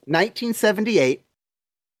it is. 1978.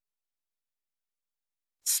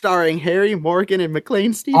 Starring Harry Morgan and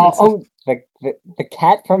McLean Stevenson. The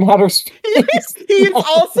cat from outer space. He is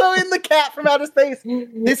also in The Cat from Outer Space.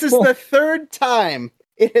 This is the third time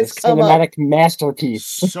it has come cinematic up. Masterpiece.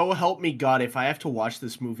 So help me God, if I have to watch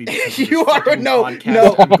this movie because of You this are fucking no.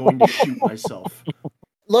 podcast, I'm going to shoot myself.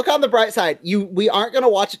 Look on the bright side. We aren't going to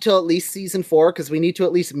watch it till at least season 4 because we need to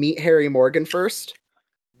at least meet Harry Morgan first.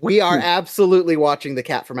 We are absolutely watching The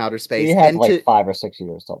Cat from Outer Space. We have 5 or 6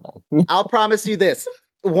 years till then. I'll promise you this.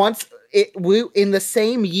 In the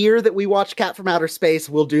same year that we watch Cat from Outer Space,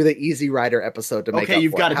 we'll do the Easy Rider episode to make Okay, up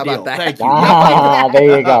you've for got it. a How deal. about that? Thank you.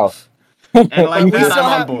 There you go. And like that,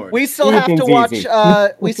 I'm on board. We still have to watch. Easy.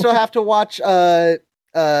 We still have to watch.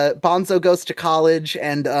 Bonzo Goes to College,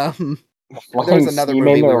 and there's another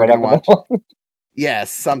movie we were going to watch.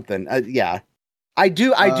 Yes, something. Yeah, I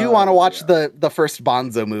do want to watch the first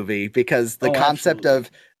Bonzo movie because the concept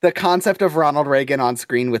of Ronald Reagan on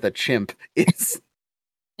screen with a chimp is.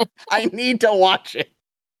 I need to watch it.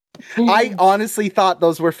 I honestly thought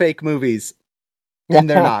those were fake movies, and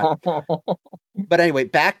they're not. But anyway,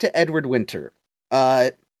 back to Edward Winter.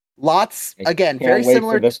 Lots again, very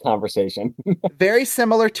similar to this conversation. Very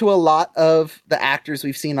similar to a lot of the actors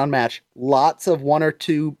we've seen on Match. Lots of 1 or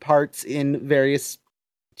 2 parts in various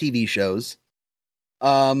TV shows.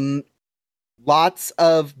 Lots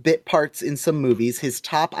of bit parts in some movies. His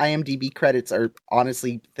top IMDb credits are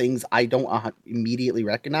honestly things I don't immediately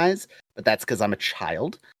recognize, but that's because I'm a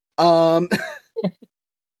child.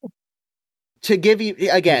 To give you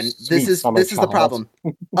again, this is the problem.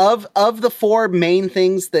 Of the 4 main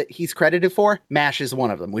things that he's credited for, MASH is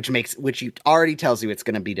one of them, which already tells you it's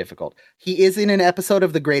going to be difficult. He is in an episode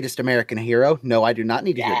of The Greatest American Hero. No, I do not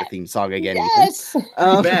need to hear the theme song again. Yes,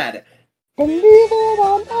 bad. Believe it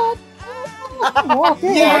or not.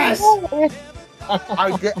 Yes.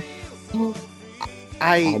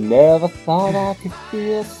 I never thought I could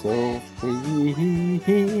feel so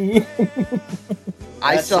free.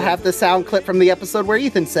 I still have the sound clip from the episode where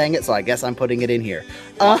Ethan sang it, so I guess I'm putting it in here.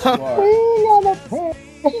 But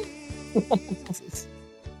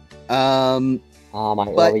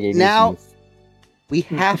now we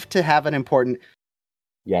have to have an important.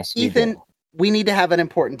 Yes, Ethan, we need to have an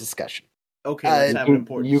important discussion. Okay, let's have an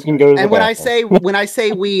important. You can go to the and bathroom. when I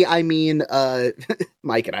say we, I mean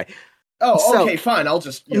Mike and I. Oh, okay, fine. I'll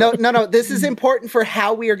just no. This is important for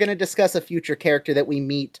how we are going to discuss a future character that we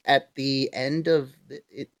meet at the end of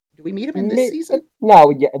it. Do we meet him in this season?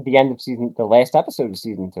 No, at the end of the last episode of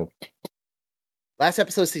season 2. Last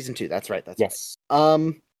episode of season 2. That's right. Yes.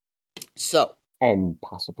 Right. So. And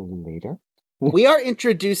possibly later. We are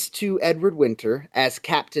introduced to Edward Winter as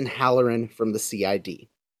Captain Halloran from the CID.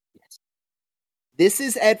 Yes. This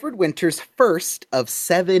is Edward Winter's first of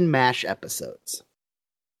 7 MASH episodes.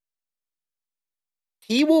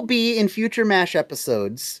 He will be in future MASH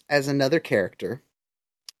episodes as another character.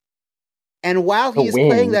 And while he's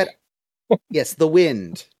playing that... Yes, the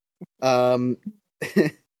Wind.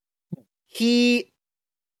 He...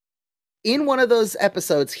 In one of those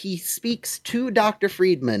episodes, he speaks to Dr.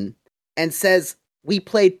 Friedman and says, "We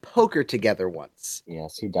played poker together once."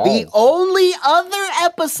 Yes, he does. The only other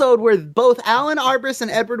episode where both Alan Arbus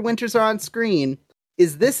and Edward Winters are on screen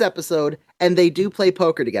is this episode, and they do play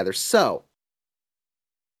poker together. So...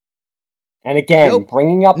 And again,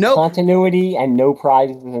 bringing up continuity and no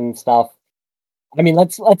prizes and stuff. I mean,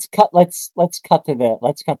 let's cut to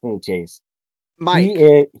the chase. Mike,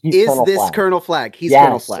 he's is Colonel this Flag. Colonel Flag? He's yes,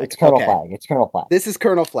 Colonel Flag. It's Colonel Flag. It's Colonel Flag. This is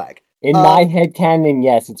Colonel Flag. In my head canon,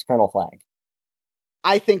 yes, it's Colonel Flag.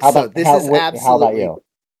 I think so. This is absolutely. How about you?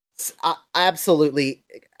 Absolutely.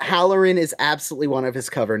 Halloran is absolutely one of his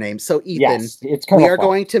cover names. So Ethan, yes, it's Colonel Flag.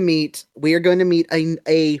 We are going to meet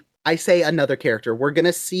I say another character. We're going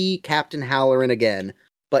to see Captain Halloran again,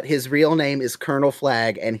 but his real name is Colonel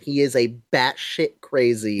Flag, and he is a batshit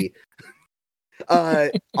crazy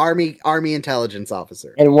Army intelligence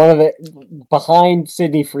officer. And one of the, behind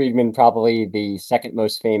Sidney Friedman, probably the second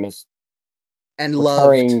most famous And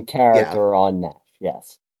recurring loved. character on NAF.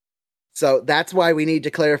 Yes. So that's why we need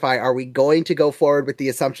to clarify, are we going to go forward with the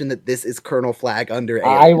assumption that this is Colonel Flag under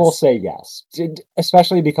Alias? I will say yes.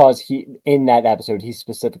 Especially because in that episode, he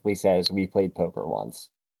specifically says, we played poker once.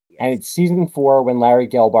 Yes. And it's season 4 when Larry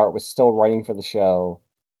Gelbart was still writing for the show.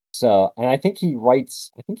 So, and I think he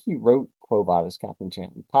wrote Quo Vadis Captain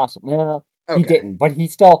Champion. Possibly. No, he didn't. But he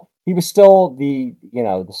was still he was still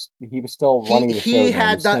running the show. He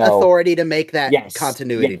had the authority to make that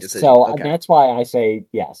continuity decision. So that's why I say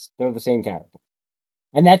yes, they're the same character.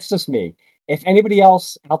 And that's just me. If anybody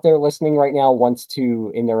else out there listening right now wants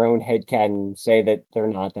to, in their own head canon, say that they're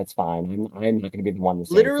not, that's fine. I'm not going to be the one to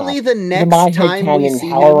say literally it's the next time we see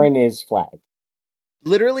Halloran is Flag.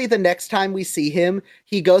 Literally the next time we see him,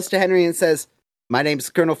 he goes to Henry and says, "My name's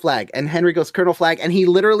Colonel Flag." And Henry goes, "Colonel Flag," and he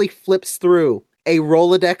literally flips through a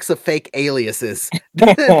Rolodex of fake aliases.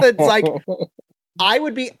 It's like, I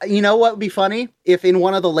would be, you know what would be funny? If in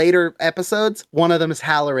one of the later episodes, one of them is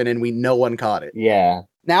Halloran and no one caught it. Yeah.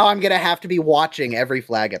 Now I'm going to have to be watching every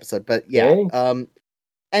Flag episode, but yeah. Okay.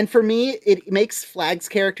 And for me, it makes Flag's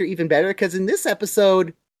character even better because in this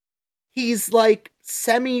episode, he's like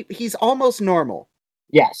he's almost normal.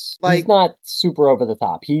 Yes. Like, he's not super over the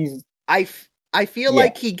top. I feel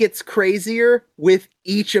like he gets crazier with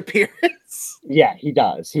each appearance. Yeah, he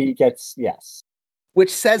does. He gets, yes.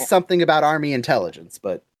 Which says something about Army intelligence,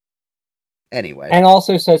 but anyway. And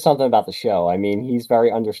also says something about the show. I mean, he's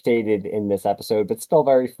very understated in this episode, but still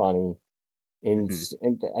very funny.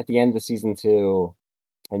 At the end of the season 2,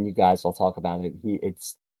 and you guys will talk about it,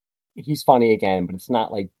 he's funny again, but it's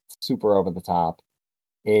not like super over the top.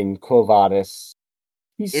 In Quo Vadis,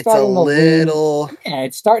 it's a little...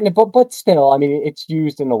 it's starting to, but still, I mean, it's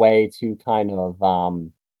used in a way to kind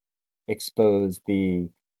of expose the...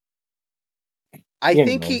 I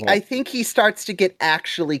think he starts to get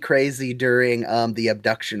actually crazy during the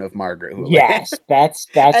abduction of Margaret Houlihan. Yes, that's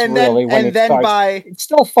really when it starts. It's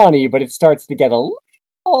still funny, but it starts to get a little.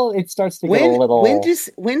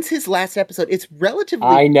 When's his last episode? It's relatively.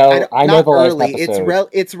 I know the early. last episode.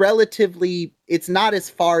 It's relatively. It's not as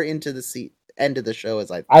far into the end of the show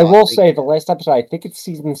as I thought. I will say the last episode, I think it's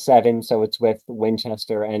season 7, so it's with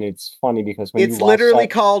Winchester, and it's funny because when it's literally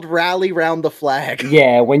called Rally Round the Flag.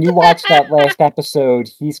 Yeah, when you watch that last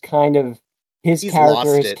episode, his character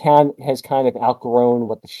has kind of outgrown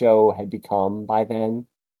what the show had become by then,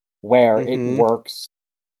 where it works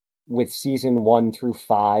with season 1 through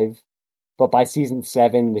 5, but by season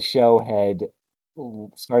 7, the show had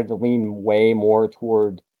started to lean way more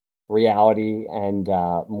toward reality and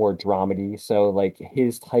more dramedy, so like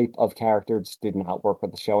his type of character just did not work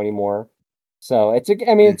with the show anymore. So it's a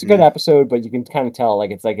good episode, but you can kind of tell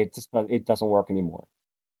it doesn't work anymore.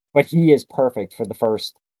 But he is perfect for the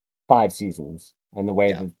first 5 seasons and the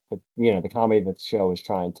way that the comedy that the show is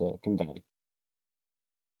trying to convey.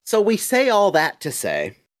 So we say all that to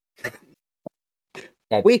say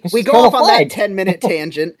that we go off on that 10-minute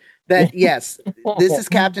tangent that yes,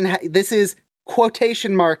 this is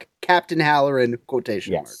quotation mark Captain Halloran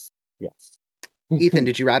quotation mark. Yes. Ethan,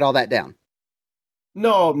 did you write all that down?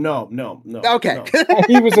 No. Okay. No.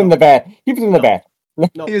 He was in the bathroom.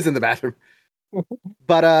 No. He was in the bathroom.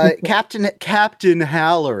 But Captain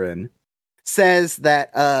Halloran says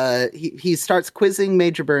that he starts quizzing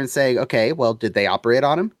Major Burns, saying, "Okay, well, did they operate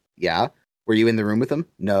on him? Yeah. Were you in the room with him?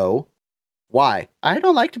 No. Why? I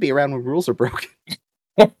don't like to be around when rules are broken."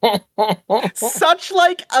 Such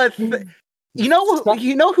like a you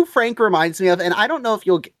know who Frank reminds me of, and I don't know if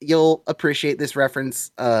you'll appreciate this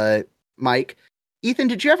reference, Mike. Ethan,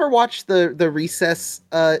 did you ever watch the Recess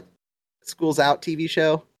School's Out TV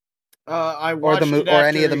show? I watched or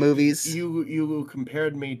any of the movies. You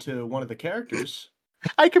compared me to one of the characters.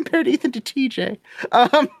 I compared Ethan to TJ.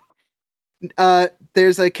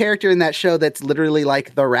 There's a character in that show that's literally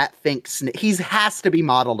like the Rat Fink. He has to be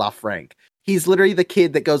modeled off Frank. He's literally the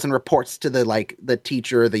kid that goes and reports to the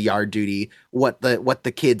teacher or the yard duty what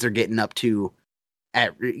the kids are getting up to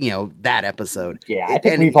at that episode. Yeah, I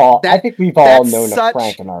think we've all known a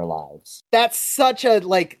Frank in our lives. That's such a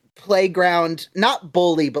like playground, not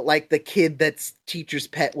bully, but like the kid that's teacher's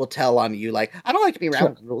pet will tell on you. Like, I don't like to be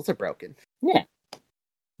around when rules are broken. Yeah.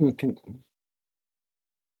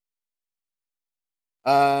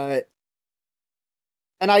 And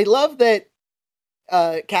I love that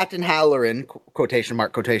Captain Halloran, quotation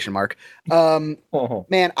mark, man,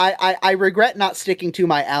 I regret not sticking to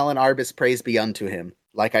my Alan Arbus praise be unto him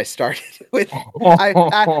like I started with.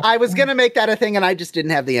 I was gonna make that a thing and I just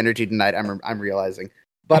didn't have the energy tonight, I'm realizing.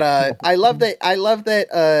 But I love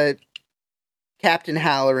that Captain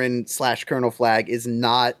Halloran / Colonel Flagg is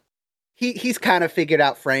not he's kind of figured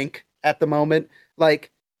out Frank at the moment.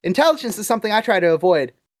 Like, intelligence is something I try to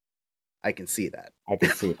avoid. I can see that. I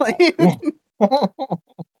can see that.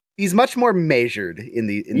 He's much more measured in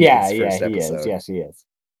this first episode. He is. Yes, he is.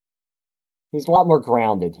 He's a lot more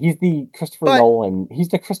grounded. He's the Christopher Nolan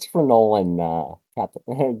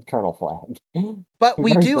Captain Colonel Flagg. But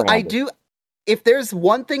I do. If there's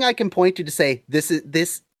one thing I can point to say this,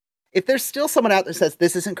 if there's still someone out there that says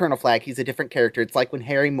this isn't Colonel Flagg, he's a different character. It's like when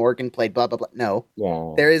Harry Morgan played blah blah blah. No,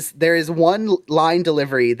 yeah. There is one line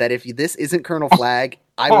delivery that if this isn't Colonel Flagg,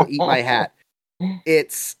 I will eat my hat.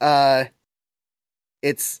 It's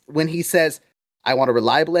when he says, "I want a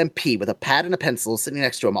reliable MP with a pad and a pencil sitting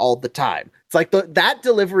next to him all the time." It's like that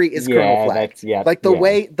delivery is Colonel Flagg. Like the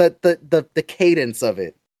way the cadence of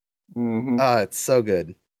it. Mm-hmm. It's so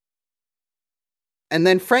good. And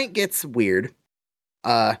then Frank gets weird.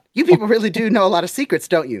 You people really do know a lot of secrets,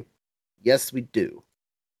 don't you? Yes, we do.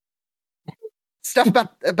 Stuff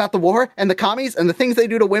about the war and the commies and the things they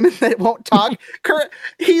do to women that won't talk.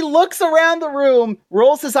 He looks around the room,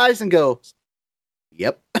 rolls his eyes, and goes,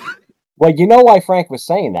 "Yep." Well, you know why Frank was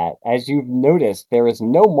saying that. As you've noticed, there is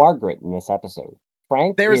no Margaret in this episode.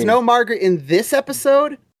 There is no Margaret in this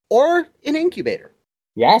episode or in Incubator.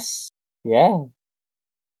 Yes. Yeah.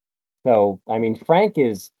 So, I mean, Frank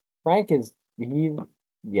is he's feeling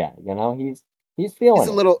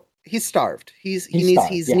he's starved. He's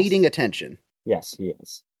yes. needing attention. Yes, he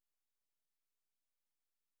is.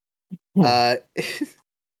 I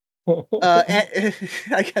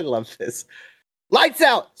love this. Lights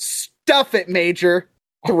out. Stuff it, Major.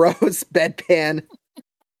 Throws bedpan.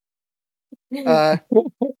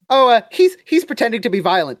 He's pretending to be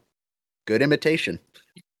violent. Good imitation.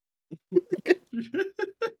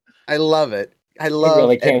 I love it. I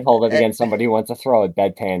really can't hold it against somebody who wants to throw a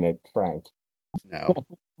bedpan at Frank. No.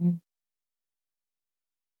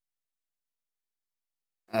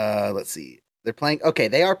 Let's see.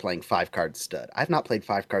 They are playing 5-card stud. I've not played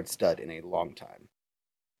 5-card stud in a long time.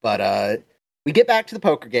 But we get back to the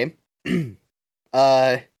poker game.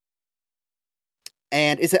 And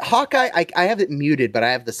is it Hawkeye? I have it muted, but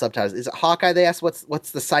I have the subtitles. Is it Hawkeye? They asked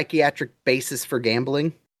what's the psychiatric basis for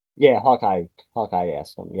gambling? Yeah, Hawkeye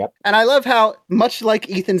asked him. Yep. And I love how, much like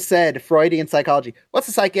Ethan said, Freudian psychology. What's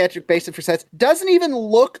the psychiatric basis for sex? Doesn't even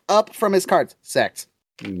look up from his cards. Sex.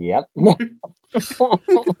 Yep.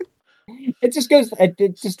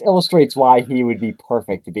 It just illustrates why he would be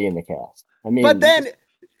perfect to be in the cast. I mean, but then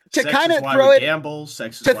to kind of throw it in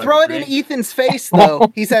Ethan's face,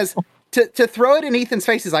 though, he says to throw it in Ethan's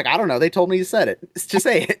face. He's like, I don't know. They told me you said it. Just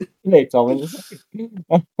say it. They told me to say it.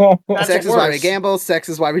 Sex is why we gamble. Sex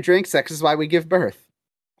is why we drink. Sex is why we give birth.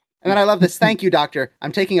 And then I love this. Thank you, doctor.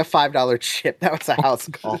 I'm taking a $5 chip. That was a house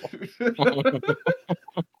call.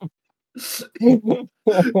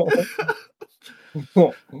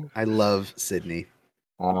 I love Sydney.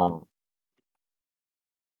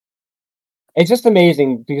 It's just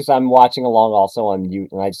amazing because I'm watching along also on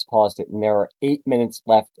mute, and I just paused it, and there are 8 minutes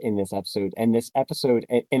left in this episode, and this episode,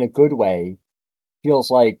 in a good way,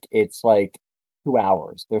 feels like it's like 2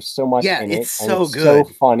 hours. There's so much in it, it's so good,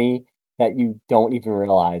 so funny that you don't even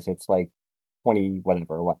realize it's like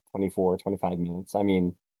 24, 25 minutes. I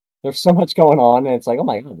mean, there's so much going on, and it's like, oh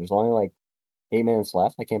my god, there's only like 8 minutes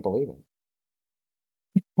left. I can't believe it.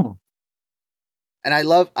 And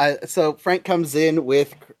so Frank comes in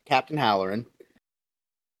with Captain Halloran.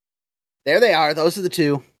 There they are. Those are the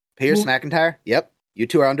two. Pierce, McIntyre. Yep. You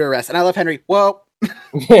two are under arrest. And I love Henry. Whoa.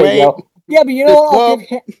 Wait. Yeah, but you know what?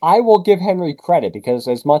 I will give Henry credit because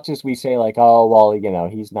as much as we say like, oh, well,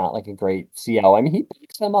 he's not like a great CO. I mean, he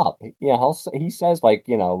picks them up. He says like,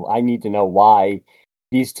 I need to know why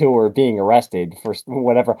these two are being arrested for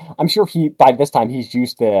whatever. I'm sure by this time he's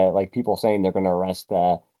used to like people saying they're going to arrest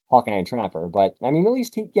Hawkeye and Trapper, but I mean, at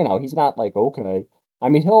least he's not like, okay. I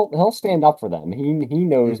mean, he'll stand up for them. He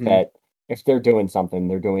knows that if they're doing something,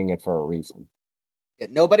 they're doing it for a reason. Yeah,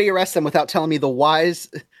 nobody arrests them without telling me the whys,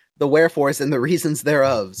 the wherefores, and the reasons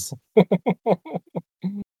thereofs.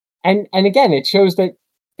 And again, it shows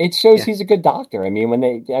he's a good doctor. I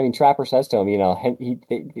mean, Trapper says to him,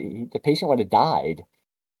 the patient would have died.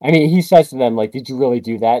 I mean, he says to them like, "Did you really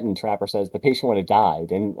do that?" And Trapper says the patient would have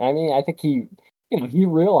died. And I mean, I think he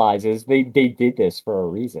realizes they did this for a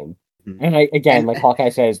reason. Mm-hmm. And like Hawkeye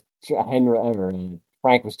says,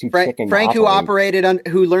 Frank was too chicken. Frank, who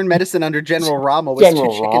learned medicine under General Rommel, was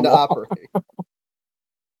too chicken to operate.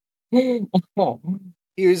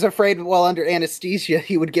 He was afraid while under anesthesia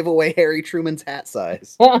he would give away Harry Truman's hat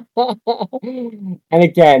size. And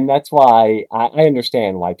again, that's why I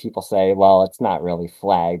understand why people say, well, it's not really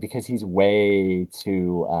Flag, because he's way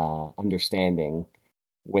too understanding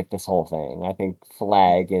with this whole thing. I think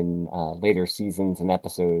Flag in later seasons and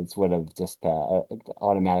episodes would have just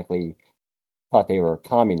automatically thought they were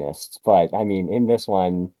communists. But I mean, in this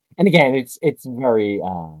one, and again, it's very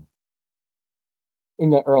in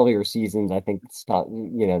the earlier seasons, I think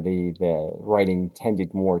the writing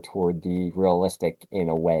tended more toward the realistic in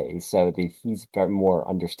a way. So he's got more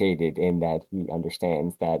understated in that he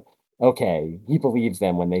understands that, okay, he believes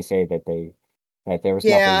them when they say that there was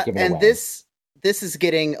nothing given and away. this is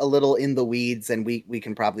getting a little in the weeds, and we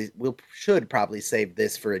should probably save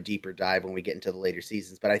this for a deeper dive when we get into the later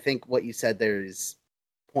seasons. But I think what you said there is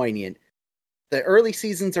poignant. The early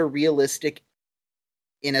seasons are realistic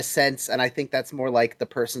in a sense, and I think that's more like the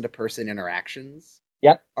person-to-person interactions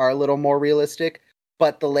are a little more realistic,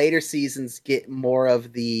 but the later seasons get more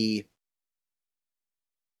of the,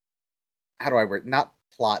 how do I word, not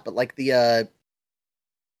plot, but like the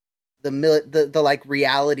like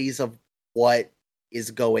realities of what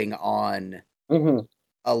is going on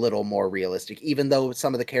a little more realistic, even though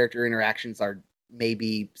some of the character interactions are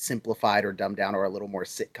maybe simplified or dumbed down or a little more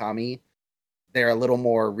sitcom-y. They're a little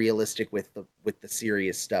more realistic with the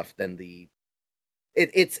serious stuff than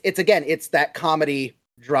it's that comedy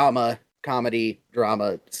drama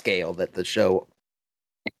scale that the show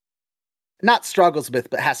not struggles with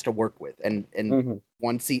but has to work with. And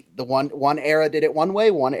one era did it one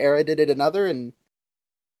way, one era did it another, and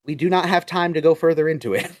we do not have time to go further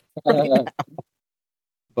into it right now.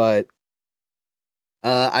 But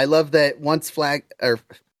I love that once Captain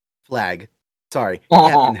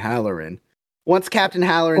Halloran. Once Captain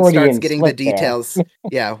Halloran starts getting the details,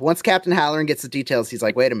 once Captain Halloran gets the details, he's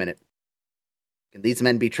like, wait a minute. Can these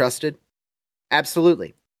men be trusted?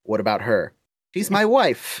 Absolutely. What about her? She's my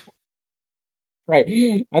wife.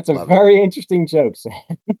 Right. That's a very interesting joke, Sam.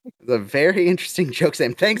 It's a very interesting joke,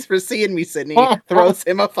 Sam. Thanks for seeing me, Sydney. Throws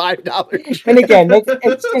him a $5. And again,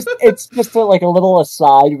 it's just like a little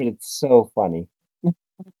aside, but it's so funny.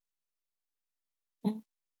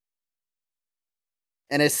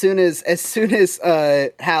 And as soon as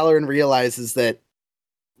Halloran realizes that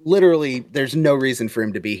literally there's no reason for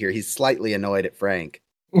him to be here, he's slightly annoyed at Frank.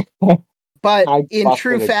 But in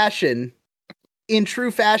true fashion,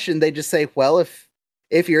 they just say, well,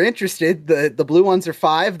 if you're interested, the blue ones are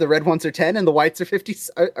 5, the red ones are 10, and the whites are 50,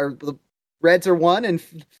 or the reds are 1, and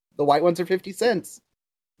the white ones are 50 cents.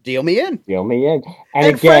 Deal me in. And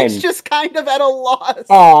again, Frank's just kind of at a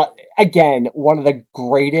loss. Again, one of the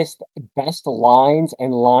greatest, best lines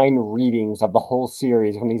and line readings of the whole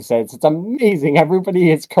series when he says, it's amazing, everybody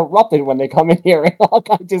is corrupted when they come in here. And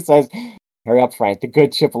Hawkeye just says, hurry up, Frank, the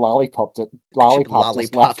good ship Lollipop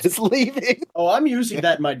is leaving. Oh, I'm using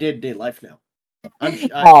that in my day-to-day life now. I'm going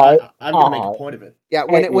to make a point of it. Yeah,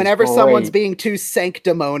 whenever someone's being too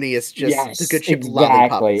sanctimonious, just the good ship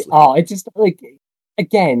Lollipop is leaving. Oh, it's just like...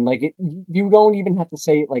 Again, like you don't even have to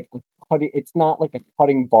say it like it's not like a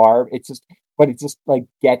cutting barb. It just like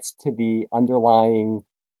gets to the underlying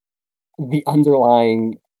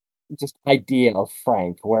just idea of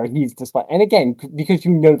Frank, where he's just like, and again, because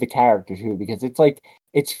you know the character too, because it's like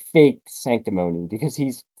it's fake sanctimony, because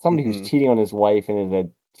he's somebody who's cheating on his wife and is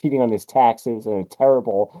cheating on his taxes and a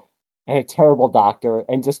terrible doctor,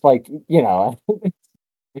 and just like it's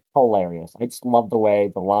hilarious. I just love the way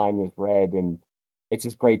the line is read, and it's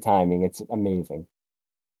just great timing. It's amazing.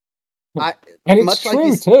 And it's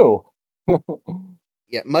true, too.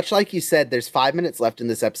 Yeah, much like you said, there's 5 minutes left in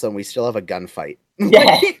this episode, and we still have a gunfight.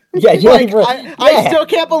 I still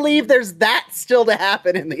can't believe there's that still to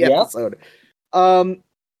happen in the episode. I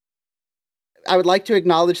would like to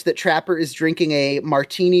acknowledge that Trapper is drinking a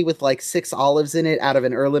martini with like 6 olives in it out of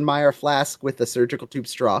an Erlenmeyer flask with a surgical tube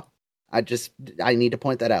straw. I need to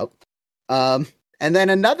point that out. And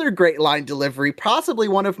then another great line delivery, possibly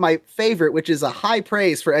one of my favorite, which is a high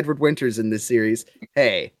praise for Edward Winters in this series.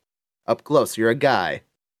 Hey, up close, you're a guy.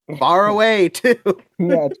 Far away, too.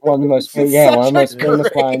 Yeah, it's one of the most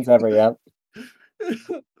famous lines ever, yep.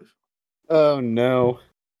 Oh, no.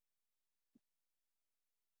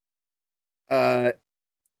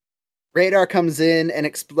 Radar comes in and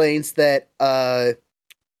explains that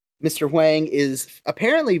Mr. Huang is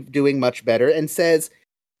apparently doing much better and says,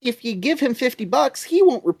 if you give him $50, he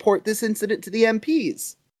won't report this incident to the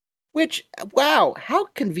MPs. Which, wow, how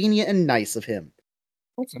convenient and nice of him.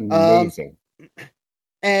 That's amazing.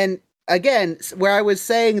 And again, where I was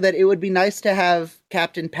saying that it would be nice to have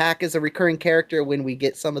Captain Pak as a recurring character when we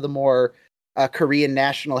get some of the more Korean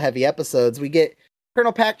national heavy episodes, we get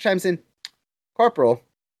Colonel Pack chimes in, Corporal,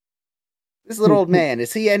 this little old man,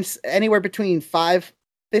 is he anywhere between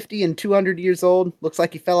 550 and 200 years old? Looks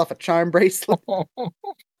like he fell off a charm bracelet.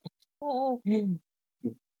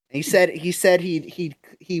 He said he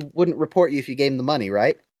wouldn't report you if you gave him the money,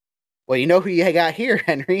 right? Well, you know who you got here,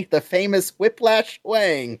 Henry, the famous Whiplash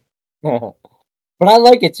Wang. But I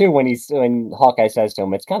like it too when Hawkeye says to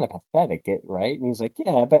him, "It's kind of pathetic, right?" And he's like,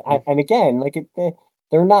 "Yeah, but and again, like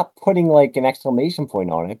they're not putting like an exclamation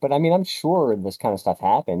point on it. But I mean, I'm sure this kind of stuff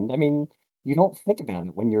happened. I mean, you don't think about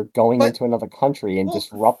it when you're going into another country and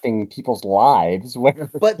disrupting people's lives.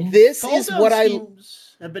 But this is what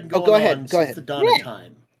schemes have been going on since the dawn of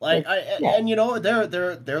time. And you know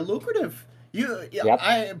they're lucrative.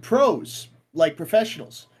 Pros like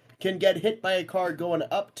professionals can get hit by a car going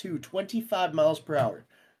up to 25 miles per hour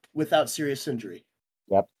without serious injury.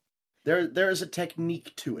 Yep. There is a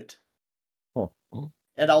technique to it.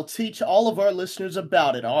 And I'll teach all of our listeners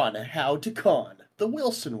about it on How to Con the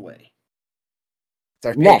Wilson Way. It's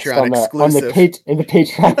our Patreon exclusive. In the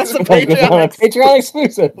Patreon. That's a Patreon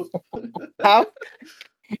exclusive. How?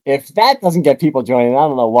 If that doesn't get people joining, I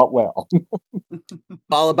don't know what will.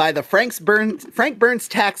 Followed by the Frank Burns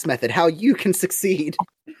tax method, how you can succeed.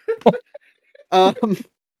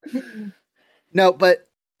 No, but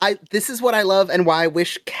this is what I love and why I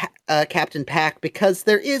wish Captain Pack, because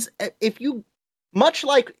there is, if you, much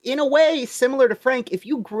like, in a way, similar to Frank, if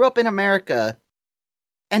you grew up in America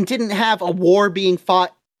and didn't have a war being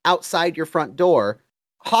fought outside your front door,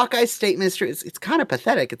 Hawkeye's statement is, it's kind of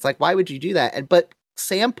pathetic. It's like, why would you do that? But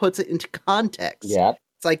Sam puts it into context. Yeah.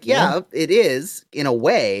 It's like, it is, in a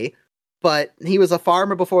way, but he was a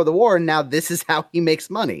farmer before the war, and now this is how he makes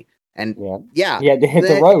money. And he had to hit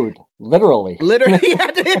the road, literally. Literally, he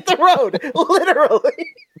had to hit the road,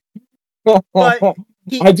 literally. But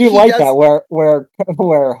I do like that where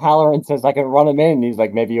Halloran says I can run him in, and he's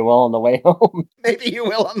like, maybe you will on the way home. Maybe you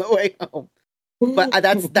will on the way home. But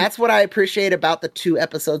that's what I appreciate about the 2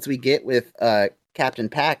 episodes we get with Captain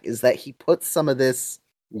Pack, is that he puts some of this.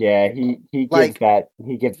 Yeah, he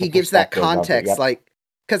gives that context, yep. like,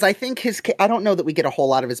 because I think I don't know that we get a whole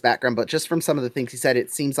lot of his background, but just from some of the things he said, it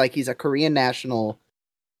seems like he's a Korean national,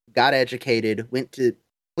 got educated, went to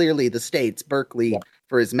clearly the States, Berkeley,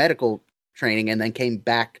 for his medical training, and then came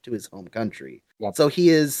back to his home country. Yep. So he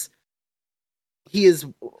is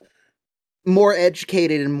more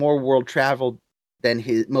educated and more world traveled than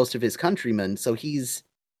most of his countrymen. So it's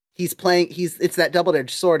that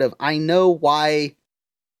double-edged sword of, I know why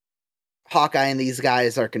Hawkeye and these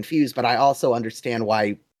guys are confused, but I also understand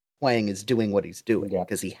why Wang is doing what he's doing,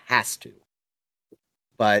 because he has to.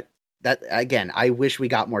 But that, again, I wish we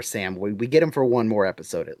got more Sam. We get him for one more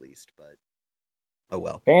episode at least, but oh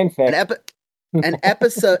well. Fanfic. An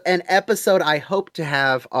episode I hope to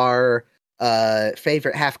have our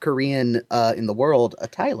favorite half Korean in the world,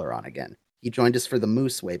 Tyler, on again. He joined us for the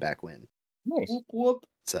Moose way back when. Nice. Whoop.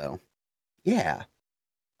 So, yeah.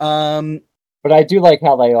 But I do like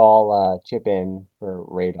how they all chip in for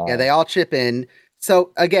Radar. Yeah, they all chip in.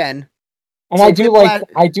 So again, and I do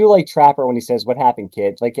like Trapper when he says, "What happened,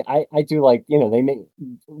 kids?" Like I do like, they make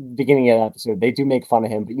beginning of the episode, they do make fun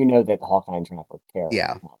of him, but that Hawkeye and Trapper care.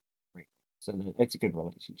 Yeah. So it's a good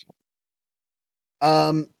relationship.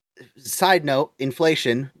 Side note: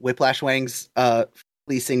 inflation. Whiplash Wang's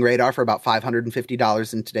leasing Radar for about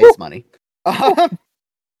 $550 in today's money.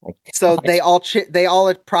 So they all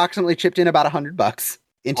approximately chipped in about $100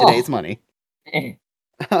 in today's money.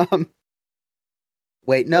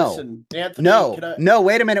 Wait, no. Listen, Anthony, no,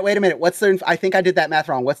 wait a minute. I think I did that math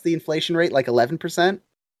wrong. What's the inflation rate? Like 11%?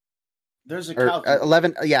 There's a calculator.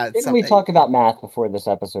 11, yeah. Didn't we talk about math before this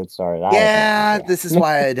episode started? This is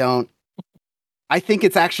why I don't. I think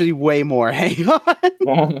it's actually way more. Hang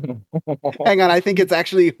on. I think it's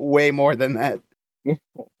actually way more than that.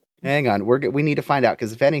 Hang on, we need to find out,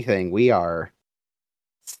 because if anything, we are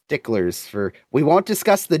sticklers for. We won't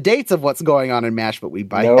discuss the dates of what's going on in MASH, but we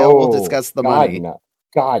hell will discuss the money. No.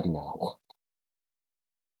 God no.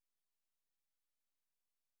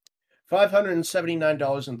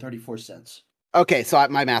 $579.34. Okay, so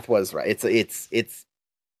my math was right. It's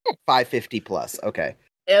 $550 plus. Okay,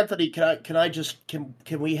 Anthony, can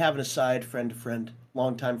we have an aside, friend to friend,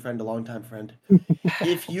 longtime friend to longtime friend?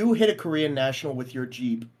 If you hit a Korean national with your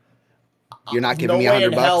Jeep, you're not giving me $100. No way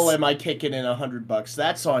in hell am I kicking in $100.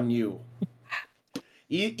 That's on you.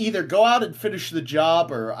 Either go out and finish the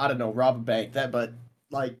job, or I don't know, rob a bank.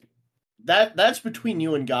 That's between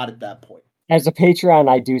you and God at that point. As a Patreon,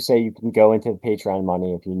 I do say you can go into the Patreon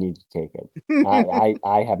money if you need to take it.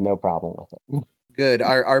 I have no problem with it. Good.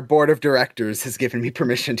 Our board of directors has given me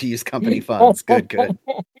permission to use company funds. Good.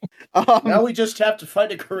 Now we just have to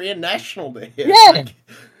find a Korean national to hit. Yeah.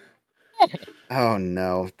 Oh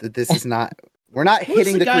no, this is not. We're not Who's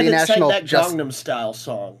hitting the guy Korean that sang national. that Gangnam Style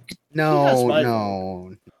song? He has No, my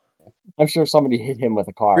no. I'm sure somebody hit him with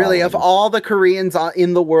a car. Really, of already. all the Koreans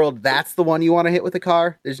in the world, that's the one you want to hit with a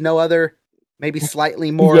car? There's no other, maybe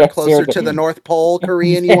slightly more Yeah, closer seriously. to the North Pole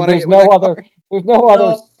Korean Yeah, you want to there's hit with a no car? other. There's no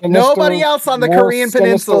other. Sinister, Nobody else on the more Korean sinister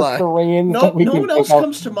Peninsula. Koreans No, that we no can one else think of.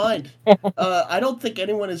 comes to mind. I don't think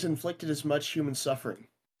anyone has inflicted as much human suffering.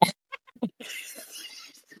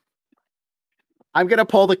 I'm going to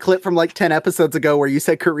pull the clip from like 10 episodes ago where you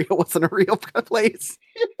said Korea wasn't a real place.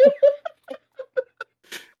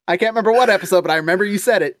 I can't remember what episode, but I remember you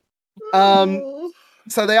said it.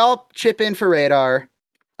 So they all chip in for radar.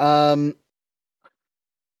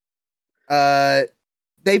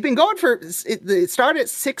 They've been going for it started at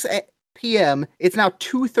 6 p.m. It's now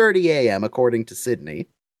 2:30 a.m. according to Sydney.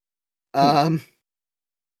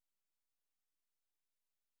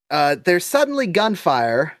 There's suddenly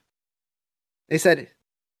gunfire. They said,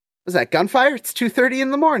 "Was that gunfire? It's 2:30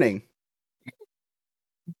 in the morning."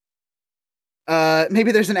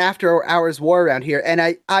 Maybe there's an after hours war around here, and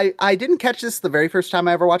I didn't catch this the very first time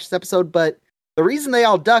I ever watched this episode, but the reason they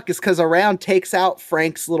all duck is because a round takes out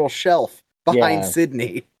Frank's little shelf behind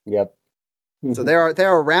Sydney. Yep. So there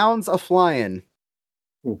are rounds a flying.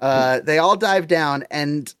 They all dive down,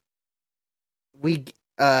 and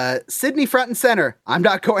Sydney front and center. I'm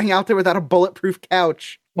not going out there without a bulletproof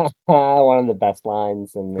couch. One of the best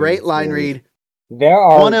lines in Great line read. There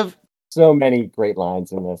are so many great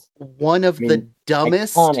lines in this. One of the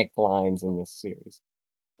dumbest iconic lines in this series.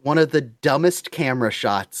 One of the dumbest camera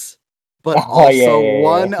shots, but also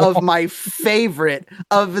one of my favorite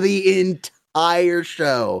of the entire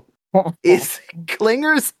show is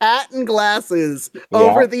Klinger's hat and glasses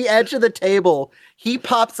over the edge of the table. He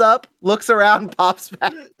pops up, looks around, pops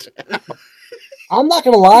back down. I'm not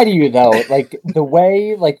gonna lie to you though, like the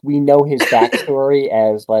way we know his backstory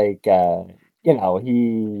as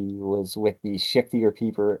he was with the shiftier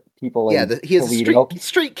people in Toledo.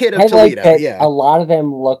 Street kid of Toledo. Like that a lot of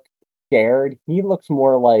them look scared. He looks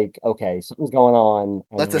more like, okay, something's going on.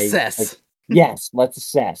 Let's assess. Yes, let's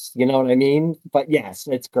assess. You know what I mean? But yes,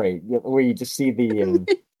 it's great. Where you just see the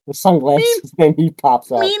sunglasses, then he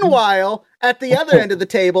pops up. Meanwhile, at the other end of the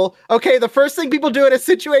table, okay, the first thing people do in a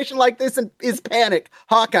situation like this is panic.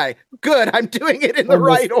 Hawkeye, good, I'm doing it in the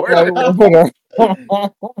right order.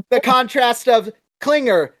 The contrast of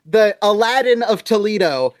Klinger, the Aladdin of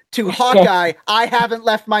Toledo, to Hawkeye, I haven't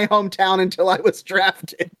left my hometown until I was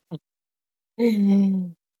drafted.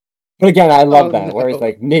 But again, I love that, where he's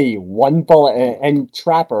like, me, one bullet, and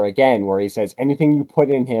Trapper, again, where he says, anything you put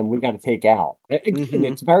in him, we got to take out. Again,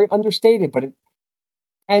 it's very understated, but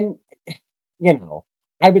I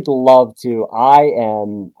would love to, I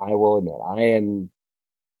will admit,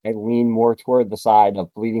 I lean more toward the side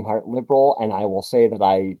of Bleeding Heart liberal, and I will say that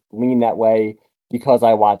I lean that way because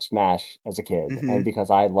I watched MASH as a kid, and because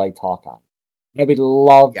I liked Hawkeye. I would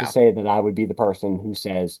love to say that I would be the person who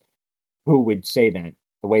would say that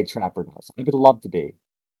the way Trapper does. I would love to be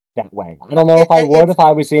that way. I don't know if I would if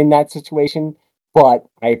I was in that situation, but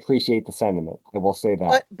I appreciate the sentiment. I will say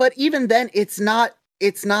that. But even then, it's not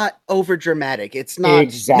over dramatic. It's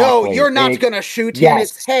not no, you're not gonna shoot him.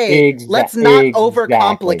 It's let's not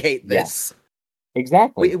overcomplicate this. Yes.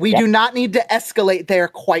 Exactly. We do not need to escalate there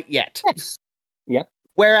quite yet. Yes. Yep.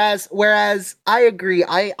 Whereas I agree,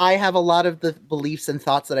 I have a lot of the beliefs and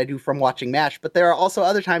thoughts that I do from watching MASH, but there are also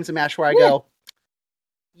other times in MASH where I go,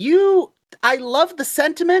 I love the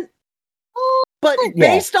sentiment, but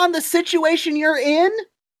based on the situation you're in,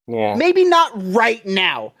 maybe not right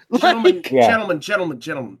now. Gentlemen,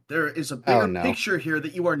 there is a bigger picture here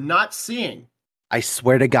that you are not seeing. I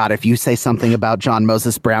swear to God, if you say something about John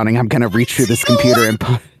Moses Browning, I'm going to reach through this computer and...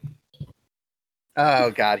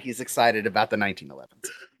 Oh, God, he's excited about the 1911s.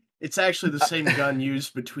 It's actually the same gun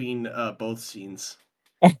used between both scenes.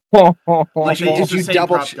 Like they use the same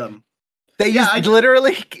prop gun. They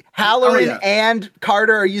literally, Halloran and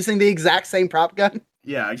Carter are using the exact same prop gun?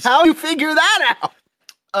 Yeah. How you figure that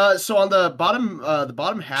out? So on the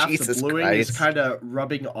bottom half, Jesus the bluing Christ. is kind of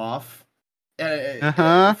rubbing off.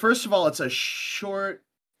 First of all, it's a shorter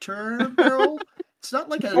barrel. It's not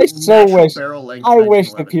like a barrel length. I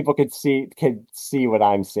wish that people could see what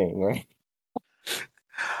I'm seeing, right?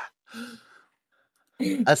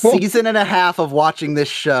 A season and a half of watching this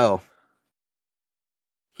show.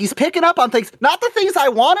 He's picking up on things, not the things I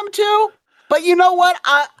want him to, but you know what?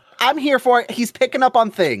 I'm here for it. He's picking up on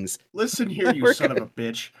things. Listen here, you son of a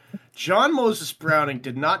bitch. John Moses Browning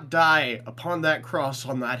did not die upon that cross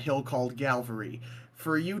on that hill called Calvary.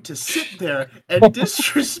 For you to sit there and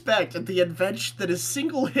disrespect the invention that has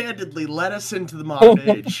single-handedly led us into the modern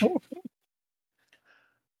age.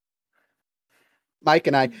 Mike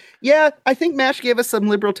and I, yeah, I think MASH gave us some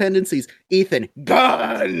liberal tendencies. Ethan,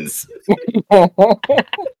 guns!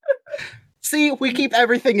 See, we keep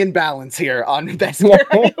everything in balance here on Best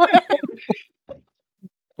Anywhere.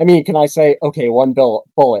 I mean, can I say, okay, one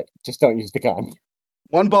bullet, just don't use the gun.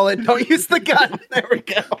 One bullet, don't use the gun. There we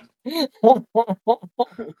go.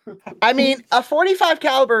 I mean, a .45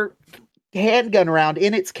 caliber handgun round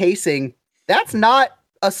in its casing, that's not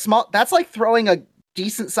a small, that's like throwing a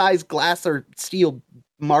decent sized glass or steel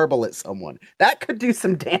marble at someone. That could do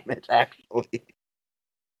some damage, actually.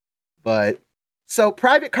 But, so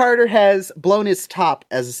Private Carter has blown his top,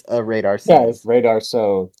 as Radar says. Yeah, it's Radar,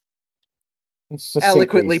 so...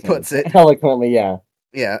 Eloquently puts it. Eloquently, yeah.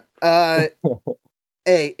 Yeah.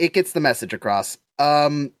 It gets the message across.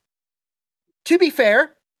 To be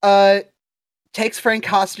fair, takes Frank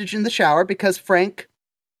hostage in the shower because Frank,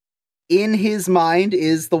 in his mind,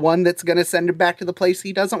 is the one that's going to send him back to the place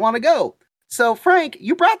he doesn't want to go. So, Frank,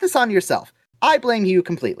 you brought this on yourself. I blame you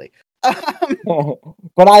completely.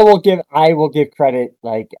 But I will give credit,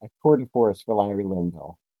 like, a tour de force for Larry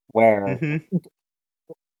Linville, where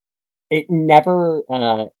it never,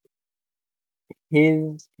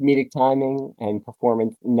 his comedic timing and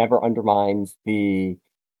performance never undermines the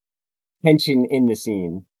tension in the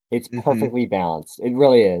scene. It's perfectly balanced. It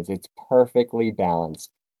really is. It's perfectly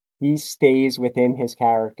balanced. He stays within his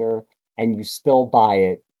character, and you still buy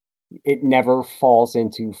it. It never falls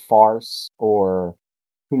into farce or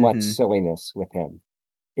too much silliness with him.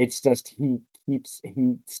 It's just he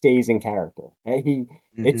stays in character.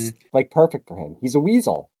 It's like perfect for him. He's a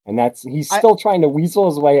weasel, and he's still trying to weasel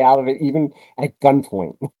his way out of it, even at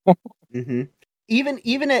gunpoint.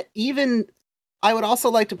 Even I would also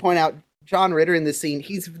like to point out John Ritter in this scene.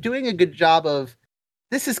 He's doing a good job of.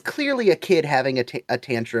 This is clearly a kid having a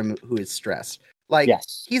tantrum who is stressed. Like,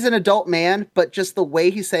 yes. He's an adult man, but just the way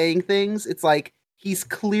he's saying things, it's like he's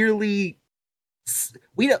clearly.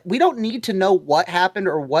 We don't need to know what happened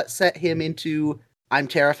or what set him into. I'm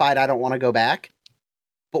terrified. I don't want to go back.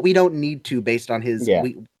 But we don't need to, based on his. Yeah.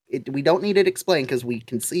 We don't need it explained because we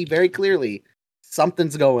can see very clearly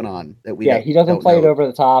something's going on that we. Yeah, he doesn't play it over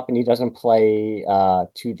the top, and he doesn't play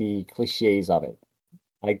to the cliches of it.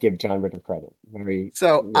 I give John Ritter credit.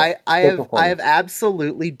 I have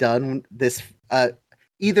absolutely done this.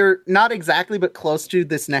 Either not exactly, but close to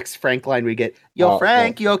this next Frank line we get. Yo,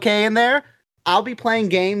 Frank, you okay in there? I'll be playing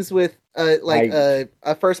games with a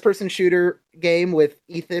first-person shooter game with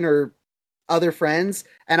Ethan or other friends,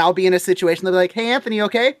 and I'll be in a situation they'll be like, "Hey, Anthony,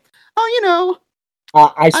 okay? Oh, you know,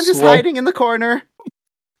 I'm just hiding in the corner.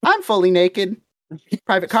 I'm fully naked.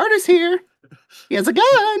 Private Carter's here. He has a gun."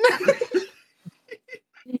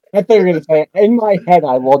 I thought you were going to say, in my head,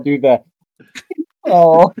 I will do the,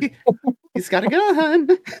 oh. He's got a gun.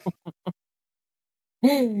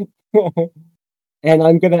 And I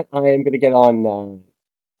am gonna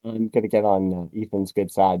get on Ethan's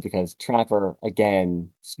good side because Trapper again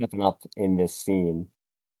stepping up in this scene.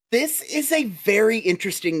 This is a very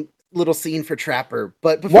interesting little scene for Trapper,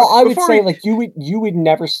 but I would say like you would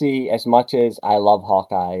never see, as much as I love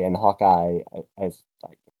Hawkeye, and Hawkeye as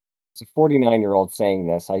like it's a 49-year-old saying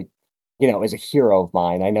this, is a hero of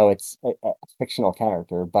mine. I know it's a fictional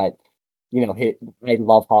character, but I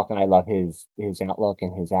love Hawkeye. I love his outlook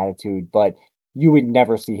and his attitude, but you would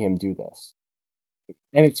never see him do this.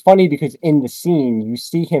 And it's funny because in the scene, you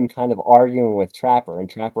see him kind of arguing with Trapper, and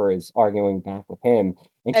Trapper is arguing back with him,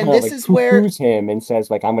 and kind of like poo-poos him and says,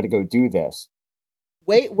 like, I'm going to go do this.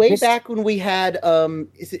 Way back when we had,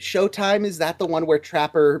 is it Showtime? Is that the one where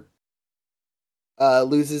Trapper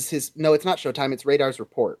loses his... No, it's not Showtime. It's Radar's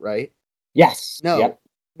Report, right? Yes. No. Yep.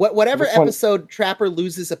 Whatever episode Trapper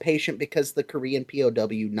loses a patient because the Korean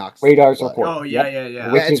POW knocks Radar's Report. Oh,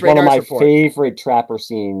 yeah. Which is one of my favorite Trapper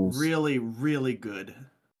scenes. Really, really good.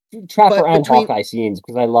 Trapper and Hawkeye scenes,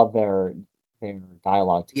 because I love their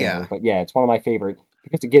dialogue together. Yeah. But yeah, it's one of my favorite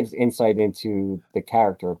because it gives insight into the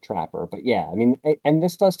character of Trapper. But yeah, I mean, and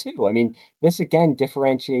this does too. I mean, this again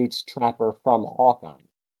differentiates Trapper from Hawkeye.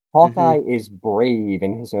 Hawkeye is brave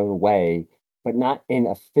in his own way, but not in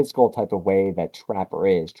a physical type of way that Trapper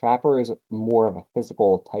is. Trapper is more of a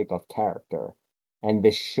physical type of character, and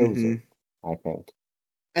this shows it, I think.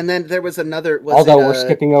 And then there was another... Although we're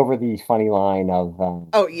skipping over the funny line of...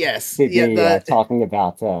 oh, yes. Sydney, talking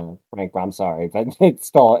about Frank, I'm sorry, but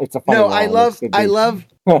it's a funny line.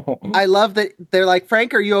 No, I love that they're like,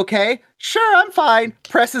 Frank, are you okay? Sure, I'm fine.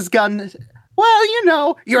 Presses gun Well, you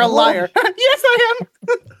know, you're a liar. Yes, I am.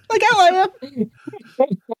 Like hell I am.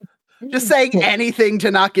 Just saying anything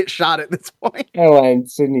to not get shot at this point. Oh, and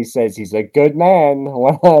Sydney says he's a good man,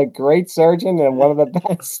 a great surgeon, and one of the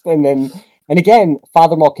best. And again,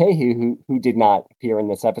 Father Mulcahy, who did not appear in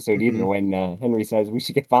this episode either, when Henry says we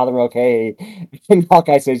should get Father Mulcahy, and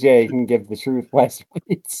Hawkeye says, yeah, he can give the truth last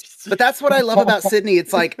week. But that's what I love about Sydney.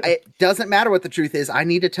 It's like, it doesn't matter what the truth is. I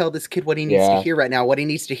need to tell this kid what he needs to hear right now. What he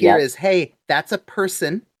needs to hear is, hey, that's a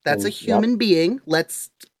person. That's a human being. Let's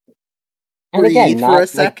breathe again, for a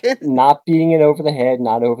second. Like, not beating it over the head,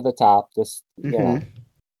 not over the top. Just, you know.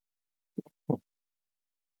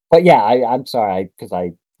 But yeah, I'm sorry, because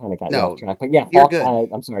I kind of got off track. But yeah,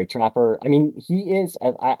 I'm sorry, Trapper. I mean, he is,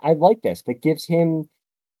 I like this. That gives him,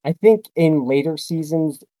 I think in later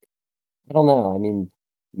seasons, I don't know. I mean,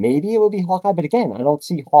 maybe it would be Hawkeye, but again, I don't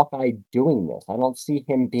see Hawkeye doing this. I don't see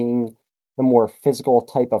him being the more physical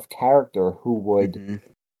type of character who would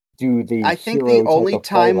do the. I think the only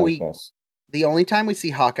time the only time we see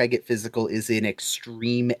Hawkeye get physical is in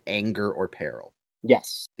extreme anger or peril.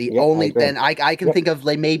 Yes. I can think of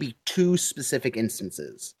like maybe 2 specific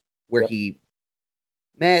instances where he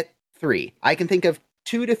met 3. I can think of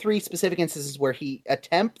 2 to 3 specific instances where he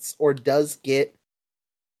attempts or does get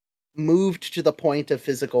moved to the point of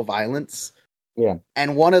physical violence. Yeah.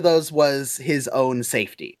 And one of those was his own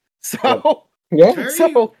safety. So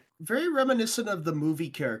very reminiscent of the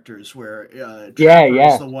movie characters where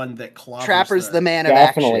Trapper's the one that clobbers Trapper's the man of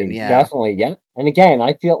action. Yeah. Definitely, yeah. And again,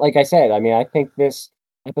 I feel like I said, I mean, I think this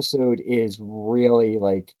episode is really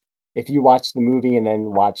like, if you watch the movie and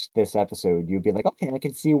then watch this episode, you'd be like, okay, I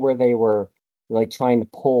can see where they were like trying to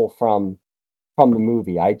pull from the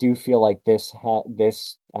movie. I do feel like this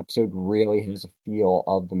episode really has a feel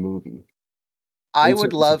of the movie. I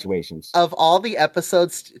would love, of all the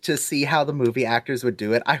episodes, to see how the movie actors would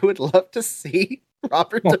do it. I would love to see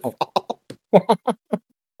Robert Duvall. I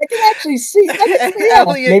can actually see.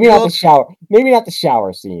 Maybe not the shower. Maybe not the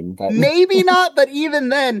shower scene, but maybe not. But even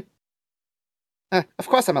then, of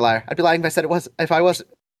course, I'm a liar. I'd be lying if I said it was. If I wasn't.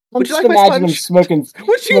 Would you like my sponge? Would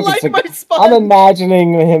you like my sponge? I'm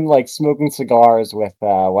imagining him like smoking cigars with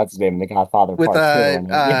what's his name, The Godfather with Part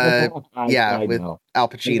 2. With Al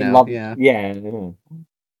Pacino. Yeah.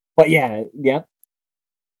 But yeah.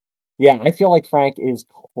 I feel like Frank is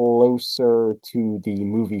closer to the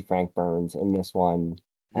movie Frank Burns in this one,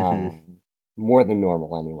 more than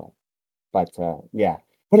normal anyway. But yeah.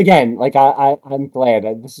 But again, like I'm glad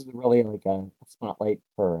this is really like a spotlight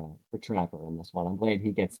for Trapper in this one. I'm glad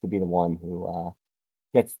he gets to be the one who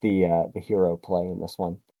gets the hero play in this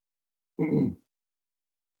one.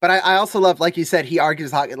 But I also love, like you said, he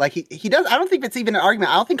argues like he does. I don't think it's even an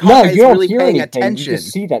argument. I don't think Hawkeye is really paying attention. You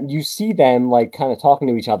just you see them like kind of talking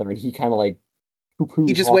to each other, and he kind of like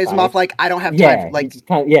he just waves him off like, I don't have time.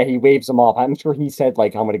 He waves him off. I'm sure he said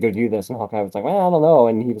like, I'm gonna go do this, and Hawkeye was like, well, I don't know,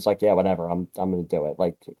 and he was like, yeah, whatever, I'm gonna do it,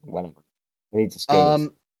 like whatever. And he just goes.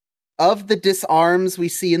 Of the disarms we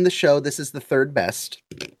see in the show, this is the third best.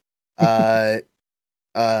 I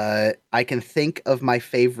can think of my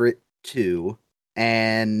favorite 2,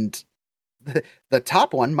 and the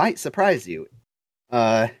top one might surprise you.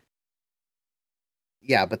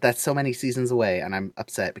 Yeah, but that's so many seasons away, and I'm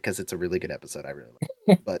upset because it's a really good episode. I really like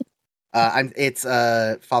it. But it's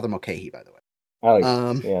Father Mulcahy, by the way.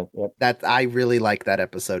 Oh, yeah. That I really like that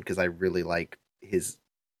episode because I really like his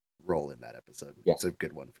role in that episode. Yeah. It's a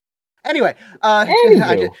good one. Anyway, I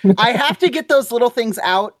have to get those little things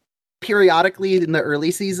out periodically in the early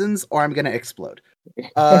seasons, or I'm gonna explode.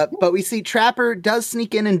 But we see Trapper does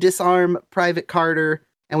sneak in and disarm Private Carter,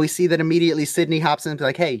 and we see that immediately Sydney hops in and be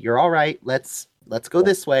like, "Hey, you're all right. Let's go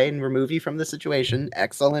this way and remove you from the situation."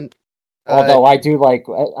 Excellent. Although I do like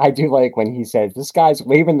when he says, "This guy's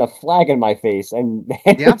waving the flag in my face," and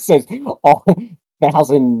he says, "All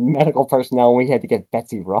 1,000 medical personnel, and we had to get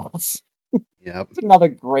Betsy Ross." Yep. It's another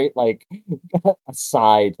great like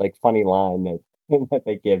aside, like funny line that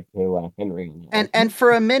they give to Henry. And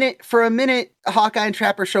for a minute, Hawkeye and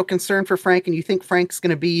Trapper show concern for Frank, and you think Frank's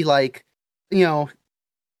gonna be like, Well,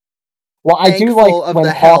 I do like when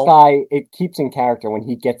Hawkeye, it keeps in character when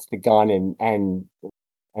he gets the gun and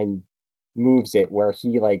moves it, where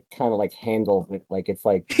he like kind of like handles it like it's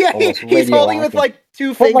like he's holding with like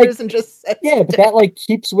 2 fingers and just but that like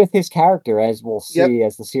keeps with his character, as we'll see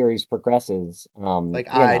as the series progresses.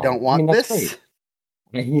 I don't want this. Great.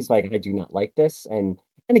 And he's like, I do not like this, and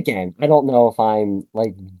again, I don't know if I'm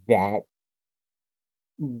like that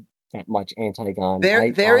much anti-gun.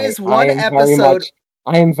 There is one episode.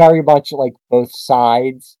 I am very much like both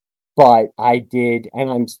sides, but I did,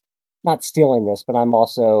 and not stealing this, but I'm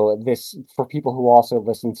also this for people who also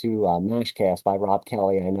listen to Mashcast by Rob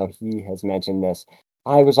Kelly. I know he has mentioned this.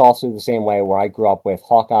 I was also the same way where I grew up with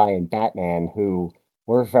Hawkeye and Batman, who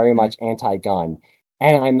were very much anti-gun.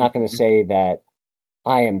 And I'm not going to say that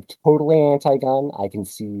I am totally anti-gun. I can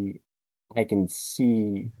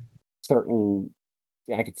see certain,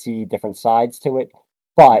 I could see different sides to it,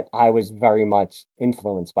 but I was very much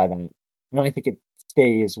influenced by that. And I think it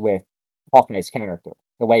stays with Hawkeye's character,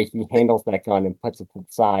 the way he handles that gun and puts it to the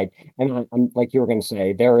side. And I'm like you were going to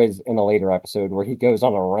say, there is in a later episode where he goes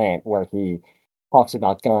on a rant where he talks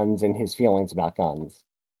about guns and his feelings about guns.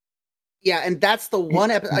 Yeah, and that's the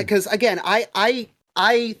one episode, because again, I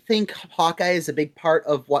think Hawkeye is a big part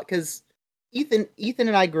of what, because Ethan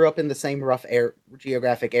and I grew up in the same rough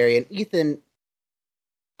geographic area, and Ethan,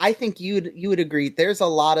 I think you would agree. There's a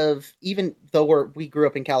lot of, even though we grew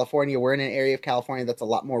up in California, we're in an area of California that's a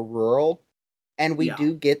lot more rural, and we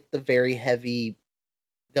do get the very heavy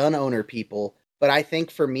gun owner people. But I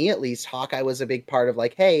think for me, at least, Hawkeye was a big part of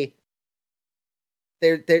like, hey,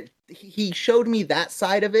 he showed me that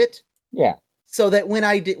side of it. Yeah. So that when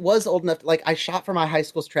I was old enough, like I shot for my high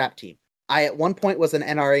school's trap team. I at one point was an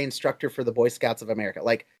NRA instructor for the Boy Scouts of America.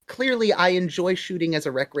 Like clearly, I enjoy shooting as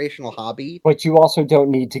a recreational hobby. But you also don't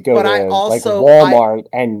need to go to like Walmart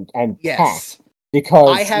and yes, pack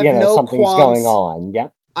because I have no something's going on. Yeah,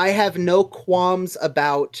 I have no qualms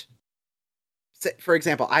about. For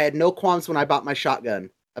example, I had no qualms when I bought my shotgun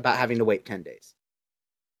about having to wait 10 days.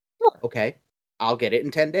 Sure. Okay, I'll get it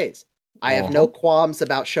in 10 days. I have no qualms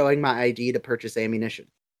about showing my ID to purchase ammunition.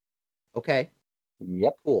 Okay.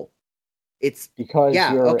 Yep. Cool. It's because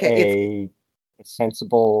you're a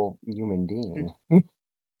sensible human being.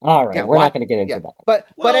 All right, we're not going to get into that.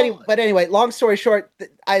 But anyway, long story short,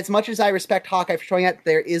 as much as I respect Hawkeye for showing that,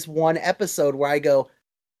 there is one episode where I go,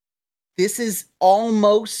 this is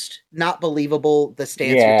almost not believable, the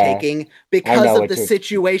stance you're taking, because of the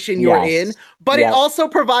situation you're in, but it also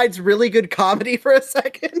provides really good comedy for a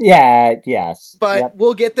second. Yeah, yes. But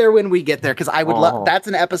we'll get there when we get there, because I would love, that's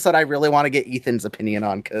an episode I really want to get Ethan's opinion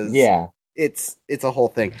on, because it's a whole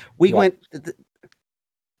thing. We went...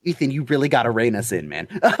 Ethan, you really got to rein us in, man.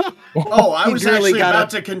 I was really about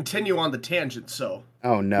to continue on the tangent, so...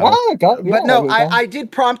 Oh, no. But no, I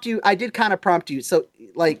did prompt you. I did kind of prompt you. So,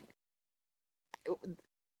 like,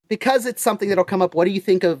 because it's something that'll come up, what do you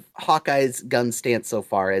think of Hawkeye's gun stance so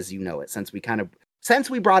far as you know it? Since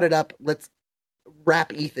we brought it up, let's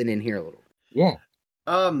wrap Ethan in here a little. Yeah.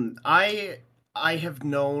 I have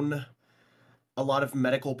known a lot of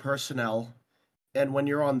medical personnel, and when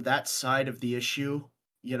you're on that side of the issue...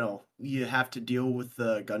 you have to deal with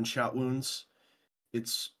the gunshot wounds.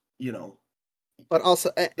 It's, but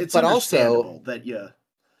also, it's understandable that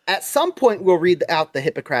at some point we'll read out the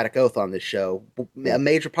Hippocratic Oath on this show. A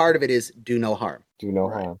major part of it is do no harm. Do no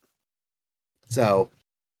harm. So,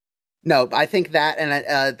 no, I think that,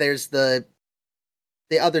 and there's the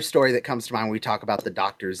other story that comes to mind when we talk about the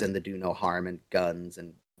doctors and the do no harm and guns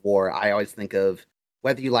and war. I always think of,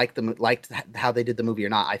 whether you liked how they did the movie or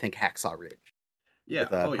not, I think Hacksaw Ridge.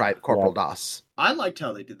 Yeah, with Corporal Doss. I liked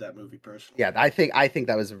how they did that movie personally. Yeah, I think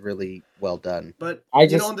that was really well done. But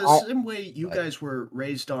the same way you guys were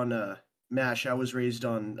raised on MASH, I was raised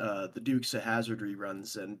on the Dukes of Hazzard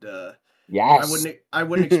reruns, and yes, I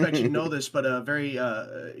wouldn't expect you to know this, but a very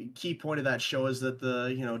key point of that show is that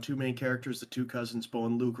the two main characters, the two cousins, Bo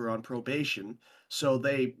and Luke, are on probation, so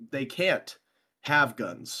they can't have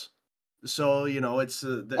guns. So, it's...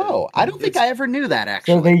 I don't think I ever knew that,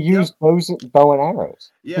 actually. So they use bow and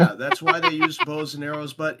arrows. Yeah, that's why they use bows and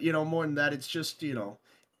arrows. But, more than that, it's just,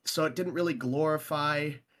 so it didn't really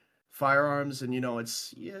glorify firearms. And,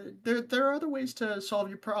 it's... there are other ways to solve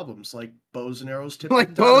your problems, like bows and arrows.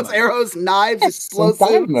 Like bows, arrows, knives,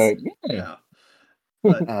 explosives. Yeah.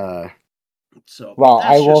 But, so,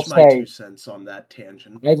 I will say, my 2 cents on that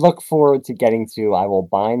tangent. I look forward to getting to, I will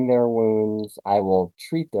bind their wounds, I will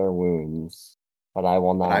treat their wounds, but I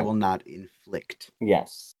will not... But I will not inflict.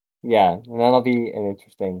 Yes. Yeah, and that'll be an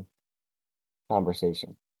interesting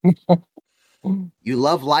conversation. You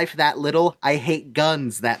love life that little, I hate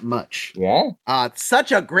guns that much. Yeah.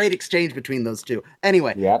 Such a great exchange between those two.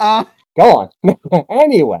 Anyway. Yep. Go on.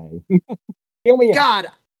 Anyway. God.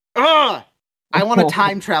 I want to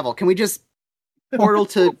time travel. Can we just portal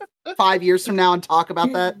to 5 years from now and talk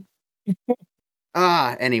about that?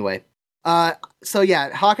 Anyway. So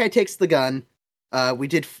yeah, Hawkeye takes the gun. We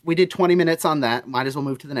did 20 minutes on that. Might as well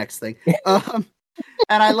move to the next thing.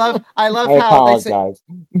 And I love how they say,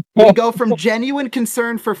 we go from genuine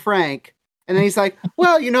concern for Frank, and then he's like,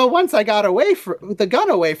 well, once I got the gun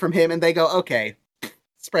away from him, and they go, okay,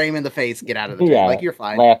 spray him in the face, get out of the train. Yeah, Like, you're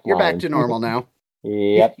fine. laugh You're back line. to normal now.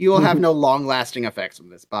 Yep. You will have no long-lasting effects from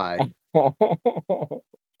this. Bye.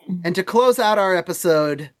 And to close out our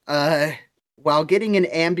episode, while getting an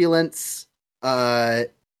ambulance,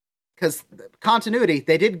 because continuity,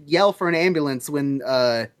 they did yell for an ambulance when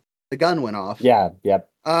the gun went off. Yeah, yep.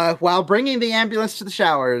 While bringing the ambulance to the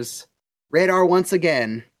showers, Radar once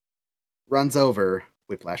again runs over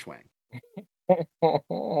Whiplash Wang.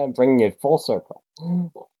 Bringing it full circle.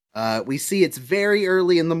 We see it's very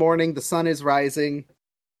early in the morning. The sun is rising.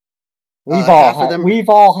 We've half all of them- we've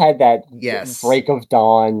all had that Yes. break of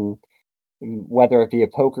dawn, whether it be a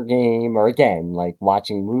poker game or again, like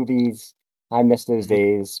watching movies. I miss those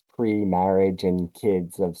days pre-marriage and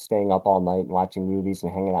kids of staying up all night and watching movies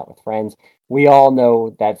and hanging out with friends. We all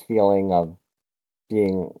know that feeling of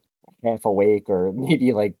being half awake or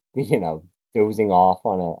maybe like, dozing off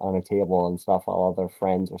on a table and stuff while other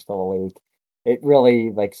friends are still awake. It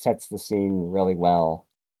really like sets the scene really well,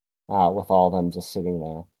 with all of them just sitting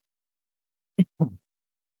there.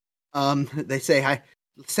 They say, "Hi,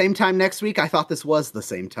 same time next week." I thought this was the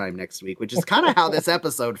same time next week, which is kind of how this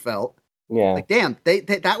episode felt. Yeah. Like, damn, they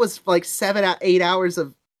that was like 8 hours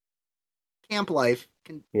of camp life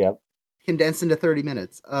Yep. condensed into 30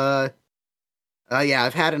 minutes. Yeah,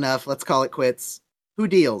 I've had enough. Let's call it quits. Who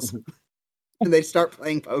deals? And they start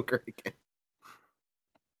playing poker again.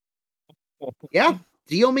 Yeah,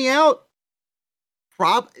 deal me out.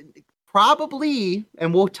 Probably,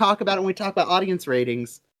 and we'll talk about it when we talk about audience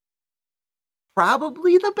ratings.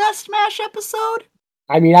 Probably the best MASH episode,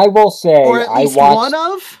 I mean, I will say, or at least one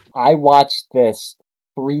of. I watched this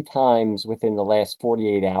 3 times within the last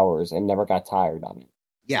 48 hours and never got tired of it.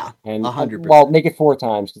 Yeah, And 100%. well, make it 4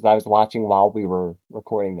 times because I was watching while we were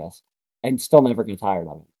recording this, and still never get tired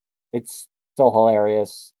of it. It's still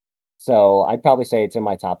hilarious. So I'd probably say it's in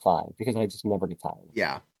my top 5 because I just never get tired.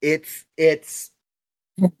 Yeah, it's.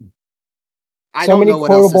 I So don't many know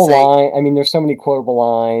what else to quotable say. lines. I mean, there's so many quotable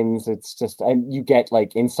lines. It's just, and you get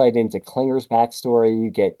like insight into Klinger's backstory. You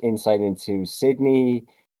get insight into Sydney.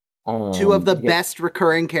 2 of the you get- best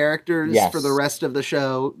recurring characters Yes. for the rest of the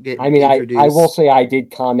show get I mean, introduced. I will say I did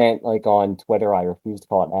comment like on Twitter. I refuse to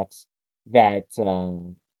call it X. That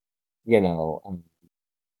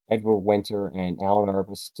Edward Winter and Alan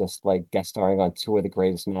Arbus just like guest starring on 2 of the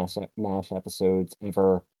greatest MASH episodes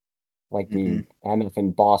ever. Like the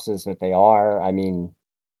MF bosses that they are. I mean,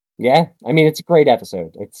 yeah. I mean, it's a great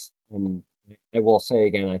episode. And I will say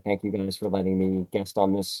again, I thank you guys for letting me guest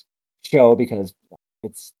on this show because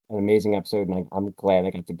it's an amazing episode, and I'm glad I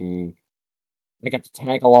got to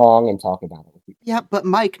tag along and talk about it with you. Yeah, but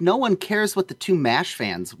Mike, no one cares what the 2 MASH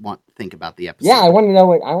fans think about the episode. Yeah, I want to know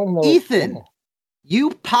what. I want to know. Ethan, you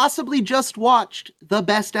possibly just watched the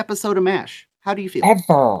best episode of MASH. How do you feel?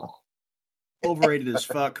 Ever. Overrated as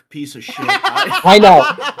fuck, piece of shit. I know.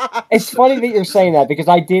 It's funny that you're saying that because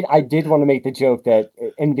I did want to make the joke that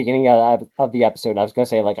in the beginning of the episode, I was going to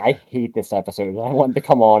say, like, I hate this episode. I wanted to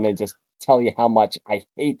come on and just tell you how much I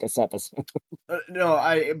hate this episode.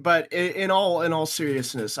 But in all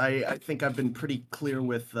seriousness, I think I've been pretty clear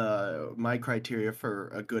with my criteria for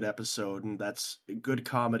a good episode, and that's good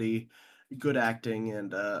comedy, good acting,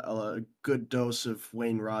 and a good dose of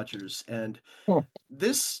Wayne Rogers. And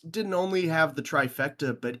this didn't only have the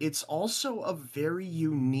trifecta, but it's also a very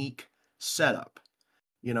unique setup.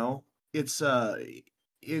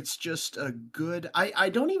 It's just a good. I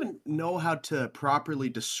don't even know how to properly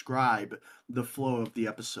describe the flow of the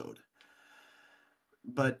episode,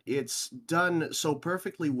 but it's done so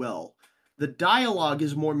perfectly well. The dialogue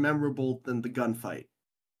is more memorable than the gunfight.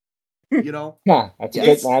 Yeah,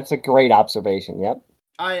 that's a great observation. Yep.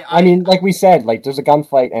 I mean, like we said, like there's a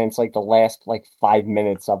gunfight, and it's like the last like 5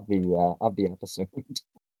 minutes of the episode.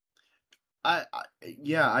 I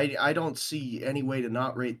don't see any way to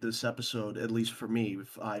not rate this episode, at least for me,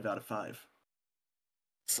 5 out of 5.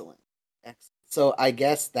 Excellent. So I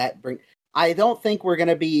guess I don't think we're going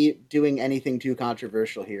to be doing anything too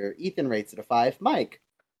controversial here. Ethan rates it a 5. Mike,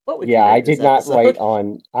 what would you rate I did this not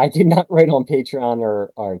episode? I did not write on Patreon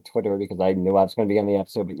or Twitter because I knew I was going to be on the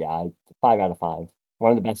episode. But yeah, 5 out of 5.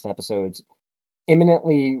 One of the best episodes.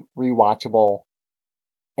 Eminently rewatchable.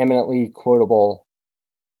 Eminently quotable.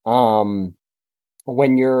 It's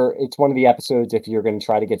one of the episodes if you're going to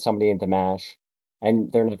try to get somebody into MASH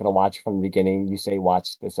and they're not going to watch from the beginning, you say,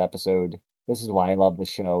 watch this episode. This is why I love the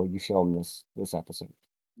show. You show them this episode.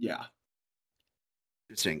 Yeah.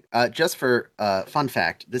 Interesting. Just for fun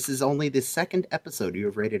fact, this is only the 2nd episode you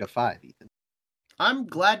have rated a 5, Ethan. I'm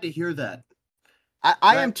glad to hear that.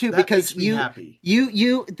 I am too, because makes me happy.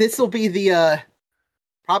 this will be the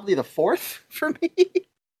probably the 4th for me.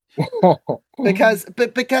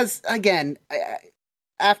 because again,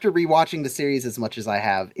 after rewatching the series as much as I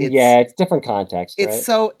have, it's different context, it's right?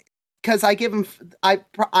 so because I give him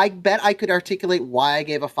I bet I could articulate why I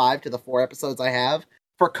gave a 5 to the 4 episodes I have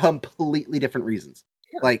for completely different reasons.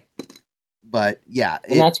 Like, but yeah,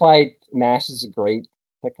 And that's why MASH is a great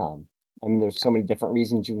sitcom. I mean, there's so many different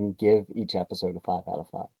reasons you can give each episode a 5 out of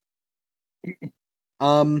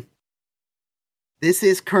 5. This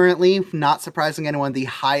is currently, not surprising anyone, the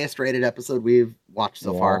highest rated episode we've watched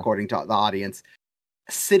so far, according to the audience.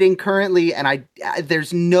 Sitting currently, and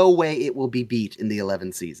there's no way it will be beat in the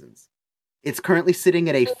 11 seasons. It's currently sitting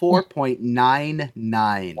at a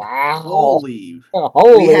 4.99. Wow! Holy!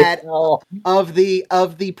 We had of the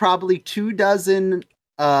probably 24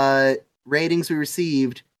 ratings we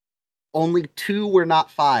received, only 2 were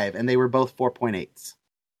not 5, and they were both 4.8s.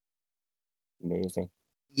 Amazing.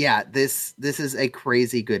 Yeah, this is a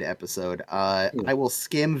crazy good episode. I will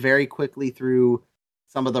skim very quickly through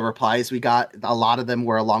some of the replies we got. A lot of them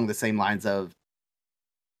were along the same lines of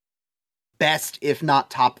best, if not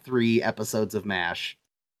top 3 episodes of MASH.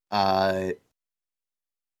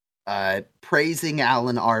 Praising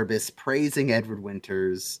Alan Arbus, praising Edward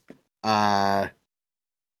Winters. Great.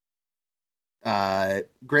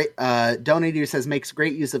 Donator says makes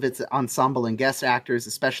great use of its ensemble and guest actors,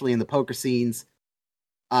 especially in the poker scenes.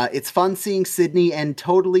 It's fun seeing Sydney and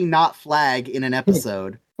totally not Flag in an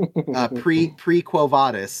episode. Pre Quo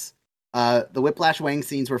Vadis. The Whiplash Wang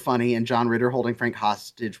scenes were funny, and John Ritter holding Frank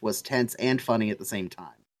hostage was tense and funny at the same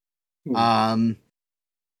time.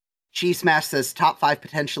 Cheese Smash says top 5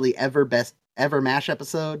 potentially best ever MASH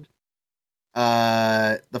episode.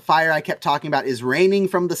 The fire I kept talking about is raining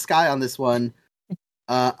from the sky on this one.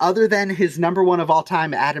 Other than his number 1 of all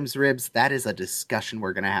time, Adam's Ribs, that is a discussion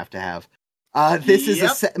we're gonna have to have. This is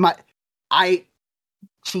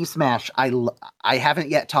Chief Smash. I haven't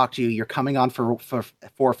yet talked to you. You're coming on for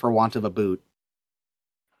want of a boot.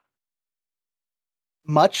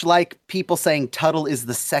 Much like people saying Tuttle is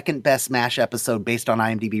the second best MASH episode based on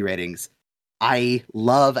IMDb ratings, I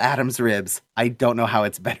love Adam's Ribs. I don't know how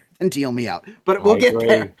it's better than Deal Me Out, but we'll get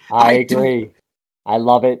there. I agree. I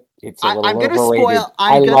love it. It's a little overrated.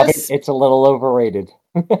 I love it. It's a little overrated.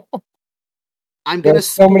 There's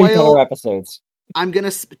so many better episodes. I'm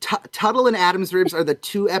gonna Tuttle and Adam's Ribs are the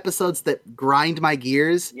 2 episodes that grind my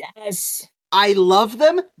gears. Yes, I love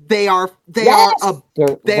them. They are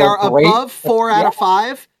above 4 out of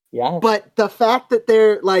 5. Yeah, but the fact that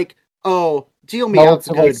they're like, oh, Deal Me Out's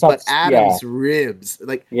good, but Adam's Ribs,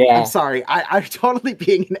 like, I'm sorry, I'm totally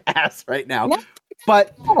being an ass right now. No.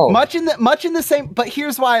 But much in the same. But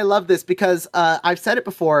here's why I love this, because I've said it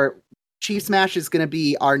before. Chief Smash is going to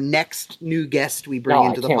be our next new guest we bring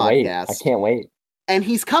into the podcast. I can't wait. And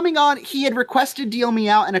he's coming on. He had requested Deal Me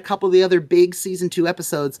Out and a couple of the other big season 2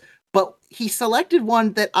 episodes, but he selected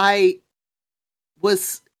one that I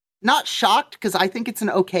was not shocked, because I think it's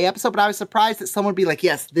an okay episode, but I was surprised that someone would be like,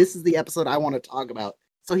 yes, this is the episode I want to talk about.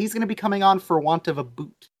 So he's going to be coming on for want of a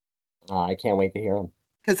boot. I can't wait to hear him.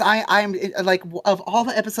 Because I'm like, of all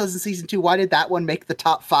the episodes in season 2, why did that one make the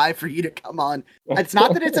top 5 for you to come on? It's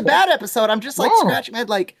not that it's a bad episode. I'm just like scratching my head,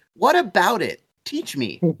 like, what about it? Teach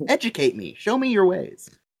me, educate me, show me your ways.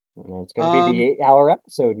 It's going to be the 8-hour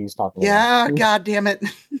episode he's talking about. Yeah, god damn it.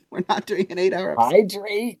 We're not doing an 8-hour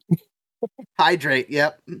episode. Hydrate,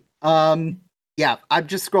 yep. Yeah, I'm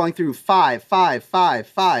just scrolling through 5. I'm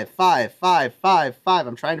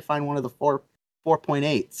trying to find one of the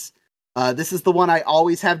 4.8s. This is the one I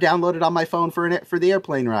always have downloaded on my phone for the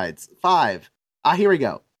airplane rides. 5. Here we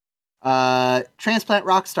go. Transplant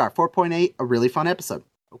Rockstar, 4.8, a really fun episode.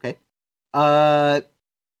 Okay.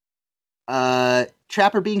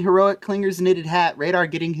 Trapper being heroic, Klinger's knitted hat, Radar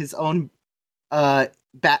getting his own,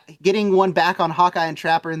 getting one back on Hawkeye and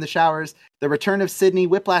Trapper in the showers, the return of Sydney,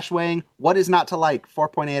 Whiplash Wang, what is not to like,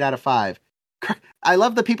 4.8 out of 5. I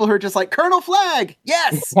love the people who are just like, Colonel Flag!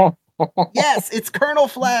 Yes! Yes, it's Colonel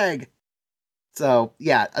Flag! So,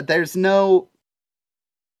 yeah, there's no...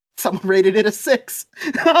 Someone rated it a 6.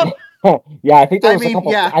 Yeah, I think there was a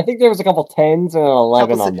couple. Yeah. I think there was a couple 10s and an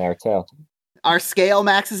 11 on there too. Our scale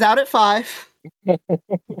maxes out at 5,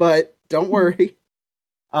 but don't worry.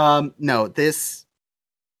 No, this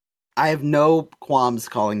I have no qualms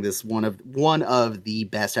calling this one of the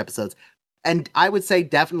best episodes, and I would say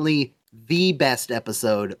definitely the best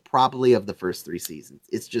episode, probably of the first 3 seasons.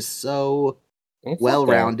 It's just so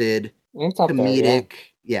well-rounded, comedic.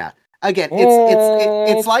 Yeah. Again,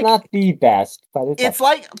 it's like not the best, but it's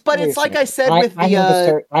like I said with I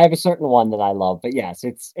have a certain one that I love, but yes,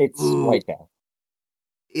 it's right there.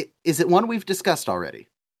 Is it one we've discussed already?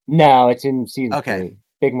 No, it's in season 3.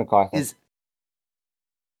 Big McCarthy.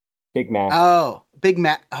 Big Mac. Oh, Big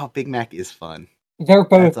Mac. Oh, Big Mac is fun. They're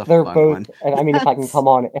both. That's a They're fun both. one. I mean, if I can come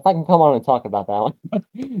on and talk about that one,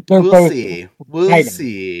 they're We'll both. see. I We'll know.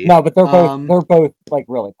 see. No, but they're both. They're both like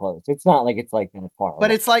really close. It's not like it's like that far.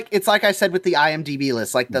 But away. it's like I said with the IMDb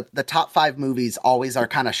list. Like the top 5 movies always are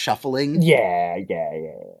kind of shuffling. Yeah.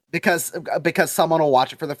 Because someone will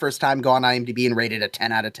watch it for the first time, go on IMDb and rate it a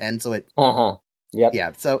 10 out of 10. So it. Yep.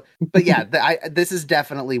 Yeah. So, but yeah, this is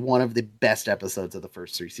definitely one of the best episodes of the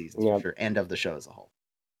first 3 seasons for sure, and of the show as a whole.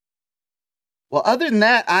 Well, other than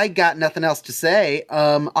that, I got nothing else to say.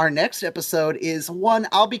 Our next episode is one,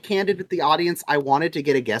 I'll be candid with the audience, I wanted to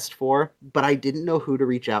get a guest for, but I didn't know who to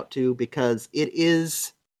reach out to because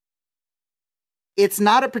it's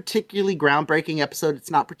not a particularly groundbreaking episode. It's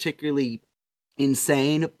not particularly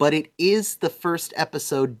insane, but it is the first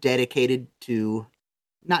episode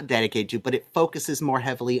not dedicated to, but it focuses more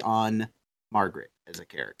heavily on Margaret as a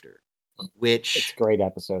character, which it's a great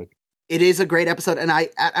episode. It is a great episode, and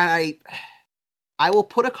I will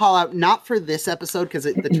put a call out, not for this episode, because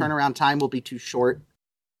the turnaround time will be too short.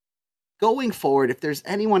 Going forward, if there's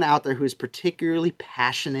anyone out there who is particularly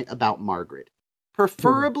passionate about Margaret,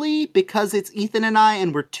 preferably because it's Ethan and I,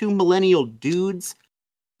 and we're 2 millennial dudes,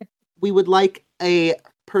 we would like a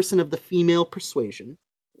person of the female persuasion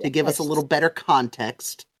to give us a little better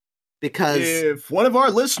context. Because if one of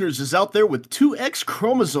our listeners is out there with 2 X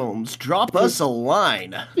chromosomes, drop us a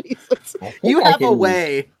line. You have a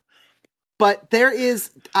way. But there is,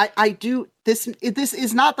 this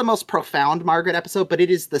is not the most profound Margaret episode, but it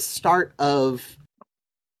is the start of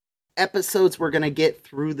episodes we're going to get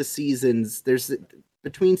through the seasons. There's,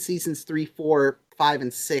 between seasons 3, 4, 5,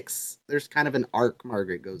 and 6, there's kind of an arc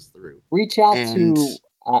Margaret goes through. Reach out to,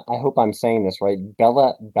 I hope I'm saying this right,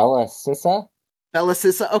 Bella Sissa? Bella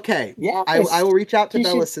Sissa, okay. Yeah. I will reach out to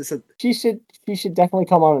Bella Sissa. She should definitely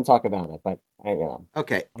come on and talk about it, but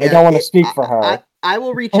okay. I don't want to speak for her. I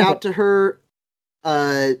will reach out to her.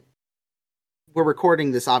 We're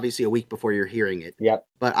recording this obviously a week before you're hearing it. Yep.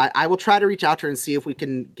 But I will try to reach out to her and see if we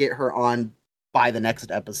can get her on by the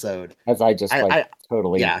next episode. As I just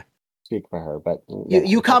totally speak for her, but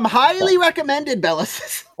you come highly recommended, Bella.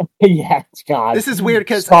 Yes, God. This is weird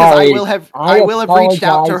because I will have reached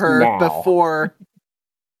out to her before.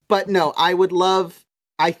 But no, I would love.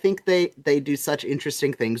 I think they do such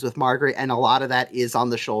interesting things with Margaret, and a lot of that is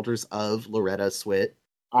on the shoulders of Loretta Swit.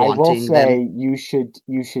 I will say you should.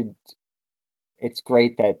 It's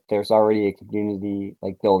great that there's already a community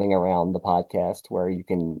like building around the podcast where you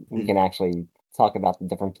can actually talk about the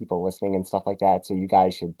different people listening and stuff like that. So you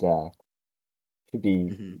guys should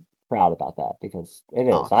be proud about that because it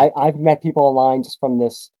is. I've met people online just from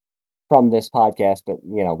this podcast, but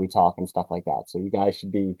we talk and stuff like that. So you guys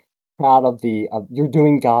should be proud of you're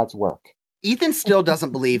doing God's work. Ethan still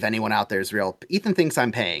doesn't believe anyone out there is real. Ethan thinks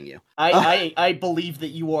I'm paying you. I believe that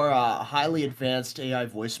you are a highly advanced AI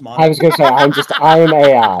voice model. I was going to say I am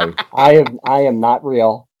AI. I am not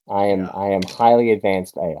real. I am highly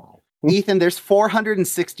advanced AI. Ethan, there's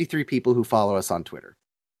 463 people who follow us on Twitter.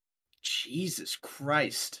 Jesus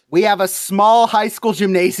Christ. We have a small high school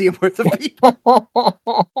gymnasium worth of people.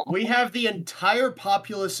 We have the entire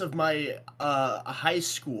populace of my high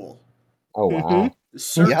school. Oh, wow.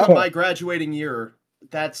 Circa my graduating year.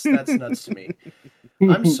 That's nuts to me.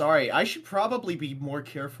 I'm sorry. I should probably be more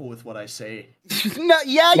careful with what I say. No,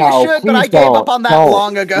 you should, but I gave up on that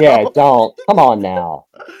long ago. Yeah, don't. Come on now.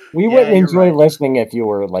 We wouldn't enjoy listening if you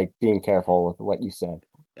were like being careful with what you said.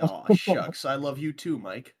 Oh, shucks. I love you too,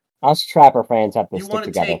 Mike. Us Trapper fans have to stick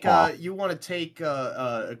together. You want to take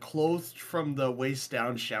clothed from the waist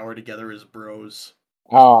down shower together as bros.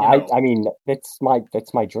 Oh, I mean that's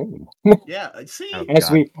my dream. Yeah, see,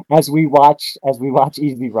 as we watch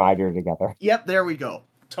Easy Rider together. Yep, there we go.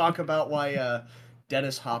 Talk about why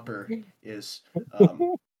Dennis Hopper is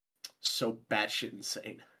so batshit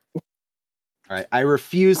insane. All right, I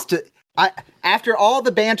refuse to. After all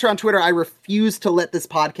the banter on Twitter, I refuse to let this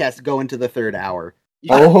podcast go into the 3rd hour.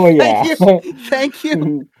 Oh yeah, thank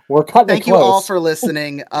you. We're cutting. Thank you all for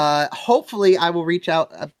listening. Hopefully, I will reach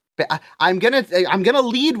out. I'm gonna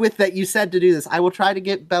lead with that. You said to do this. I will try to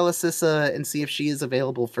get Bella Sissa and see if she is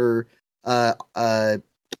available for. Oh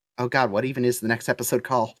God, what even is the next episode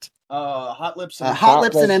called? Hot Lips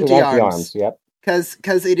and Empty Arms. Yep.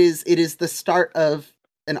 Because it is the start of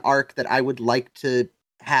an arc that I would like to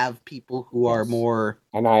have people who are more.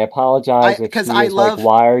 And I apologize because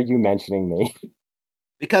why are you mentioning me?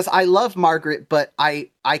 Because I love Margaret, but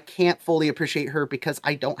I can't fully appreciate her because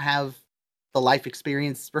I don't have the life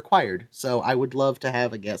experience required. So I would love to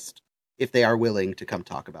have a guest if they are willing to come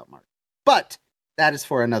talk about Margaret. But that is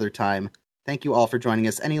for another time. Thank you all for joining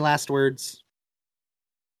us. Any last words?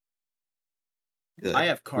 Good. I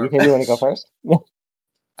have car Ethan, you want to go parts. first?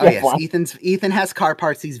 Oh Yeah, yes, why? Ethan has car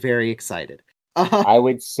parts. He's very excited. I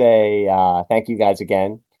would say thank you guys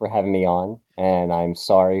again for having me on, and I'm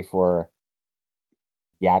sorry for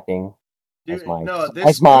yapping as Dude, my no, as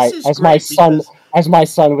this my is as my great son because as my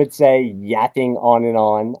son would say, yapping on and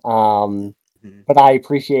on. Mhm. But I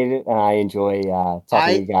appreciate it, and I enjoy talking to I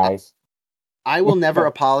you guys. I will never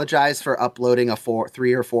apologize for uploading a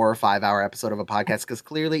 3 or 4 or 5 hour episode of a podcast, because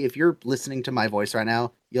clearly, if you're listening to my voice right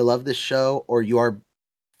now, you love this show, or you are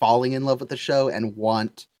falling in love with the show and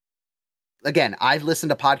want. Again, I've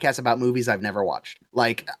listened to podcasts about movies I've never watched.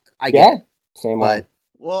 Like, I get Yeah, it, same but way.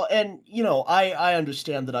 well, and you know, I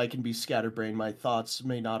understand that I can be scatterbrained. My thoughts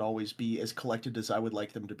may not always be as collected as I would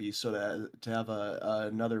like them to be. So that to have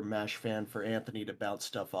another MASH fan for Anthony to bounce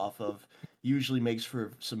stuff off of usually makes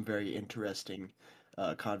for some very interesting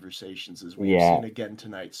conversations, as we have Yeah, seen again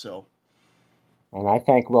tonight. So and I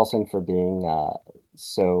thank Wilson for being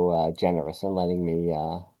so generous and letting me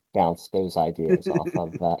bounce those ideas off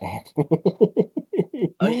of Anthony.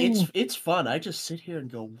 it's fun. I just sit here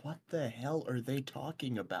and go, "What the hell are they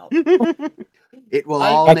talking about?" it will I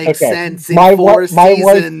all That's make okay. sense in 4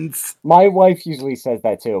 seasons. My wife usually says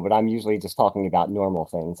that too, but I'm usually just talking about normal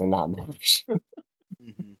things and not movies.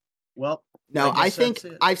 Mhm. Well, I No, I guess think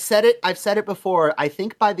that's it. I've said it. I've said it before. I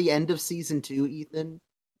think by the end of season 2, Ethan,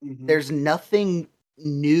 Mhm. there's nothing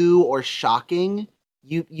new or shocking.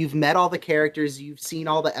 You've met all the characters, you've seen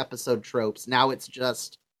all the episode tropes. Now it's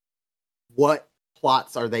just, what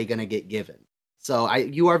plots are they going to get given? So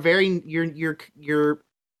you are very you're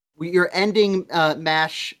ending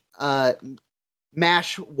MASH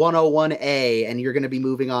 101A, and you're going to be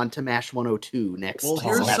moving on to MASH 102 next Well,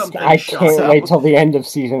 here's Oh, semester. something I can't shocking. wait till the end of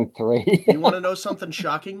season 3. You want to know something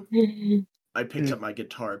shocking? I picked up my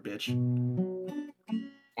guitar, bitch.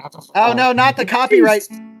 Oh no, not the copyright.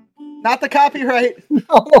 Not the copyright. No.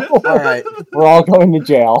 All right. We're all going to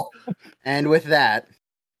jail. And with that,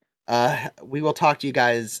 we will talk to you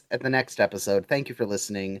guys at the next episode. Thank you for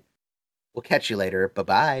listening. We'll catch you later.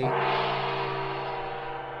 Bye-bye.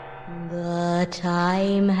 The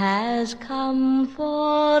time has come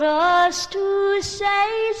for us to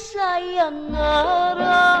say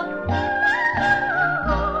sayonara.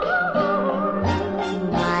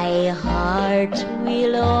 My heart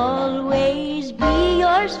will always be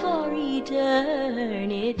yours for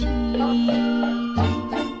eternity.